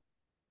about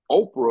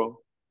Oprah,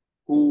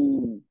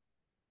 who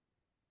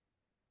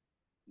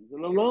is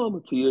an alum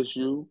of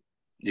TSU.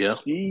 yeah,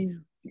 She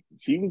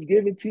she was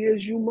giving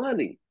TSU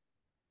money,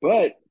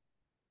 but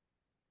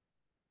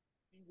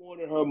she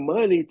wanted her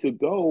money to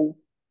go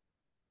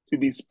to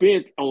be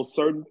spent on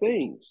certain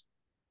things.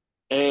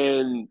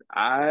 And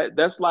I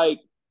that's like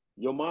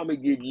your mama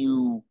give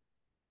you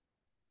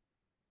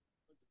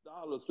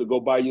dollars to go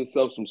buy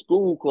yourself some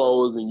school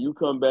clothes and you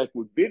come back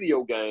with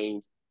video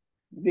games.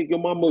 You think your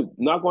mama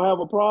not gonna have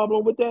a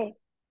problem with that?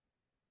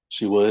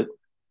 she would.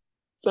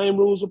 Same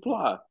rules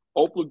apply.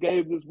 Oprah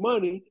gave this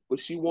money, but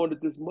she wanted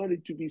this money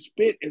to be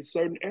spent in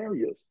certain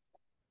areas.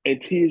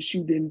 And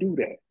TSU didn't do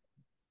that.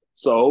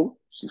 So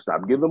she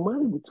stopped giving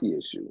money to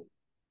TSU.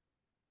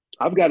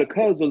 I've got a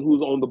cousin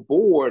who's on the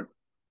board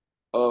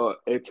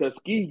at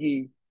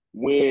Tuskegee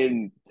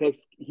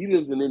he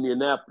lives in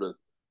Indianapolis.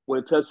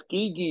 When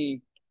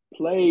Tuskegee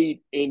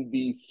played in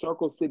the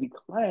Circle City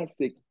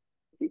Classic,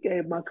 he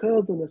gave my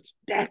cousin a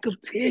stack of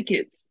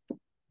tickets.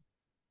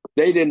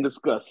 They didn't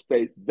discuss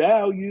face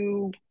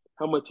value,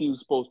 how much he was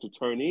supposed to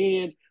turn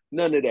in,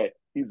 none of that.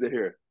 He said,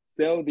 "Here,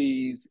 sell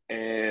these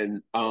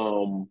and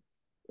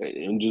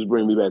just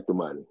bring me back the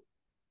money."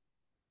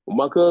 When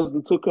my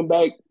cousin took him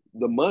back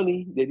the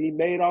money that he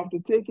made off the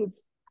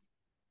tickets,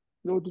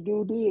 you know what the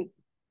dude did?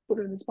 Put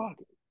it in his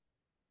pocket.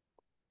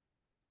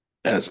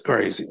 That's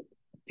crazy.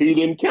 He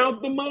didn't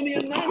count the money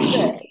or none of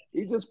that.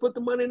 He just put the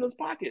money in his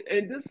pocket.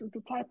 And this is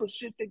the type of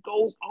shit that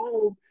goes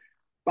on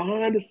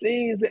behind the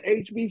scenes at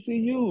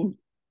HBCUs.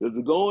 Does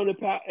it go on at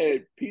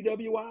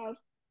PWIs?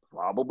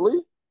 Probably.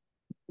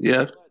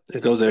 Yeah,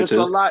 it goes there It's a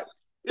too. lot,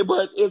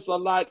 but it's a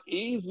lot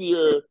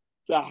easier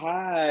to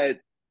hide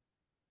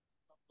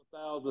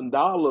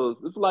 $1,000.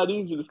 It's a lot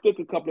easier to stick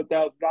a couple of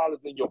 $1,000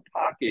 in your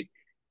pocket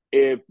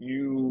if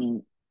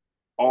you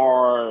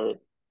are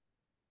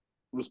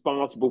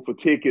responsible for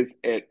tickets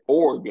at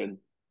Oregon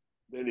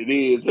than it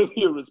is if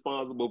you're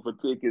responsible for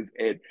tickets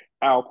at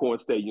Alcorn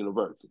State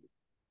University.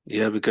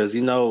 Yeah, because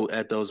you know,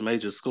 at those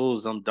major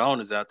schools, them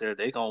donors out there,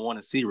 they gonna want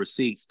to see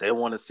receipts. They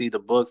want to see the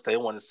books. They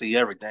want to see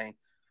everything,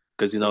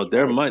 because you know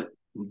That's right.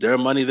 their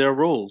money, their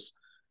rules.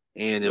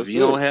 And if That's you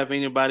don't it. have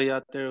anybody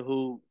out there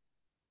who,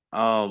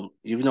 if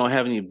you don't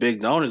have any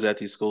big donors at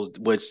these schools,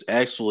 which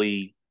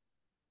actually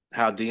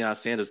how Deion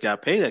Sanders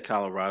got paid at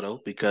Colorado,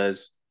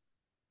 because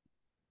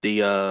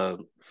the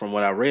from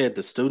what I read,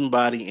 the student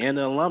body and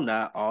the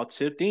alumni all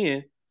chipped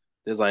in.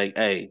 It's like,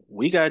 hey,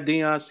 we got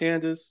Deion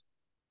Sanders.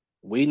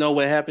 We know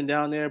what happened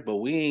down there, but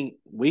we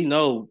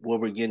know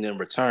what we're getting in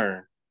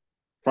return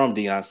from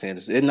Deion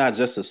Sanders. It's not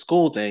just a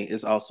school thing,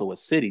 it's also a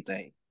city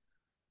thing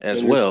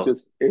as And it's well.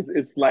 just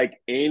it's like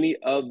any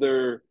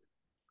other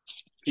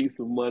piece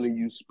of money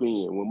you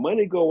spend. When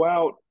money go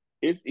out,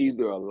 it's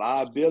either a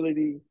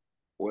liability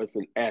or it's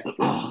an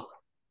asset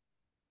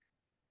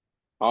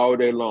all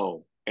day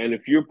long. And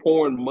if you're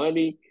pouring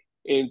money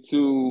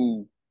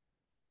into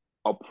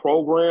a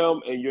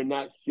program and you're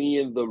not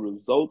seeing the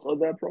results of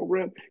that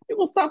program, it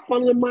will stop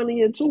funneling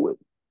money into it.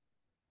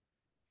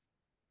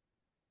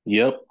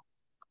 Yep.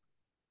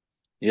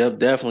 Yep,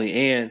 definitely.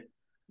 And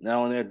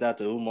now on there,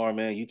 Dr. Umar,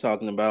 man, you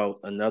talking about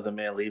another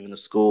man leaving the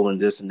school and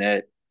this and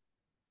that.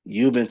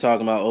 You've been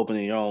talking about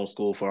opening your own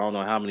school for I don't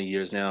know how many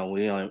years now.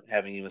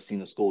 Haven't even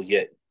seen a school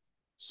yet.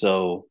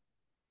 So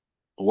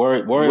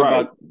worry Right.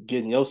 about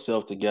getting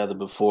yourself together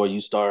before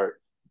you start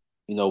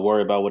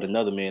worry about what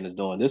another man is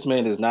doing. This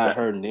man is not That,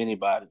 hurting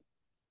anybody.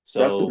 that's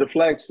the So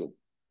deflection.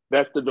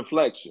 That's the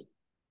deflection.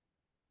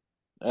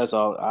 that's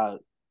all. I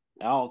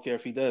don't care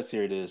if he does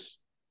hear this.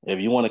 If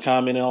you want to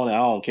comment on it, I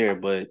don't care.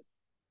 But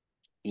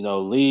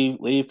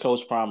leave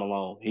Coach Prime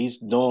alone. He's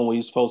doing what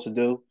he's supposed to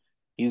do.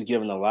 He's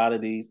giving a lot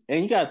of these,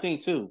 and you got to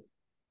think too.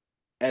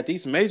 At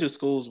these major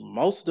schools,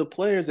 most of the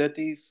players at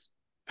these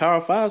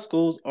Power Five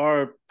schools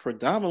are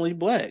predominantly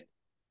black.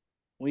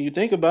 When you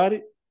think about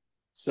it,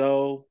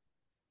 so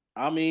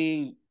I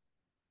mean,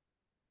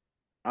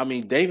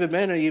 David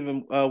Banner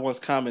even once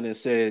commented and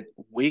said,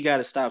 "We got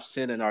to stop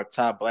sending our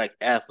top black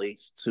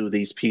athletes to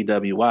these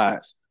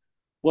PWIs."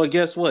 Well,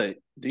 guess what?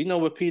 Do you know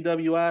what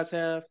PWIs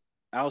have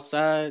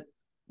outside?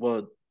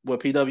 Well,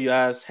 what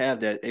PWIs have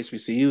that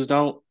HBCUs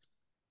don't?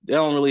 They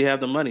don't really have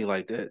the money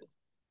like that.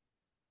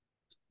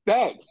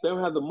 Facts. They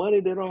don't have the money.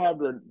 They don't have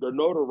the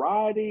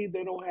notoriety.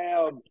 They don't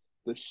have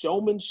the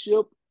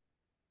showmanship.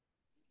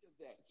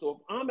 So if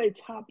I'm a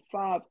top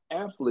five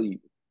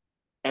athlete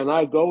and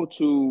I go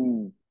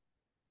to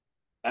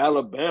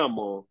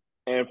Alabama,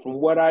 and from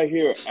what I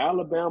hear,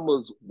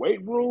 Alabama's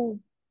weight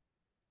room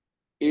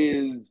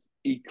is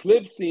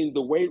eclipsing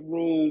the weight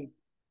room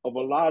of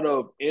a lot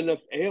of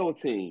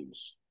NFL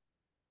teams.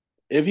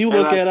 If you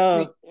And look I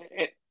at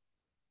see,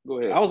 go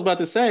ahead. I was about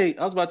to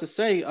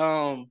say,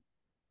 I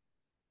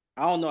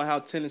don't know how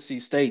Tennessee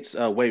State's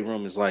weight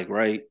room is like,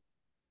 right?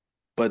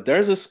 But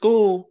there's a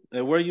school,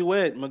 and where you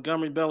at,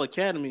 Montgomery Bell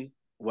Academy,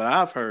 what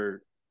I've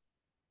heard,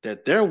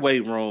 that their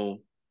weight room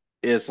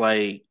is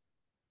like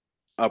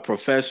a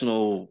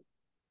professional,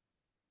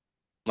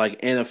 like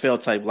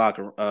NFL type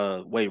locker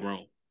weight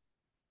room.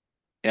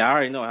 And I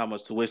already know how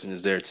much tuition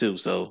is there too.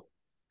 So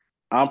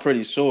I'm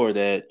pretty sure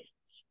that,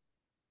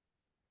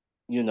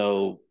 you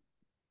know,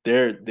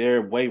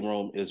 their weight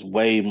room is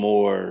way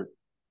more,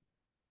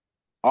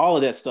 all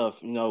of that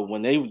stuff,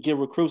 when they get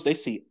recruits, they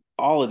see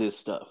all of this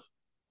stuff,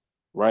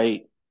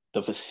 right?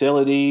 The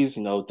facilities,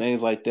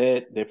 things like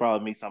that. They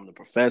probably meet some of the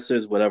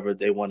professors, whatever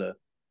they want to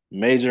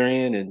major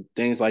in, and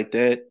things like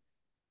that.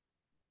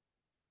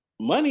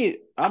 Money,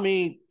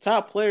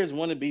 top players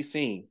want to be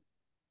seen.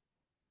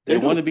 They They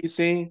want to do. be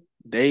seen.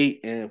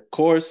 And of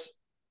course,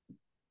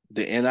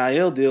 the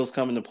NIL deals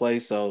come into play.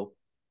 So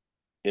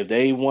if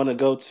they want to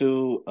go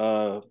to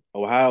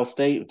Ohio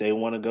State, if they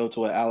want to go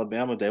to an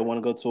Alabama, if they want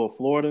to go to a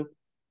Florida,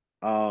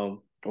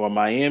 or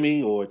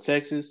Miami or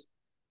Texas,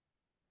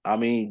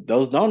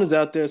 those donors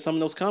out there, some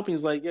of those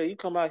companies like, yeah, you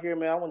come out here,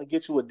 man, I want to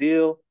get you a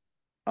deal,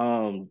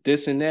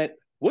 this and that.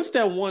 What's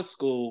that one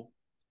school,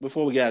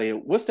 before we got here,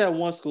 what's that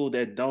one school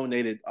that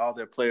donated all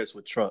their players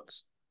with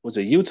trucks? Was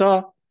it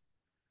Utah?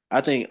 I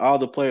think all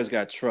the players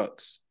got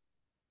trucks.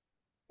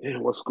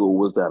 Man, what school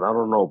was that? I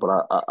don't know,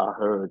 but I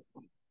heard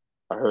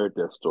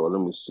that story.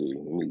 Let me see.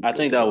 Let me I look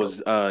think it that up.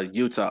 was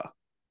Utah.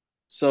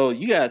 So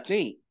you gotta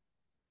think,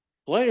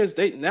 players,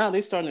 they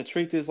starting to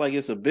treat this like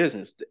it's a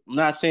business. I'm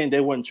not saying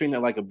they weren't treating it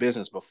like a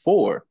business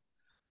before,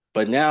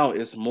 but now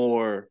it's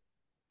more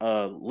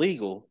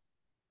legal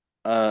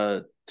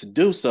to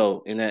do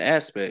so in that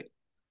aspect.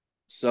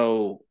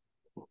 So,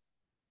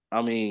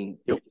 I mean,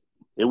 Yep.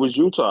 It was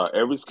Utah.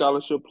 Every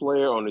scholarship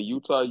player on the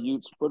Utah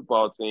Utes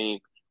football team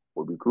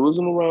will be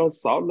cruising around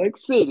Salt Lake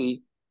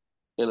City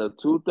in a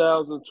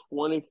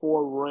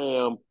 2024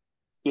 Ram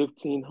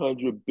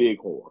 1500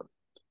 Bighorn.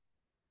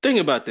 think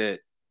about that.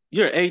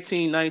 You're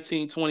 18,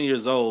 19, 20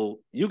 years old.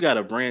 You got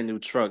a brand new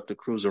truck to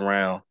cruise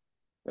around.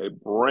 A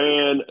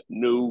brand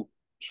new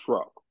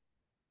truck.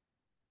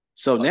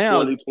 So A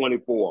now,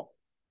 2024.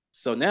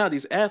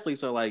 these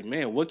athletes are like,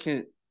 man,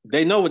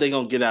 they know what they're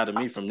gonna get out of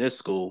me from this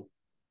school,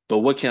 but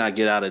what can I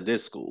get out of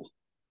this school?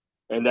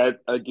 And that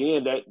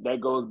again,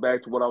 that goes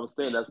back to what I was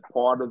saying. That's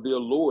part of the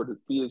allure to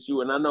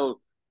TSU. And I know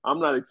I'm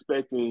not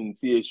expecting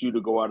TSU to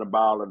go out and buy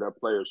all of their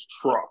players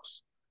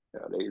trucks.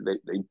 Yeah,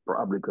 they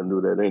probably couldn't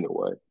do that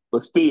anyway.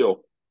 But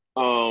still,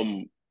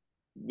 um,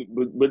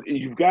 but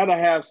you've got to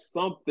have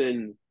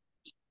something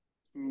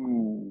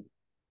to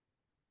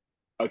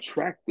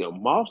attract them.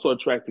 I'm also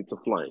attracted to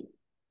Flame.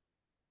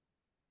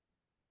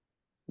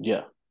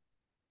 Yeah.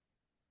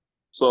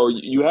 So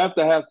you have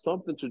to have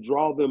something to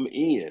draw them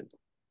in.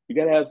 You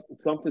got to have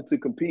something to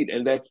compete,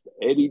 and that's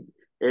Eddie.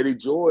 Eddie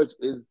George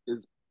is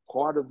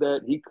part of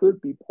that. He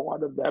could be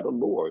part of that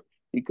allure.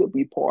 He could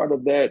be part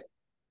of that.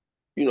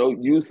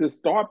 Use his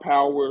star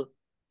power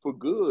for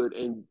good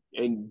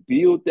and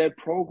build that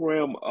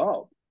program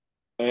up.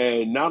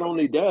 And not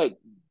only that,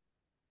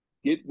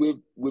 get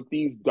with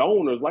these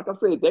donors. Like I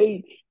said,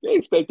 they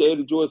expect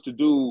Eddie George to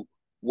do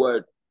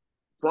what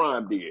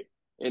Prime did,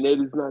 and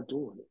Eddie's not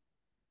doing it.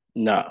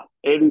 Nah.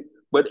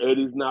 But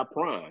Eddie's not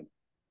Prime.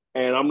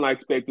 And I'm not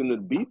expecting him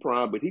to be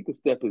Prime, but he could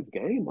step his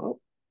game up.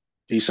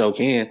 He so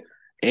can.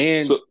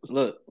 And So,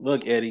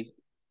 look, Eddie,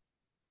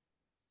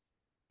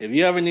 if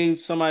you ever need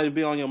somebody to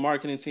be on your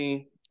marketing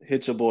team,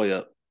 hit your boy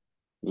up.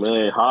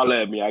 man, holler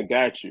at me. I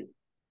got you.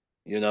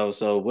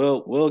 So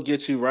we'll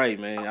get you right,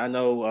 man. I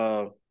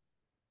know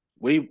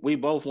we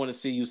both want to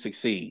see you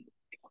succeed.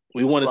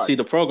 We want to Right. see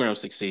the program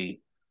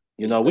succeed.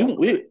 We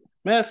Exactly.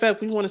 Matter of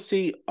fact, we want to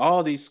see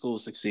all these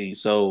schools succeed.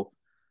 So,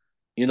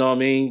 you know what I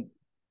mean?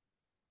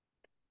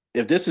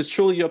 If this is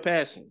truly your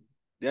passion,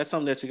 that's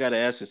something that you got to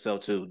ask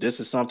yourself too. This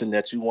is something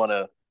that you want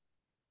to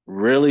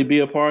really be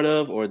a part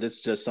of, or this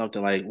is just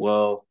something like,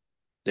 well,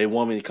 they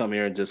want me to come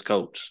here and just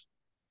coach.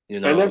 You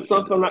And know, that's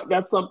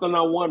something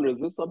I wonder. Is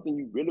this something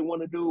you really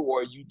want to do,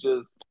 or you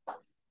just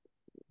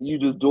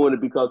doing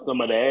it because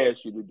somebody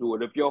asked you to do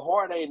it? If your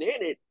heart ain't in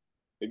it,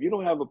 if you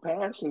don't have a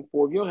passion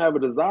for it, if you don't have a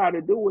desire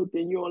to do it,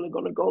 then you're only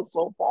gonna go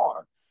so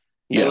far.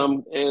 And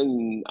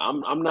yeah,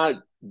 I'm not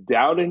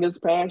doubting his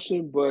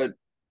passion, but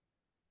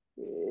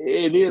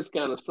it is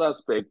kind of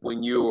suspect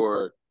when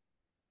you're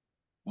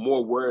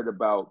more worried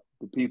about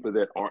the people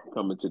that aren't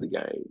coming to the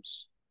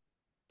games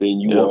than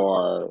you yep,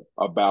 are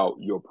about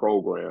your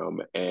program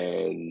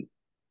and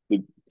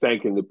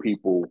thanking the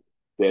people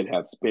that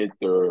have spent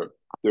their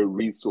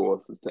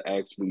resources to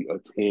actually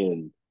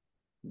attend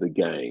the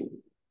game.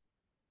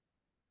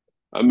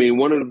 I mean,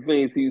 one of the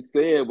things he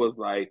said was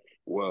like,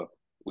 well,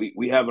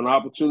 we have an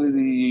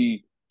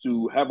opportunity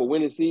to have a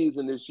winning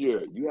season this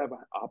year. You have an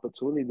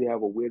opportunity to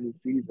have a winning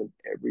season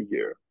every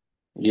year.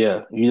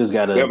 yeah. You just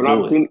got We to have an do it.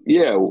 opportunity.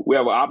 Yeah, we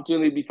have an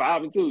opportunity to be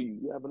 5-2.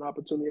 You have an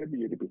opportunity every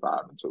year to be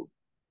 5-2. You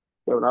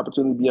have an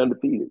opportunity to be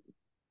undefeated.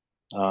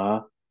 Uh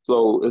huh.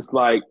 So it's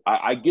like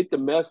I get the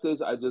message.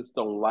 I just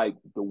don't like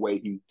the way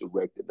he's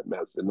directed the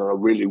message, and I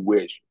really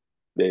wish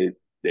that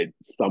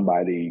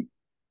somebody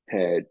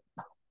had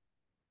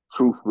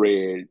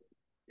proofread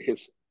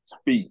his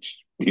speech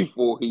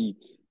before he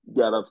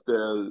got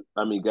upstairs.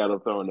 I mean, got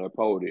up there on that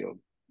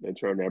podium and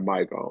turned that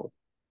mic on.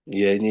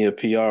 Yeah, you need a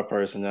PR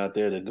person out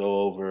there to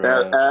go over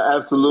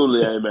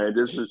Absolutely, hey man.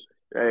 This is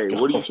hey. go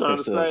What are you over trying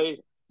to this. say?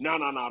 No,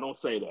 no, no. Don't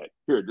say that.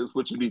 Here, this is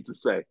what you need to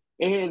say,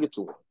 and hand it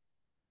to him.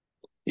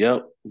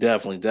 Yep,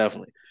 definitely,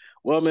 definitely.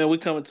 Well, man, we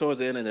coming towards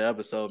the end of the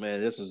episode, man.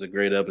 This was a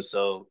great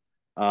episode.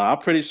 I'm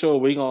pretty sure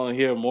we're gonna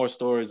hear more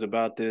stories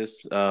about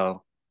this. And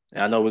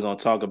I know we're gonna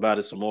talk about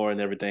it some more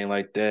and everything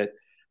like that.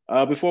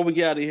 Before we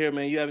get out of here,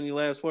 man, you have any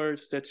last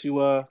words that you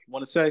want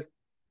to say?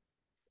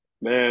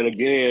 Man,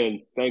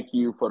 again, thank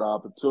you for the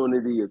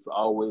opportunity. It's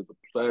always a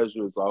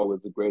pleasure. It's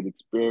always a great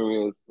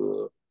experience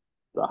to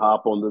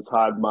hop on this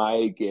hot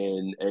mic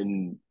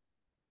and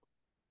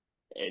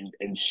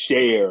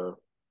share,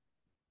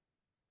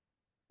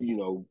 you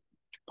know,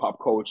 pop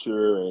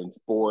culture and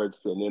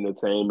sports and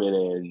entertainment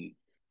and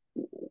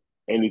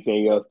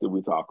anything else that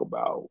we talk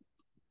about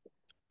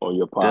on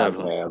your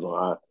Definitely,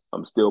 podcast.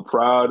 I'm still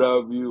proud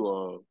of you.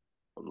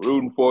 I'm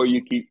rooting for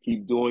you.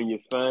 Keep doing your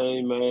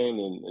thing,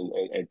 man,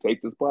 and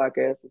take this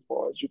podcast as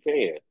far as you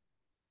can.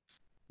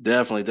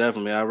 definitely,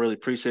 definitely, man. I really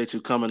appreciate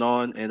you coming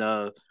on.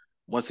 And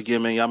once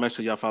again, man, y'all make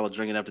sure y'all follow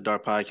Drinking After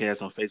Dark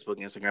podcast on Facebook,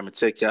 Instagram, and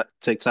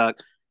TikTok.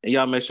 And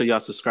y'all make sure y'all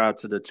subscribe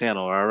to the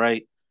channel. All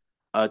right.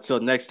 Till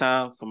next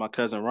time, for my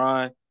cousin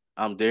Ron,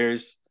 I'm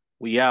Darius.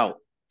 We out.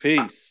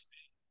 Peace.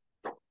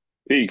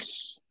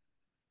 Peace.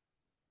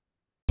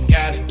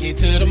 Gotta get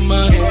to the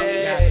money.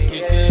 Gotta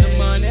get to the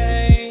money.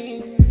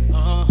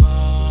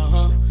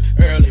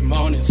 Early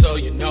morning, so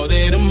you know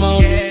that I'm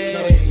on it.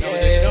 So you know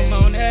that I'm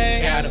on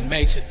it. Gotta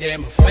make sure that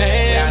my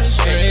family's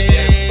straight.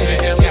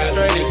 Gotta make sure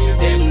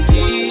that the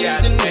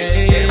kids in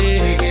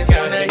there.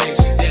 Gotta make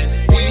sure that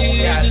the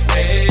bills is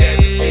paid. And then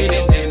let's get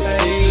to the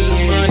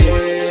money.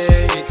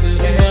 Get to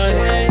the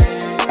money.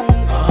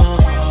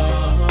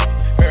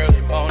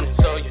 Early morning,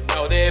 so you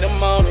know that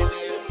I'm on it.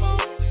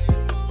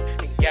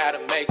 And gotta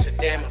make sure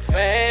that my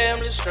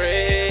family's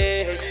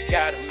straight.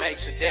 Gotta make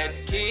sure that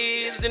the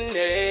kids in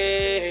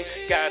there.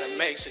 Gotta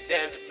make sure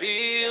that the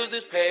bills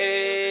is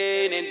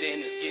paid. And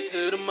then let's get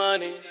to the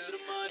money.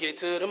 Get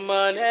to the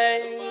money.